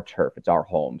our turf. It's our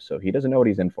home. So he doesn't know what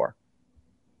he's in for.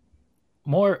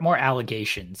 More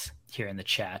allegations here in the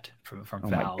chat from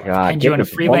Val. My God. Pinned you in a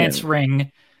freelance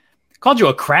ring. Called you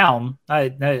a crown. I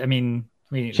mean,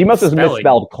 she must have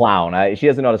misspelled clown. She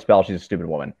doesn't know how to spell. She's a stupid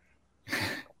woman.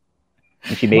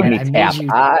 And she made me tap.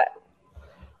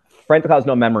 Frank the Clown has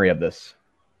no memory of this.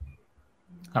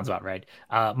 Sounds about right.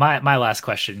 My last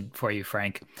question for you,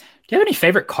 Frank. Do you have any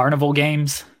favorite carnival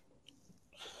games?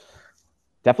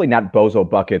 Definitely not Bozo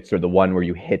Buckets or the one where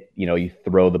you hit, you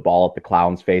throw the ball at the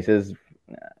clown's faces.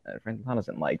 Frank the Clown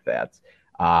doesn't like that.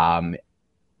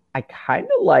 I kind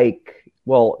of like,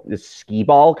 the skee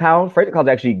ball count. Frank the Clown's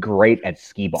actually great at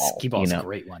skee ball. Skee ball's a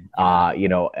great one.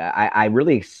 I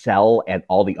really excel at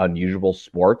all the unusual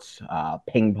sports.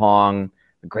 Ping pong,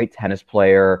 a great tennis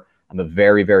player. I'm a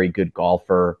very, very good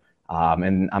golfer.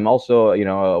 And I'm also,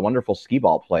 a wonderful skee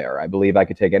ball player. I believe I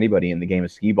could take anybody in the game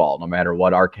of skee ball, no matter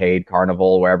what arcade,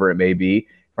 carnival, wherever it may be.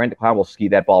 Frank the Clown will ski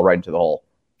that ball right into the hole.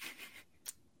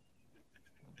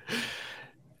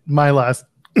 My last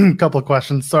couple of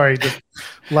questions. Sorry.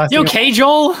 You okay,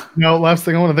 Joel? No, last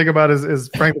thing I want to think about is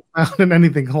Frank the Clown in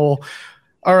anything whole.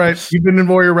 All right, you've been in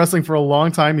Warrior Wrestling for a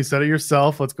long time. You said it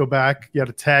yourself. Let's go back. You had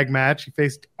a tag match. You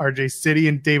faced RJ City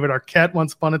and David Arquette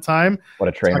once upon a time. What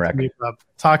a train wreck.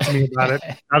 Talk to me about it.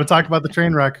 Got to talk about the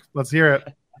train wreck. Let's hear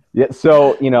it. Yeah,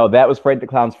 so, that was Frank the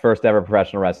Clown's first ever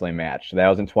professional wrestling match. That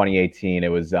was in 2018. It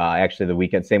was actually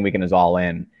the same weekend as All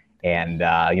In. And,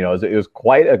 it was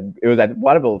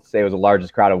the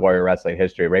largest crowd of Warrior Wrestling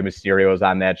history. Rey Mysterio was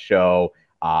on that show.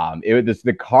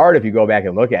 The card, if you go back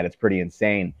and look at it, it's pretty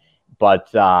insane. But,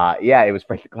 it was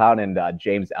Frank the Clown and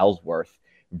James Ellsworth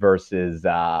versus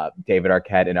David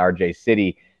Arquette and RJ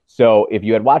City. So if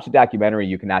you had watched the documentary,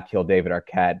 You Cannot Kill David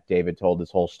Arquette, David told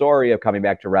this whole story of coming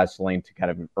back to wrestling to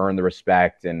kind of earn the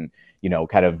respect and,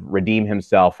 kind of redeem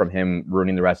himself from him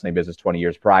ruining the wrestling business 20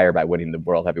 years prior by winning the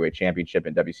World Heavyweight Championship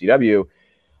in WCW.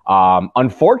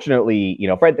 Unfortunately,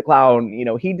 Frank the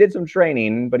Clown, he did some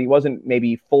training, but he wasn't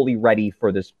maybe fully ready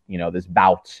for this, this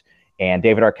bout. And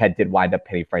David Arquette did wind up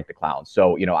pinning Frank the Clown.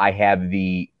 So, I have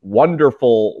the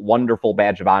wonderful, wonderful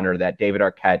badge of honor that David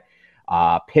Arquette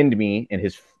pinned me in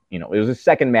his, it was his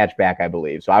second match back, I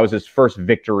believe. So I was his first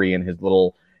victory in his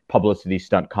little publicity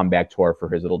stunt comeback tour for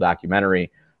his little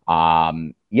documentary.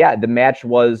 The match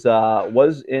was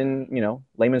in,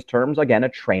 layman's terms, again, a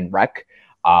train wreck.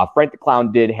 Frank the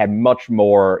Clown did have much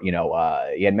more,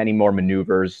 he had many more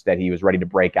maneuvers that he was ready to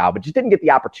break out, but just didn't get the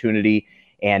opportunity.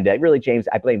 And really,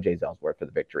 I blame James Ellsworth for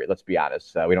the victory. Let's be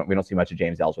honest. We don't see much of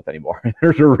James Ellsworth anymore.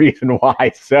 There's a reason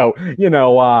why. So,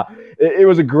 it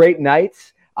was a great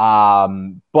night.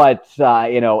 But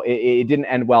it didn't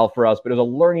end well for us, but it was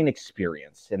a learning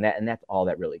experience. And that's all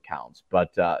that really counts.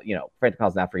 But, Frank the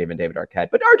Clown's not forgiving David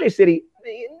Arquette, but RJ City,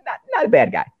 not a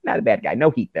bad guy. Not a bad guy. No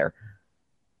heat there.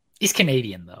 He's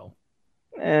Canadian, though.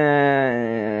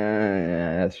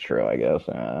 That's true, I guess.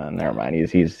 Never mind.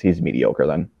 He's mediocre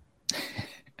then.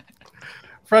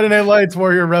 Friday Night Lights,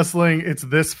 Warrior Wrestling. It's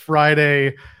this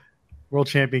Friday. World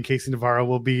champion Casey Navarro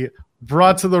will be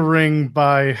brought to the ring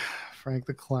by Frank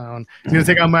the Clown. He's going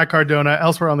to take on Matt Cardona.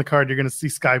 Elsewhere on the card, you're going to see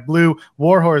Sky Blue,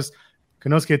 Warhorse,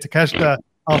 Konosuke Takeshita,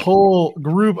 a whole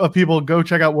group of people. Go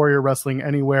check out Warrior Wrestling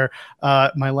anywhere.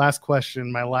 My last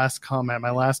question, my last comment,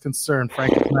 my last concern,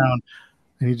 Frank the Clown.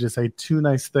 I need you to say two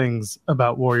nice things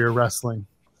about Warrior Wrestling.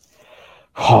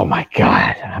 Oh, my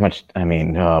God.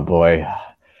 Oh, boy.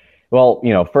 Well,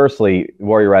 firstly,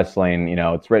 Warrior Wrestling,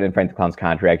 it's written in Frank the Clown's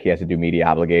contract. He has to do media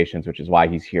obligations, which is why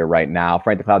he's here right now.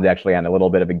 Frank the Clown's actually on a little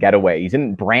bit of a getaway. He's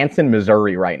in Branson,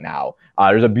 Missouri right now.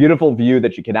 There's a beautiful view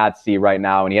that you cannot see right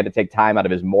now, and he had to take time out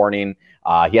of his morning.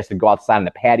 He has to go outside on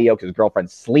the patio because his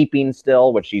girlfriend's sleeping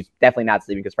still, which she's definitely not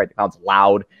sleeping because Frank the Clown's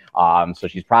loud. So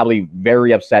she's probably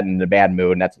very upset and in a bad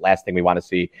mood, and that's the last thing we want to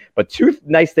see. But two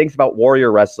nice things about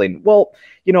Warrior Wrestling. Well,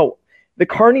 the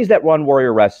carnies that run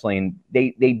Warrior Wrestling,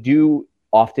 they do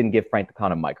often give Frank the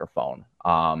Clown a microphone.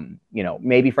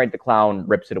 Maybe Frank the Clown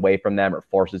rips it away from them or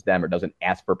forces them or doesn't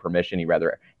ask for permission. He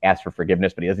rather asks for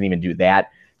forgiveness, but he doesn't even do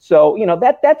that. So,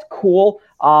 that's cool.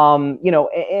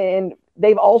 And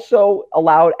they've also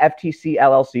allowed FTC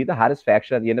LLC, the hottest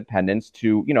faction of the independents,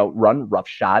 to, run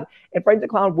roughshod. And Frank the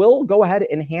Clown will go ahead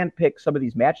and handpick some of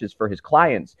these matches for his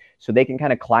clients so they can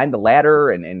kind of climb the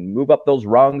ladder and move up those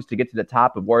rungs to get to the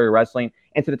top of Warrior Wrestling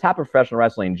and to the top of professional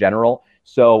wrestling in general.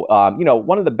 So,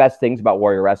 one of the best things about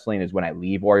Warrior Wrestling is when I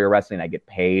leave Warrior Wrestling, I get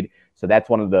paid. So that's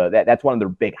one of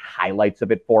the big highlights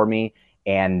of it for me.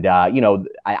 And,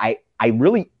 I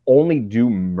really only do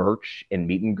merch and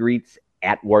meet and greets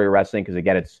at Warrior Wrestling because,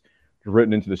 again, it's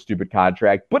written into the stupid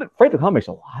contract. But Frank the Clown makes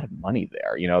a lot of money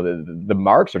there. The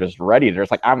marks are just ready. They're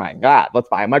just like, oh, my God, let's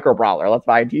buy a micro brawler. Let's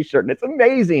buy a T-shirt. And it's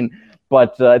amazing.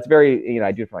 But it's very,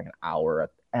 I do it for like an hour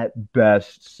at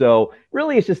best. So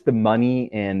really it's just the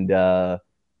money and the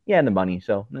money.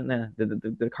 So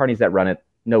the carnies that run it,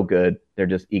 no good. They're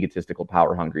just egotistical,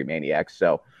 power-hungry maniacs.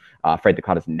 So Frank the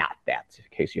Clown is not that,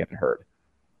 in case you haven't heard.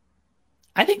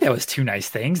 I think that was two nice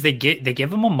things. They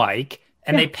give him a mic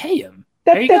and they pay him.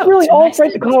 That's really all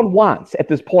Frank the Clown wants at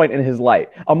this point in his life.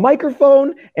 A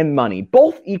microphone and money,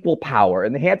 both equal power.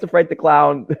 In the hands of Frank the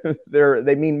Clown,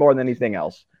 they mean more than anything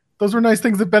else. Those were nice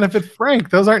things that benefit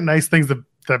Frank. Those aren't nice things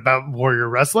about Warrior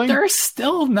Wrestling. They're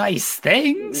still nice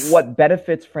things. What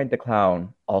benefits Frank the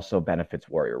Clown also benefits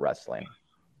Warrior Wrestling.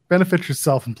 Benefit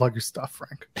yourself and plug your stuff,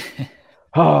 Frank.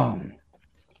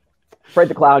 Frank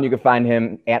the Clown, you can find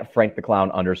him at Frank the Clown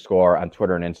 _ on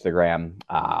Twitter and Instagram.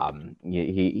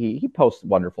 He posts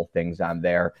wonderful things on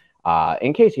there.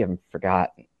 In case you haven't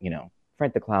forgotten,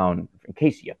 Frank the Clown,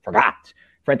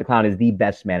 Frank the Clown is the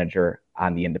best manager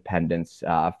on the independents.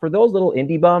 For those little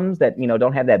indie bums that,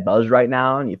 don't have that buzz right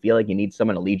now and you feel like you need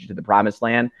someone to lead you to the promised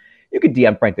land, you could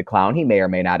DM Frank the Clown. He may or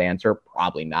may not answer,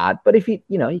 probably not. But if he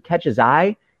catches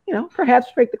eye, perhaps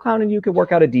Frank the Clown and you could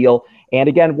work out a deal. And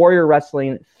again, Warrior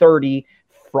Wrestling 30,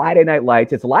 Friday Night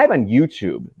Lights. It's live on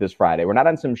YouTube this Friday. We're not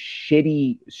on some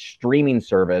shitty streaming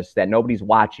service that nobody's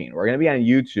watching. We're going to be on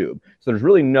YouTube. So there's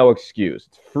really no excuse.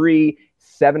 It's free,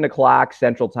 7 o'clock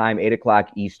Central Time, 8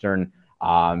 o'clock Eastern.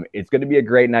 It's going to be a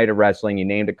great night of wrestling. You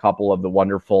named a couple of the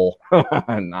wonderful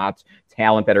not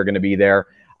talent that are going to be there.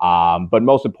 But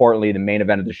most importantly, the main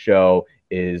event of the show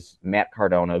is Matt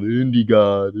Cardona, the indie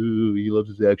god. Ooh, he loves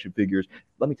his action figures.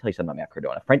 Let me tell you something about Matt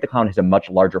Cardona. Frank the Clown has a much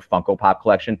larger Funko Pop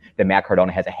collection than Matt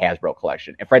Cardona has a Hasbro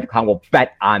collection. And Frank the Clown will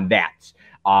bet on that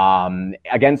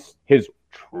against his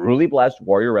truly blessed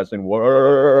Warrior Wrestling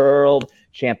World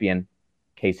Champion,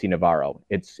 Casey Navarro.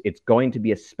 It's going to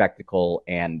be a spectacle,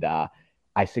 and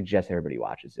I suggest everybody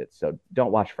watches it. So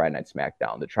don't watch Friday Night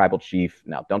SmackDown. The Tribal Chief,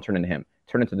 no, don't turn into him.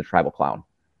 Turn into the Tribal Clown.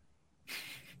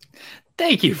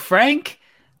 Thank you, Frank.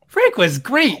 Frank was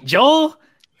great, Joel.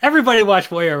 Everybody watch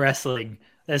Warrior Wrestling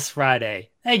this Friday.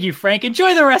 Thank you, Frank.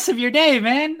 Enjoy the rest of your day,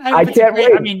 man. I can't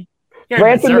wait. I mean, you're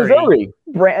Branson, in Missouri.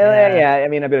 Yeah, I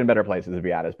mean, I've been in better places, to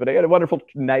be honest. But I had a wonderful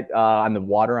night on the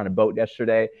water on a boat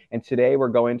yesterday. And today we're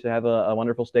going to have a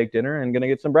wonderful steak dinner and going to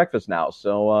get some breakfast now.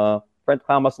 So Frank the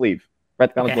Clown must leave.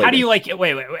 Frank the Clown must leave. How do you like it?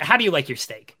 Wait. How do you like your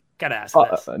steak? Got to ask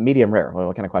this. Medium rare.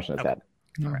 What kind of question is that?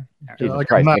 All right. Jesus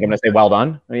Christ. I'm going to say well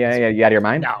done? Yeah, you out of your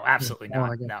mind? No, absolutely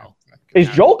not. No. Is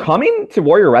Joel coming to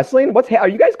Warrior Wrestling? Are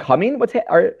you guys coming? Because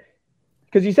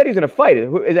you said he was going to fight.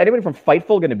 Is anybody from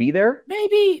Fightful going to be there?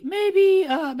 Maybe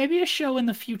a show in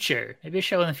the future.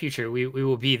 We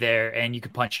will be there, and you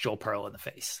can punch Joel Pearl in the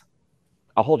face.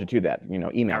 I'll hold you to that. Email.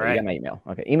 Right. You got my email.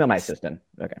 Okay. Email my assistant.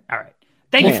 Okay. All right.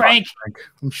 Thank you, Frank.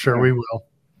 I'm sure we will.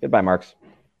 Goodbye, Marks.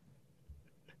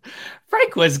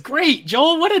 Frank was great,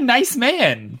 Joel. What a nice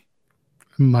man.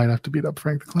 Might have to beat up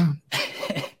Frank the Clown.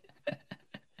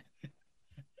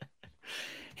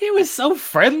 He was so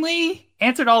friendly,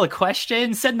 answered all the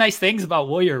questions, said nice things about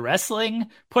Warrior Wrestling,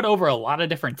 put over a lot of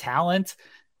different talent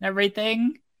and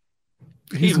everything.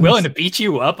 He's willing to beat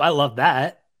you up. I love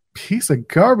that. Piece of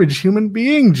garbage human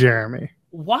being, Jeremy.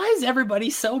 Why is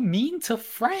everybody so mean to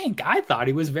Frank? I thought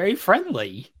he was very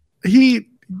friendly.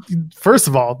 First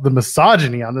of all, the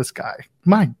misogyny on this guy.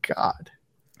 My God.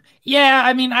 Yeah,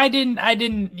 I mean, I didn't,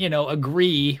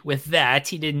 agree with that.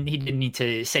 He didn't need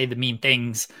to say the mean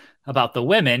things about the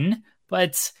women,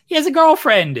 but he has a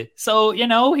girlfriend, so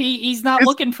he's not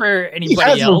looking for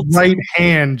anybody else. He has a right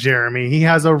hand, Jeremy. He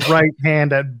has a right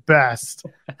hand at best.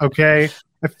 Okay,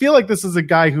 I feel like this is a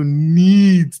guy who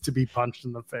needs to be punched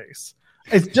in the face.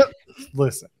 It's just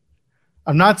listen.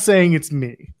 I'm not saying it's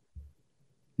me.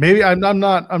 Maybe I'm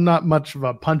not much of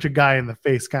a punch a guy in the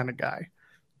face kind of guy.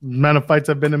 The amount of fights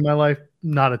I've been in my life,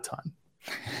 not a ton.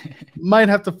 Might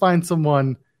have to find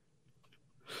someone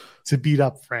to beat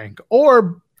up Frank,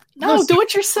 or do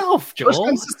it yourself,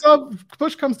 Joel.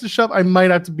 Push comes to shove, I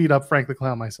might have to beat up Frank the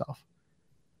Clown myself.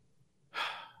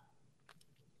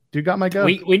 Dude got my go.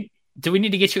 Do we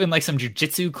need to get you in like some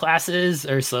jiu-jitsu classes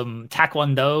or some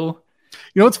taekwondo?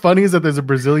 You know what's funny is that there's a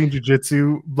Brazilian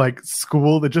jiu-jitsu like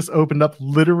school that just opened up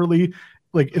literally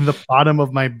like in the bottom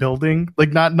of my building,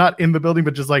 like not in the building,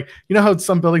 but just like, you know how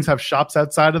some buildings have shops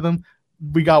outside of them?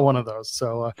 We got one of those.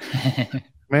 So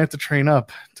I have to train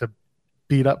up to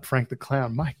beat up Frank the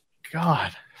Clown. My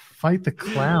God, fight the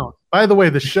clown. By the way,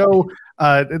 the show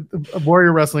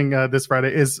Warrior Wrestling this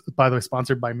Friday is, by the way,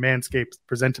 sponsored by Manscaped,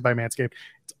 presented by Manscaped.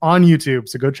 It's on YouTube,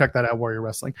 so go check that out, Warrior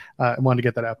Wrestling. I wanted to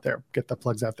get that out there, get the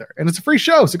plugs out there. And it's a free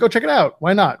show, so go check it out.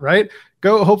 Why not, right?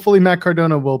 Go. Hopefully Matt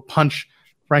Cardona will punch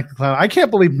Frank the Clown. I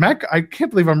can't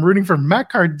believe I'm rooting for Matt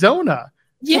Cardona.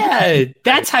 Yeah,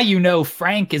 that's how you know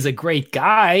Frank is a great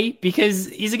guy, because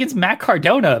he's against Matt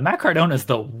Cardona. Matt Cardona's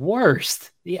the worst,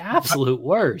 the absolute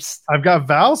worst. I've got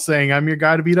Val saying I'm your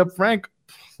guy to beat up Frank.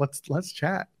 Let's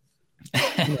chat.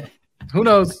 Who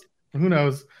knows?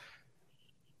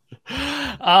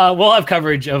 We'll have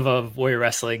coverage of Warrior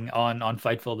Wrestling on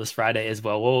Fightful this Friday as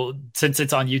well. Since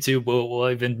it's on YouTube, we'll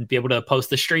even be able to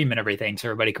post the stream and everything, so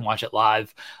everybody can watch it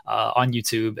live on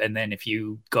YouTube. And then if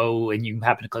you go and you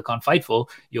happen to click on Fightful,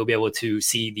 you'll be able to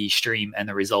see the stream and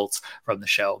the results from the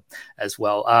show as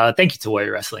well. Thank you to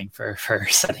Warrior Wrestling for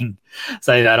setting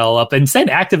that all up and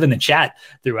staying active in the chat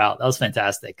throughout. That was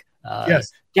fantastic.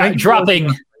 Yes,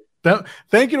 dropping.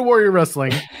 Thank you to Warrior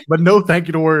Wrestling, but no thank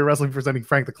you to Warrior Wrestling for sending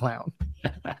Frank the Clown.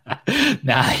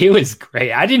 Nah, he was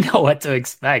great. I didn't know what to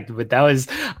expect, but that was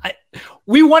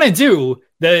we want to do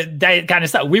that kind of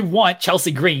stuff. We want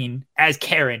Chelsea Green as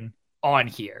Karen on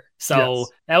here. So yes.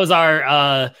 That was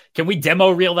our can we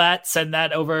demo reel that, send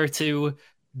that over to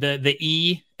the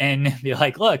E and be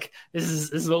like, look, this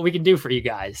is what we can do for you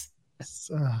guys.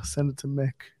 Send it to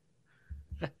Mick.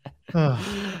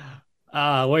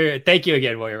 Thank you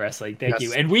again, Warrior Wrestling. Thank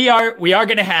you. And we are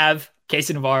going to have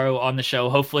Casey Navarro on the show,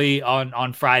 hopefully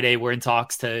on Friday. We're in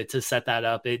talks to set that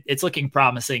up. It's looking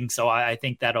promising, so I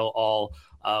think that'll all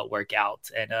work out.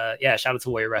 And shout out to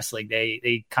Warrior Wrestling.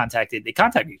 They contacted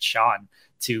Sean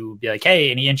to be like,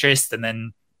 hey, any interest? And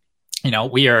then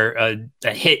we are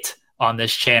a hit on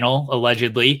this channel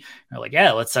allegedly. We're like,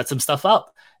 yeah, let's set some stuff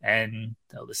up. And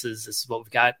this is what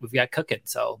we've got cooking.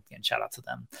 So again, shout out to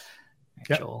them.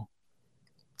 Yep. Joel.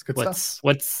 Good stuff.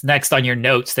 What's next on your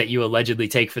notes that you allegedly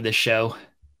take for this show?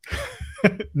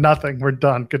 Nothing. We're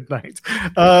done. Good night.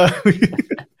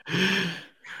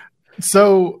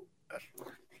 So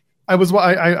I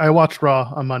watched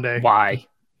Raw on Monday. Why?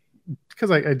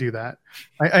 Because I do that.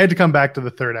 I had to come back to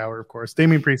the third hour, of course.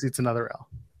 Damian Priest eats another L.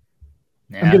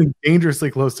 Yeah. I'm getting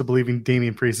dangerously close to believing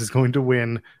Damian Priest is going to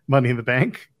win Money in the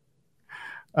Bank.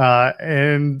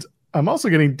 And I'm also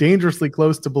getting dangerously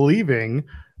close to believing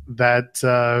that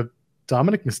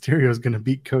Dominic Mysterio is going to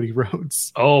beat Cody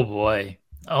Rhodes. Oh boy.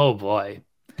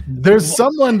 There's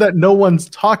someone that no one's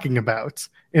talking about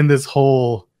in this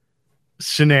whole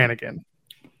shenanigan.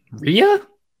 Rhea?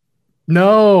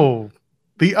 No.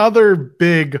 The other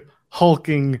big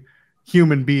hulking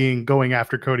human being going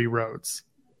after Cody Rhodes.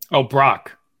 Oh,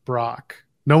 Brock.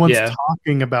 No one's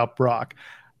talking about Brock.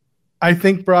 I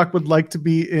think Brock would like to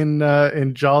be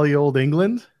in jolly old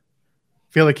England.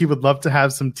 Feel like he would love to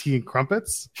have some tea and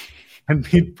crumpets, and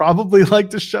he'd probably like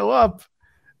to show up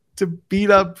to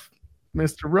beat up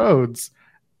Mr. Rhodes.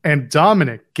 And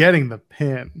Dominic getting the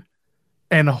pin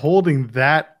and holding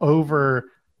that over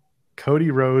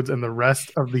Cody Rhodes and the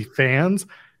rest of the fans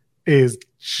is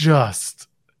just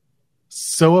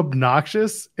so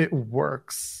obnoxious, it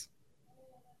works.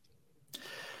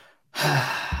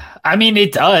 I mean,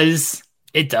 it does.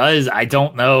 It does. I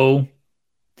don't know.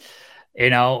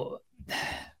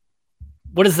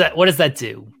 What does that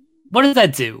do? What does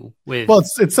that do with? Well,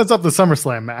 it sets up the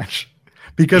SummerSlam match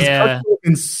because Cody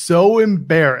is so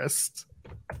embarrassed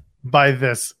by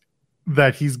this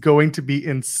that he's going to be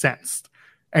incensed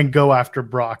and go after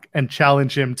Brock and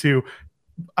challenge him to,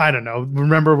 I don't know.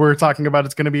 Remember, we were talking about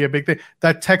it's going to be a big thing.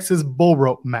 That Texas bull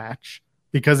rope match,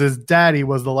 because his daddy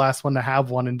was the last one to have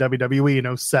one in WWE in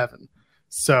 2007.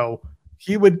 So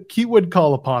he would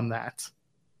call upon that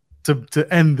to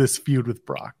end this feud with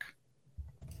Brock.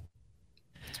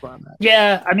 That's where I'm at.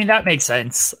 Yeah, I mean, that makes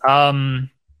sense.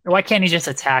 Why can't he just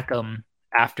attack him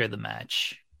after the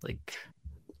match? Like,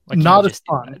 not as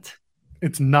fun.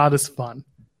 It's not as fun.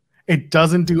 It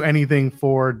doesn't do anything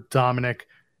for Dominic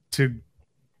to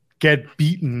get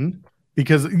beaten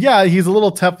because, yeah, he's a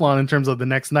little Teflon in terms of the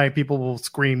next night. People will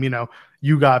scream,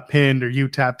 you got pinned or you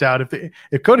tapped out.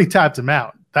 If Cody tapped him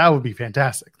out, that would be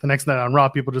fantastic. The next night on Raw,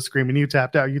 people just screaming, you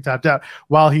tapped out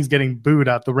while he's getting booed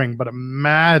out the ring. But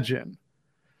imagine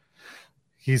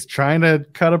he's trying to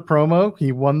cut a promo.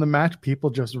 He won the match.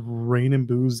 People just raining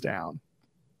boos down.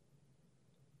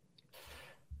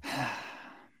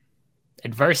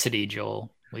 Adversity,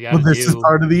 Joel. This is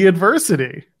part of the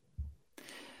adversity.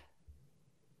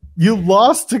 You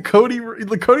lost to Cody.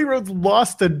 Cody Rhodes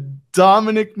lost to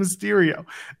Dominic Mysterio.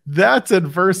 That's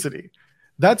adversity.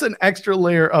 That's an extra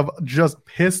layer of just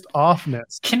pissed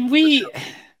offness.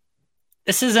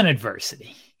 This isn't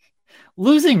adversity.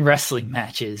 Losing wrestling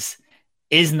matches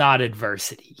is not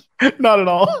adversity. Not at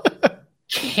all.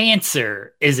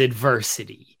 Cancer is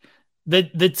adversity.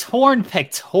 The torn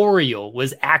pectoral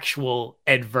was actual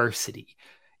adversity.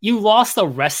 You lost a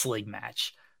wrestling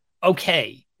match.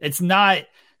 Okay, it's not.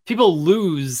 People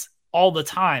lose all the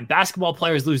time. Basketball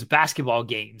players lose basketball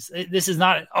games. This is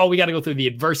not, we got to go through the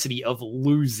adversity of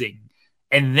losing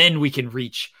and then we can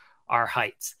reach our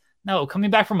heights. No,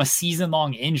 coming back from a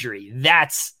season-long injury,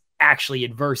 that's actually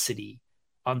adversity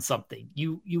on something.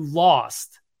 You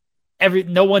lost.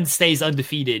 No one stays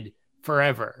undefeated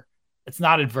forever. It's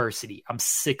not adversity. I'm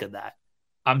sick of that.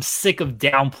 I'm sick of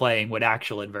downplaying what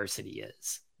actual adversity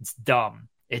is. It's dumb.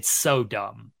 It's so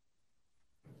dumb.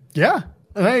 Yeah,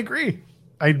 and I agree.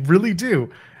 I really do.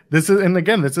 This isn't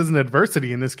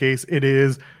adversity in this case. It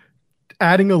is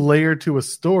adding a layer to a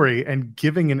story and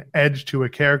giving an edge to a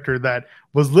character that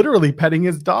was literally petting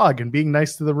his dog and being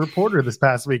nice to the reporter this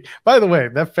past week. By the way,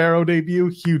 that Pharaoh debut,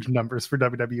 huge numbers for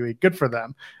WWE. Good for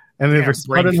them. And they've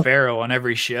bring Pharaoh on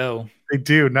every show. They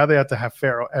do. Now they have to have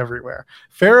Pharaoh everywhere.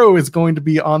 Pharaoh is going to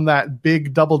be on that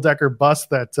big double-decker bus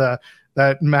that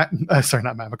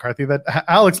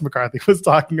Alex McCarthy was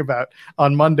talking about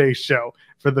on Monday's show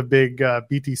for the big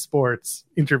BT Sports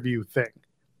interview thing.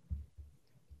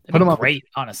 It'd be great,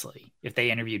 honestly, if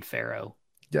they interviewed Pharaoh.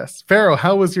 Yes. Pharaoh,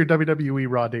 how was your WWE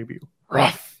Raw debut?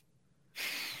 Rough.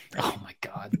 Oh, my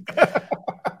God.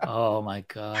 Oh, my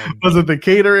God. Was it the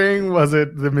catering? Was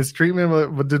it the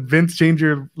mistreatment? Did Vince change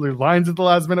your lines at the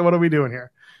last minute? What are we doing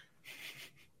here?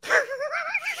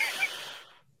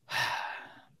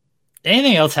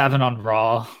 Anything else happen on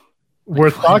Raw?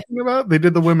 Worth talking about? They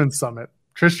did the Women's Summit.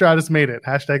 Trish Stratus made it. #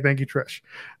 thank you, Trish.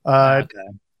 Okay.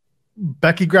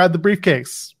 Becky grabbed the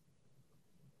briefcase.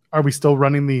 Are we still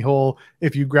running the whole,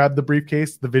 if you grab the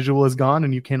briefcase, the visual is gone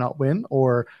and you cannot win?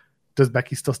 Or does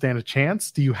Becky still stand a chance?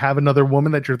 Do you have another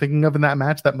woman that you're thinking of in that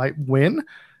match that might win?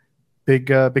 Big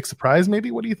surprise,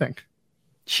 maybe? What do you think?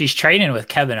 She's training with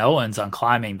Kevin Owens on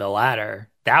climbing the ladder.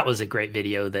 That was a great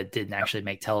video that didn't actually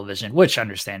make television, which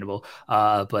understandable.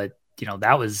 But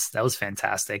that was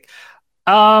fantastic.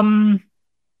 I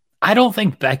don't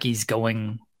think Becky's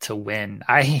going to win.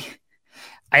 I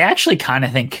actually kind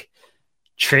of think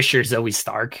Trish or Zoe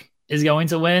Stark is going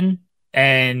to win,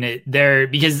 and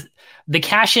because the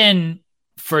cash in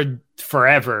for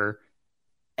forever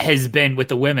has been with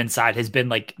the women's side has been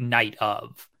like night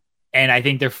of, and I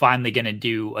think they're finally going to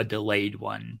do a delayed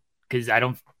one because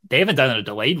they haven't done a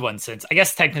delayed one since, I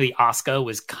guess technically Asuka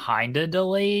was kind of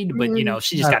delayed, but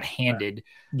she just got handed.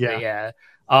 Yeah.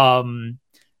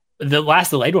 The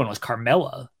last delayed one was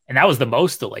Carmella, and that was the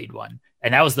most delayed one.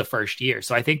 And that was the first year.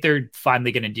 So I think they're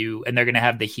finally going to do, and they're going to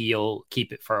have the heel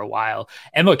keep it for a while.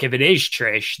 And look, if it is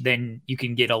Trish, then you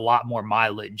can get a lot more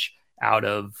mileage out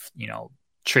of,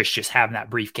 Trish just having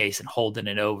that briefcase and holding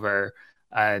it over.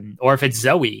 Or if it's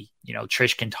Zoe,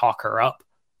 Trish can talk her up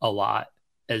a lot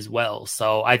as well.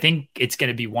 So I think it's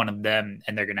going to be one of them,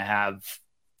 and they're going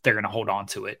to hold on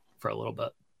to it for a little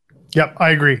bit. Yep, I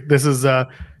agree. This is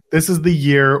this is the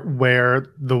year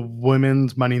where the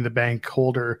women's Money in the Bank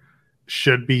holder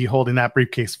should be holding that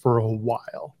briefcase for a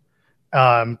while.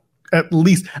 At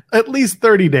least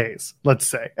 30 days, let's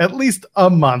say, at least a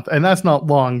month. And that's not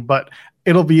long, but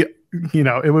it'll be,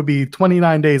 it would be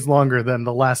 29 days longer than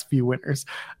the last few winners.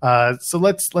 So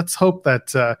let's hope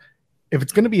that if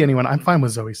it's going to be anyone, I'm fine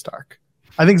with Zoe Stark.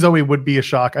 I think Zoe would be a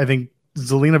shock. I think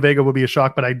Zelina Vega would be a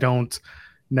shock, but I don't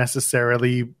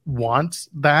necessarily want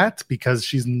that because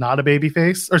she's not a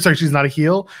babyface, or sorry, she's not a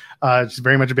heel. She's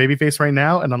very much a babyface right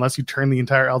now. And unless you turn the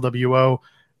entire LWO,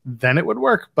 then it would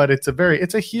work. But it's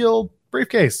a heel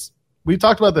briefcase. We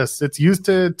talked about this. It's used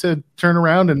to turn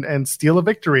around and steal a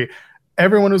victory.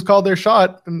 Everyone who's called their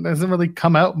shot hasn't really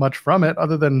come out much from it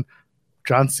other than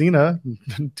John Cena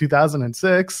in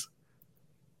 2006.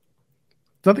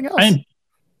 Nothing else. And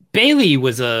Bailey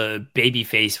was a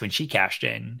babyface when she cashed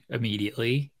in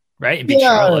immediately, right? And beat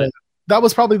Charlotte. That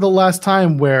was probably the last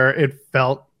time where it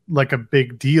felt like a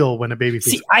big deal when a babyface.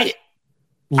 See, I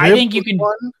think you can.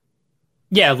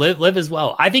 Yeah, live as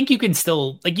well. I think you can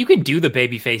still you can do the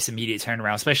babyface immediate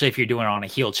turnaround, especially if you're doing it on a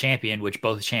heel champion, which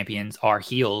both champions are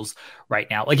heels right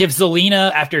now. Like if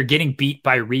Zelina, after getting beat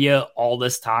by Rhea all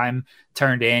this time,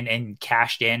 turned in and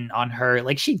cashed in on her,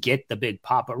 she'd get the big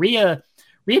pop. But Rhea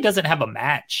doesn't have a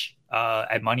match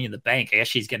at Money in the Bank. I guess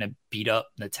she's gonna beat up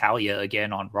Natalya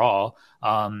again on Raw.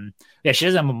 She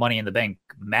doesn't have a Money in the Bank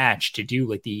match to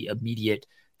do the immediate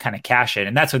kind of cash in,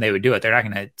 and that's when they would do it. They're not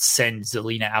going to send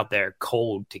Zelina out there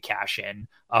cold to cash in.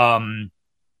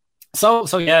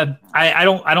 So yeah, I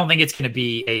don't think it's going to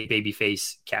be a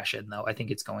babyface cash in though. I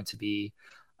think it's going to be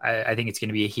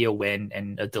a heel win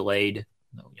and a delayed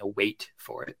wait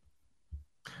for it.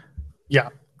 Yeah,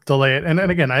 delay it. And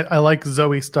again, I like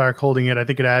Zoe Stark holding it. I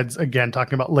think it adds, again,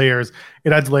 talking about layers,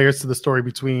 it adds layers to the story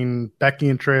between Becky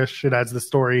and Trish. It adds the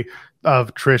story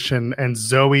of Trish and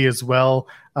Zoe as well.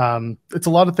 It's a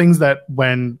lot of things that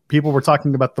when people were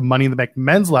talking about the Money in the Bank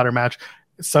men's ladder match,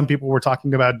 some people were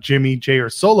talking about Jimmy, Jay, or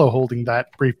Solo holding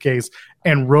that briefcase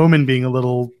and Roman being a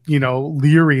little,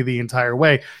 leery the entire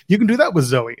way. You can do that with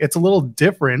Zoe. It's a little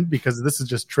different because this is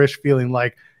just Trish feeling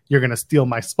like you're going to steal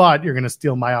my spot. You're going to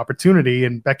steal my opportunity.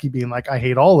 And Becky being like, I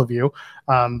hate all of you.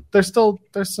 There's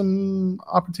some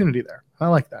opportunity there. I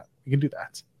like that. You can do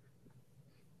that.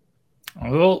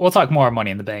 We'll talk more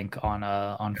Money in the Bank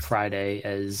on Friday,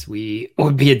 as we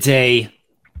would be a day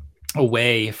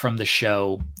away from the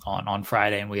show on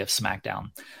Friday, and we have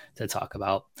SmackDown to talk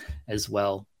about as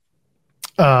well.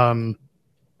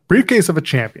 Briefcase of a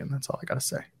champion. That's all I got to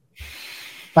say.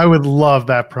 I would love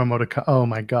that promo to cut. Oh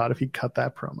my God. If he cut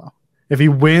that promo, if he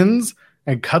wins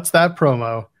and cuts that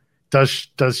promo, does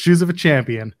Shoes of a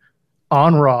Champion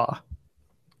on Raw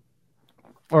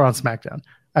or on SmackDown,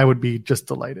 I would be just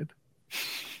delighted.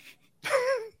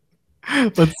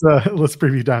 Let's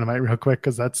preview Dynamite real quick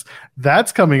because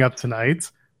that's coming up tonight.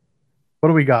 What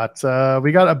do we got?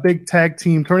 We got a big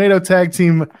tornado tag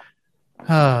team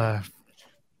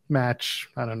match.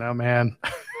 I don't know, man.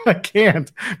 I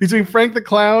can't. Between Frank the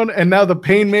Clown and now the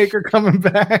Painmaker coming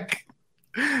back.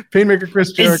 Painmaker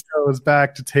Chris Jericho is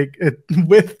back to take it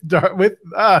with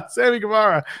Sammy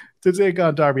Guevara to take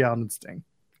on Darby Allin and Sting.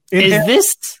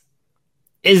 Is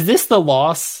this the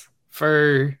loss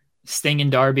for Sting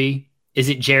and Darby? Is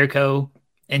it Jericho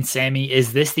and Sammy?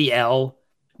 Is this the L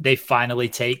they finally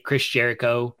take? Chris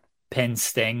Jericho pins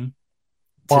Sting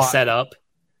to set up?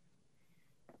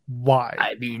 Why?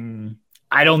 I mean,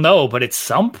 I don't know, but at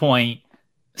some point,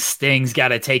 Sting's got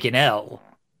to take an L.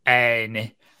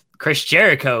 And Chris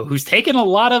Jericho, who's taken a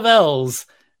lot of L's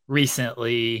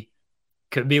recently,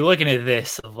 could be looking at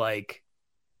this of let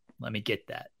me get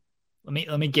that.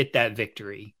 Let me get that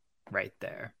victory right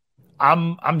there.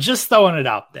 I'm just throwing it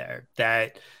out there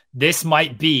that this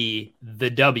might be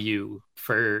the W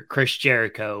for Chris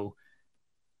Jericho,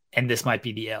 and this might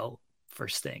be the L for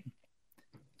Sting.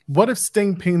 What if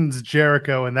Sting pins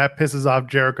Jericho and that pisses off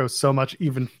Jericho so much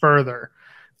even further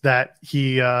that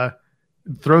he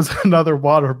throws another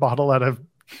water bottle at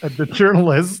the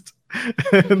journalist?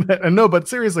 And no, but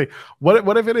seriously,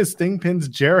 what if it is Sting pins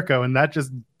Jericho and that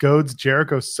just goads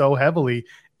Jericho so heavily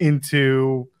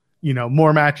into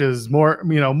more matches,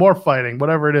 more fighting,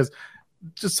 whatever it is,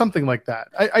 just something like that.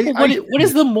 What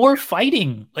is the more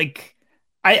fighting?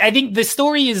 I think the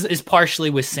story is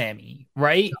partially with Sammy,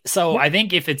 right? So I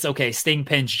think if it's okay, Sting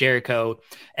pins Jericho,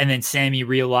 and then Sammy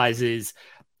realizes,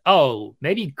 oh,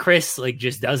 maybe Chris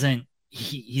just doesn't.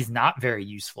 He's not very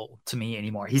useful to me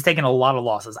anymore. He's taken a lot of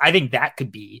losses. I think that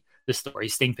could be the story.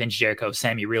 Sting pins Jericho.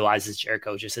 Sammy realizes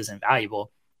Jericho just isn't valuable.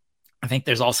 I think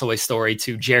there's also a story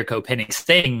to Jericho pinning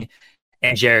Sting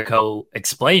and Jericho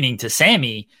explaining to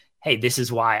Sammy, hey, this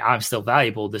is why I'm still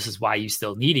valuable. This is why you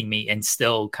still needing me, and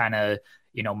still kind of,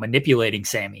 manipulating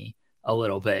Sammy a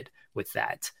little bit with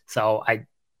that. So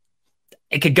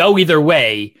it could go either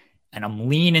way, and I'm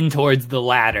leaning towards the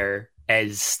latter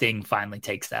as Sting finally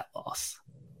takes that loss.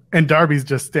 And Darby's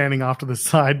just standing off to the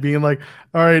side, being like,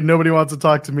 all right, nobody wants to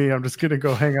talk to me. I'm just going to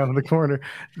go hang out in the corner.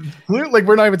 Like,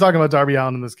 we're not even talking about Darby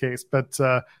Allin in this case, but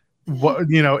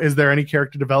is there any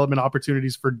character development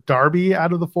opportunities for Darby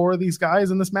out of the four of these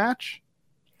guys in this match?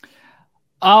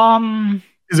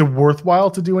 Is it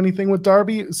worthwhile to do anything with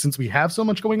Darby since we have so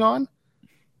much going on?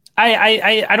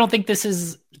 I don't think this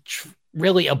is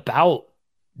really about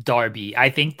Darby. I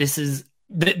think this is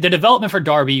the development for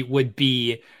Darby would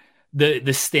be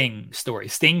the Sting story.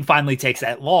 Sting finally takes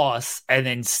that loss, and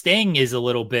then Sting is a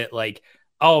little bit like,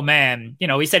 oh man,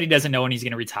 he said he doesn't know when he's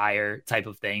going to retire type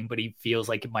of thing, but he feels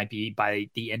like it might be by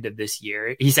the end of this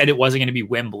year. He said it wasn't going to be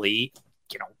Wembley.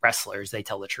 Wrestlers, they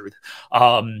tell the truth.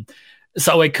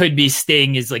 So it could be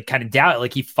Sting is like kind of doubt,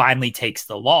 like he finally takes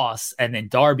the loss, and then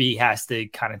Darby has to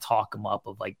kind of talk him up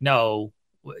of like, no,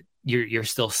 you're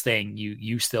still Sting.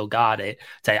 You still got it.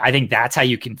 So I think that's how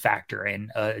you can factor in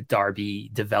a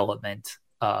Darby development,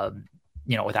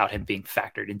 without him being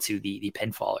factored into the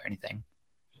pinfall or anything.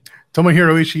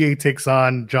 Tomohiro Ishii takes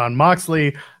on Jon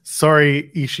Moxley. Sorry,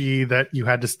 Ishii, that you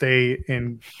had to stay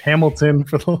in Hamilton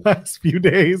for the last few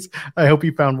days. I hope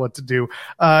you found what to do.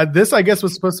 This, I guess,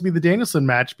 was supposed to be the Danielson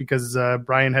match because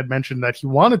Brian had mentioned that he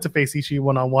wanted to face Ishii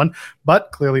one-on-one, but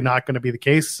clearly not going to be the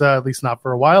case, at least not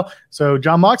for a while. So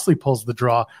Jon Moxley pulls the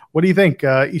draw. What do you think,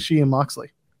 Ishii and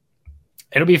Moxley?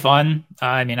 It'll be fun.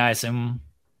 I assume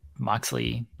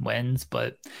Moxley wins,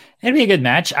 but it'll be a good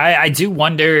match. I do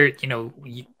wonder,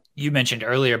 you mentioned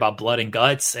earlier about blood and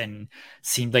guts, and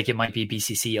seemed like it might be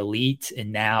BCC Elite,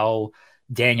 and now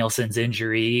Danielson's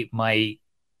injury might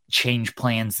change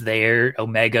plans there.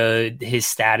 Omega, his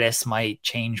status might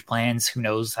change plans. Who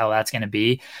knows how that's going to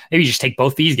be? Maybe you just take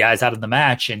both these guys out of the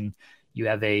match and you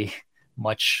have a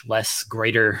much less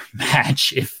greater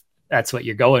match if that's what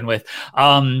you're going with.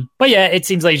 But yeah, it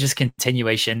seems like just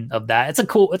continuation of that. It's a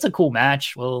cool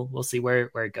match. We'll see where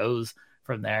it goes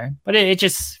from there, but it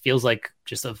just feels like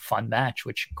just a fun match,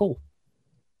 which cool.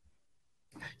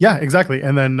 Yeah, exactly.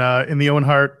 And then in the Owen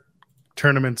Hart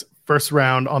tournament first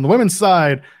round on the women's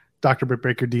side, Dr. Britt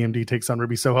Baker DMD takes on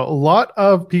Ruby Soho. A lot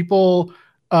of people,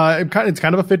 it's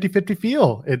kind of a 50-50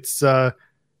 feel. It's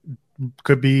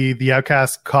could be the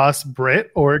outcast costs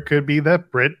Britt, or it could be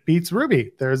that Britt beats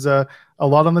Ruby. There's a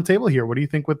lot on the table here. What do you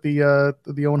think with the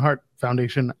Owen Hart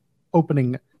Foundation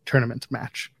opening tournament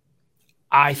match?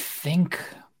 I think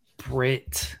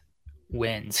Britt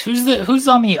wins. Who's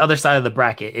on the other side of the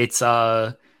bracket? It's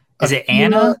is it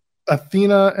Anna?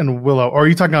 Athena and Willow. Or are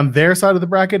you talking on their side of the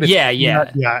bracket? It's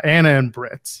yeah. Anna and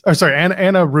Britt. Or sorry,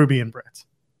 Anna, Ruby, and Britt.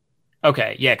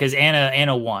 Okay, yeah, because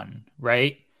Anna won,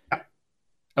 right? Yeah.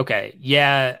 Okay,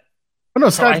 yeah. Oh no,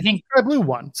 Sky Blue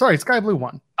won. Sorry, Sky Blue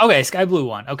won. Okay, Sky Blue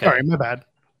won. Okay, sorry, my bad.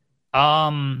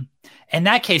 In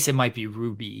that case, it might be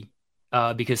Ruby.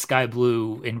 Because Sky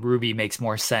Blue and Ruby makes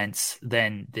more sense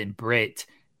than Britt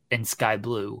and Sky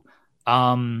Blue.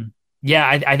 Yeah,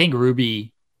 I think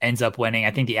Ruby ends up winning.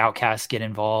 I think the Outcasts get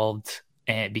involved,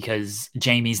 and because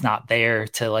Jamie's not there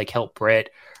to like help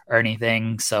Britt or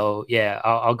anything. So yeah,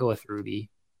 I'll go with Ruby.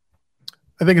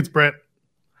 I think it's Britt.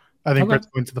 I think Britt's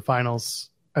going to the finals.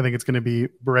 I think it's going to be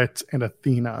Britt and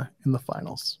Athena in the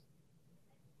finals.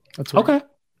 That's what okay.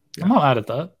 Yeah. I'm all out of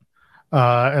that.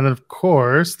 And then, of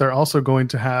course, they're also going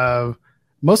to have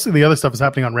most of the other stuff is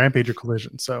happening on Rampage or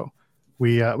Collision. So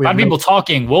we have a lot of people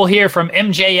talking. We'll hear from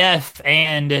MJF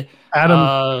and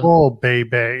Adam Cole,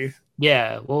 baby.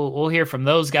 Yeah, we'll hear from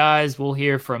those guys. We'll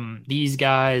hear from these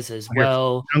guys as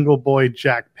well. Jungle Boy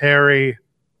Jack Perry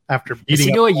after beating. Does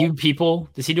he do a You People?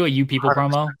 Does he do a You People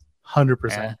 100%, promo? 100%.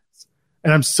 Yeah.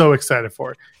 And I'm so excited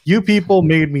for it. You people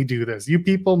made me do this. You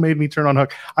people made me turn on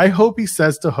Hook. I hope he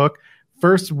says to Hook,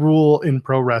 first rule in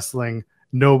pro wrestling,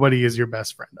 nobody is your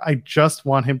best friend. I just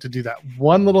want him to do that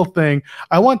one little thing.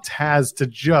 I want Taz to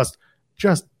just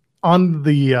on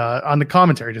the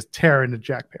commentary, just tear into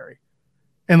Jack Perry.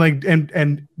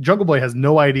 And Jungle Boy has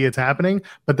no idea it's happening,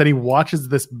 but then he watches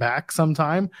this back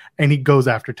sometime and he goes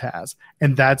after Taz.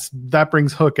 And that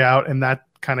brings Hook out, and that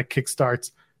kind of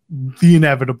kickstarts the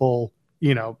inevitable,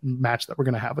 match that we're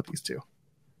going to have with these two.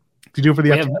 Do you do it for the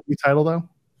FTW title though?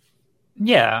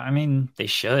 Yeah, I mean, they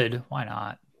should. Why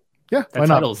not? Yeah, the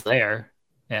title's there.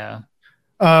 Yeah.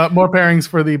 More pairings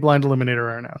for the Blind Eliminator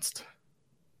are announced.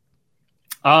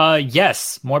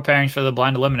 Yes, more pairings for the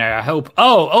Blind Eliminator. I hope.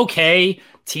 Oh, okay.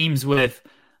 Teams with.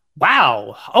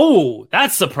 Wow. Oh,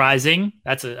 that's surprising.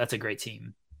 That's a great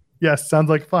team. Yes, sounds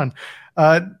like fun.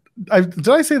 Did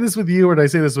I say this with you or did I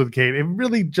say this with Kate? It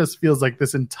really just feels like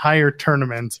this entire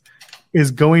tournament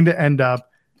is going to end up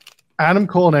Adam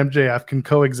Cole and MJF can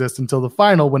coexist until the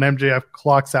final when MJF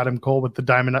clocks Adam Cole with the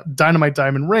Dynamite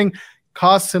Diamond ring,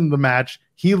 costs him the match.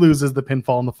 He loses the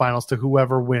pinfall in the finals to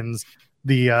whoever wins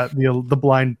the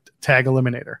blind tag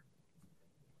eliminator.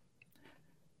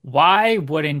 Why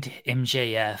wouldn't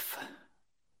MJF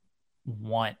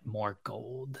want more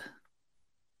gold?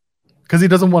 Because he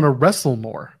doesn't want to wrestle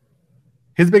more.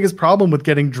 His biggest problem with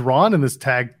getting drawn in this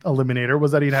tag eliminator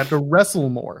was that he'd had to wrestle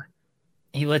more.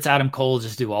 He lets Adam Cole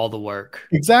just do all the work.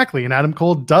 Exactly. And Adam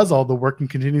Cole does all the work and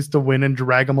continues to win and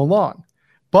drag him along.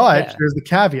 But here's the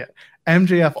caveat.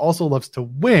 MJF also loves to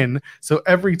win. So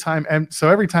every time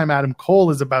Adam Cole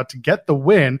is about to get the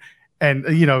win and,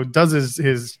 does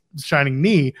his shining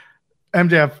knee,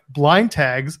 MJF blind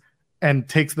tags and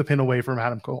takes the pin away from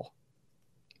Adam Cole.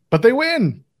 But they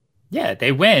win. Yeah,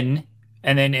 they win.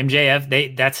 And then MJF,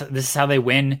 this is how they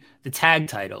win the tag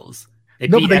titles. They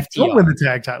don't win the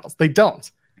tag titles. They don't.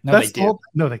 No, they do.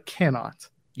 No, they cannot.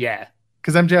 Yeah.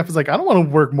 Because MJF is like, I don't want to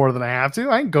work more than I have to.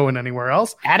 I ain't going anywhere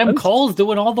else. Adam Cole's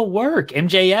doing all the work.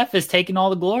 MJF is taking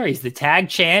all the glory. He's the tag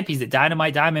champ. He's the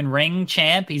Dynamite Diamond Ring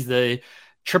champ. He's the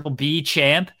Triple B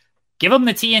champ. Give him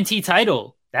the TNT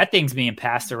title. That thing's being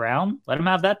passed around. Let him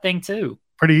have that thing too.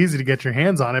 Pretty easy to get your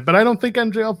hands on it, but I don't think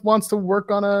MJF wants to work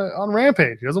on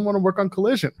Rampage. He doesn't want to work on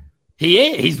Collision.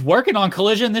 He's working on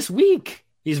Collision this week.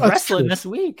 He's wrestling this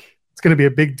week. It's going to be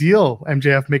a big deal.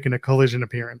 MJF making a Collision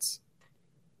appearance.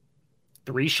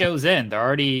 3 shows in, they're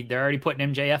already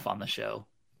putting MJF on the show.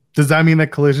 Does that mean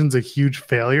that Collision's a huge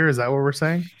failure? Is that what we're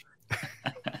saying?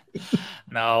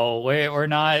 No, we're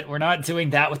not doing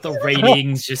that with the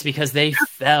ratings just because they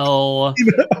fell.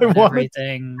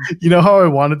 Everything. You know how I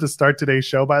wanted to start today's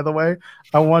show, by the way?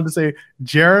 I wanted to say,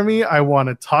 Jeremy, I want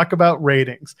to talk about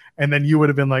ratings. And then you would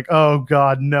have been like, oh,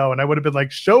 God, no. And I would have been like,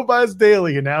 Showbuzz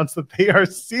Daily announced that they are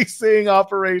ceasing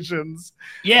operations.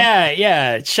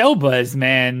 Yeah. Showbuzz,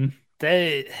 man.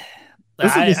 This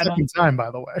is the second time,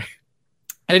 by the way.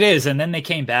 It is, and then they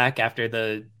came back after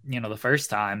the first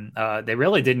time. They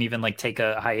really didn't even take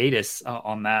a hiatus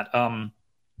on that.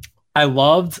 I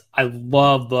loved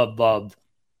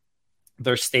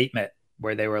their statement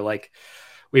where they were like,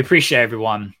 "We appreciate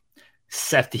everyone,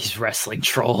 except these wrestling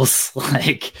trolls.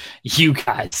 You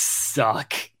guys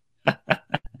suck."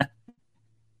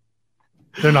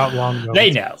 They're not long ago.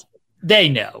 They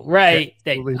know, right?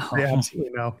 They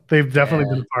absolutely know. They've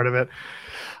definitely been a part of it.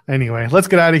 Anyway, let's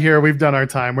get out of here. We've done our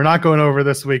time. We're not going over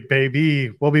this week,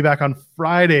 baby. We'll be back on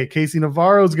Friday. Casey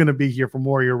Navarro is going to be here from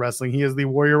Warrior Wrestling. He is the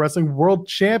Warrior Wrestling World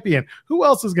Champion. Who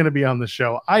else is going to be on the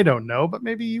show? I don't know, but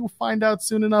maybe you'll find out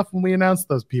soon enough when we announce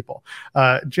those people.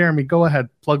 Jeremy, go ahead.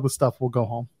 Plug the stuff. We'll go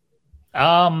home.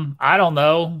 I don't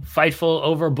know. Fightful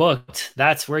Overbooked.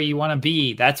 That's where you want to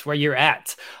be. That's where you're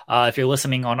at. If you're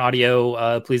listening on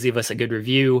audio, please leave us a good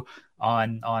review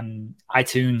on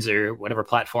iTunes or whatever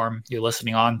platform you're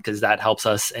listening on, because that helps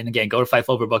us. And again, go to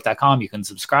fightfuloverbook.com. You can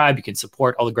subscribe. You can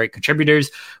support all the great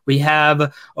contributors we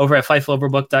have over at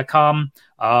fightfuloverbook.com.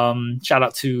 Shout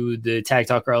out to the Tag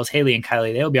Talk girls, Haley and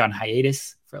Kylie. They'll be on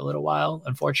hiatus for a little while,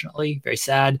 unfortunately. Very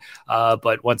sad.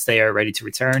 But once they are ready to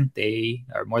return, they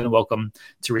are more than welcome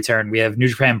to return. We have New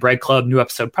Japan Bread Club, new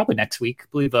episode probably next week. I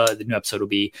believe the new episode will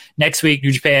be next week.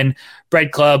 New Japan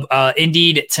Bread Club,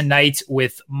 Indeed tonight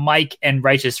with Mike and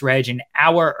Righteous Reg, an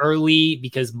hour early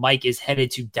because Mike is headed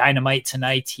to Dynamite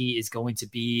tonight. He is going to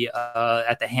be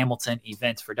at the Hamilton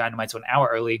event for Dynamite, so an hour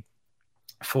early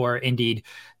for Indeed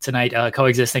tonight,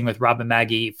 coexisting with Rob and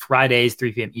Maggie Fridays,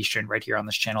 3 p.m. Eastern, right here on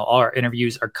this channel. All our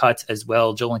interviews are cut as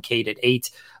well. Joel and Kate at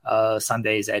 8,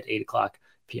 Sundays at 8 o'clock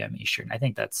p.m. Eastern. I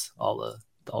think that's all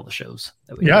the shows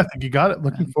that we have. I think you got it.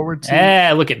 Looking forward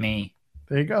to look at me.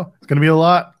 There you go. It's going to be a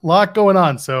lot going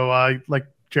on. So like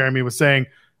Jeremy was saying,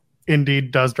 Indeed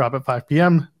does drop at 5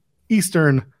 p.m.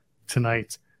 Eastern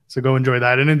tonight. So go enjoy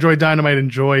that and enjoy Dynamite.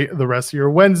 Enjoy the rest of your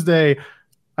Wednesday.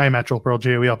 I am at Joel Pearl,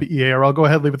 JOELPEARL. Go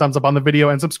ahead, leave a thumbs up on the video,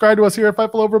 and subscribe to us here at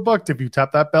Fightful Overbooked. If you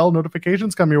tap that bell,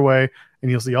 notifications come your way,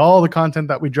 and you'll see all the content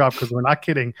that we drop, because we're not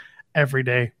kidding, every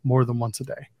day, more than once a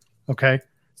day. Okay?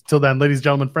 Till then, ladies and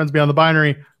gentlemen, friends beyond the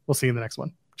binary, we'll see you in the next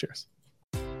one. Cheers.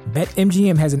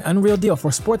 BetMGM has an unreal deal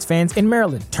for sports fans in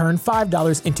Maryland. Turn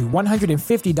 $5 into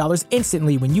 $150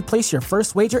 instantly when you place your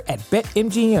first wager at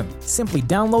BetMGM. Simply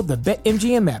download the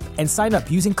BetMGM app and sign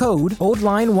up using code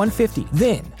OldLine150.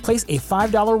 Then Place a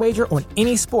 $5 wager on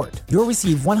any sport. You'll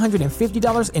receive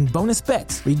 $150 in bonus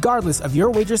bets, regardless of your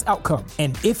wager's outcome.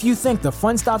 And if you think the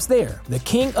fun stops there, the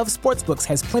king of sportsbooks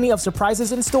has plenty of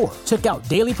surprises in store. Check out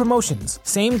daily promotions,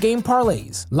 same-game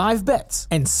parlays, live bets,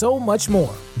 and so much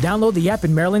more. Download the app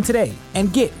in Maryland today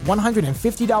and get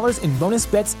 $150 in bonus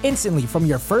bets instantly from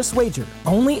your first wager.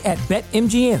 Only at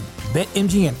BetMGM.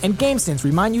 BetMGM and GameSense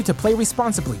remind you to play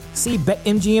responsibly. See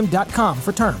BetMGM.com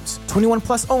for terms. 21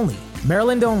 plus only.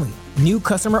 Maryland only. New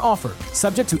customer offer.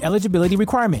 Subject to eligibility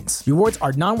requirements. Rewards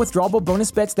are non-withdrawable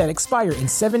bonus bets that expire in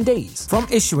 7 days. From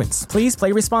issuance, please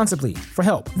play responsibly. For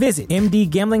help, visit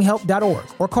mdgamblinghelp.org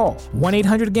or call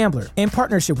 1-800-GAMBLER in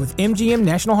partnership with MGM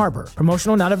National Harbor.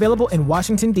 Promotional not available in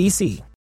Washington, D.C.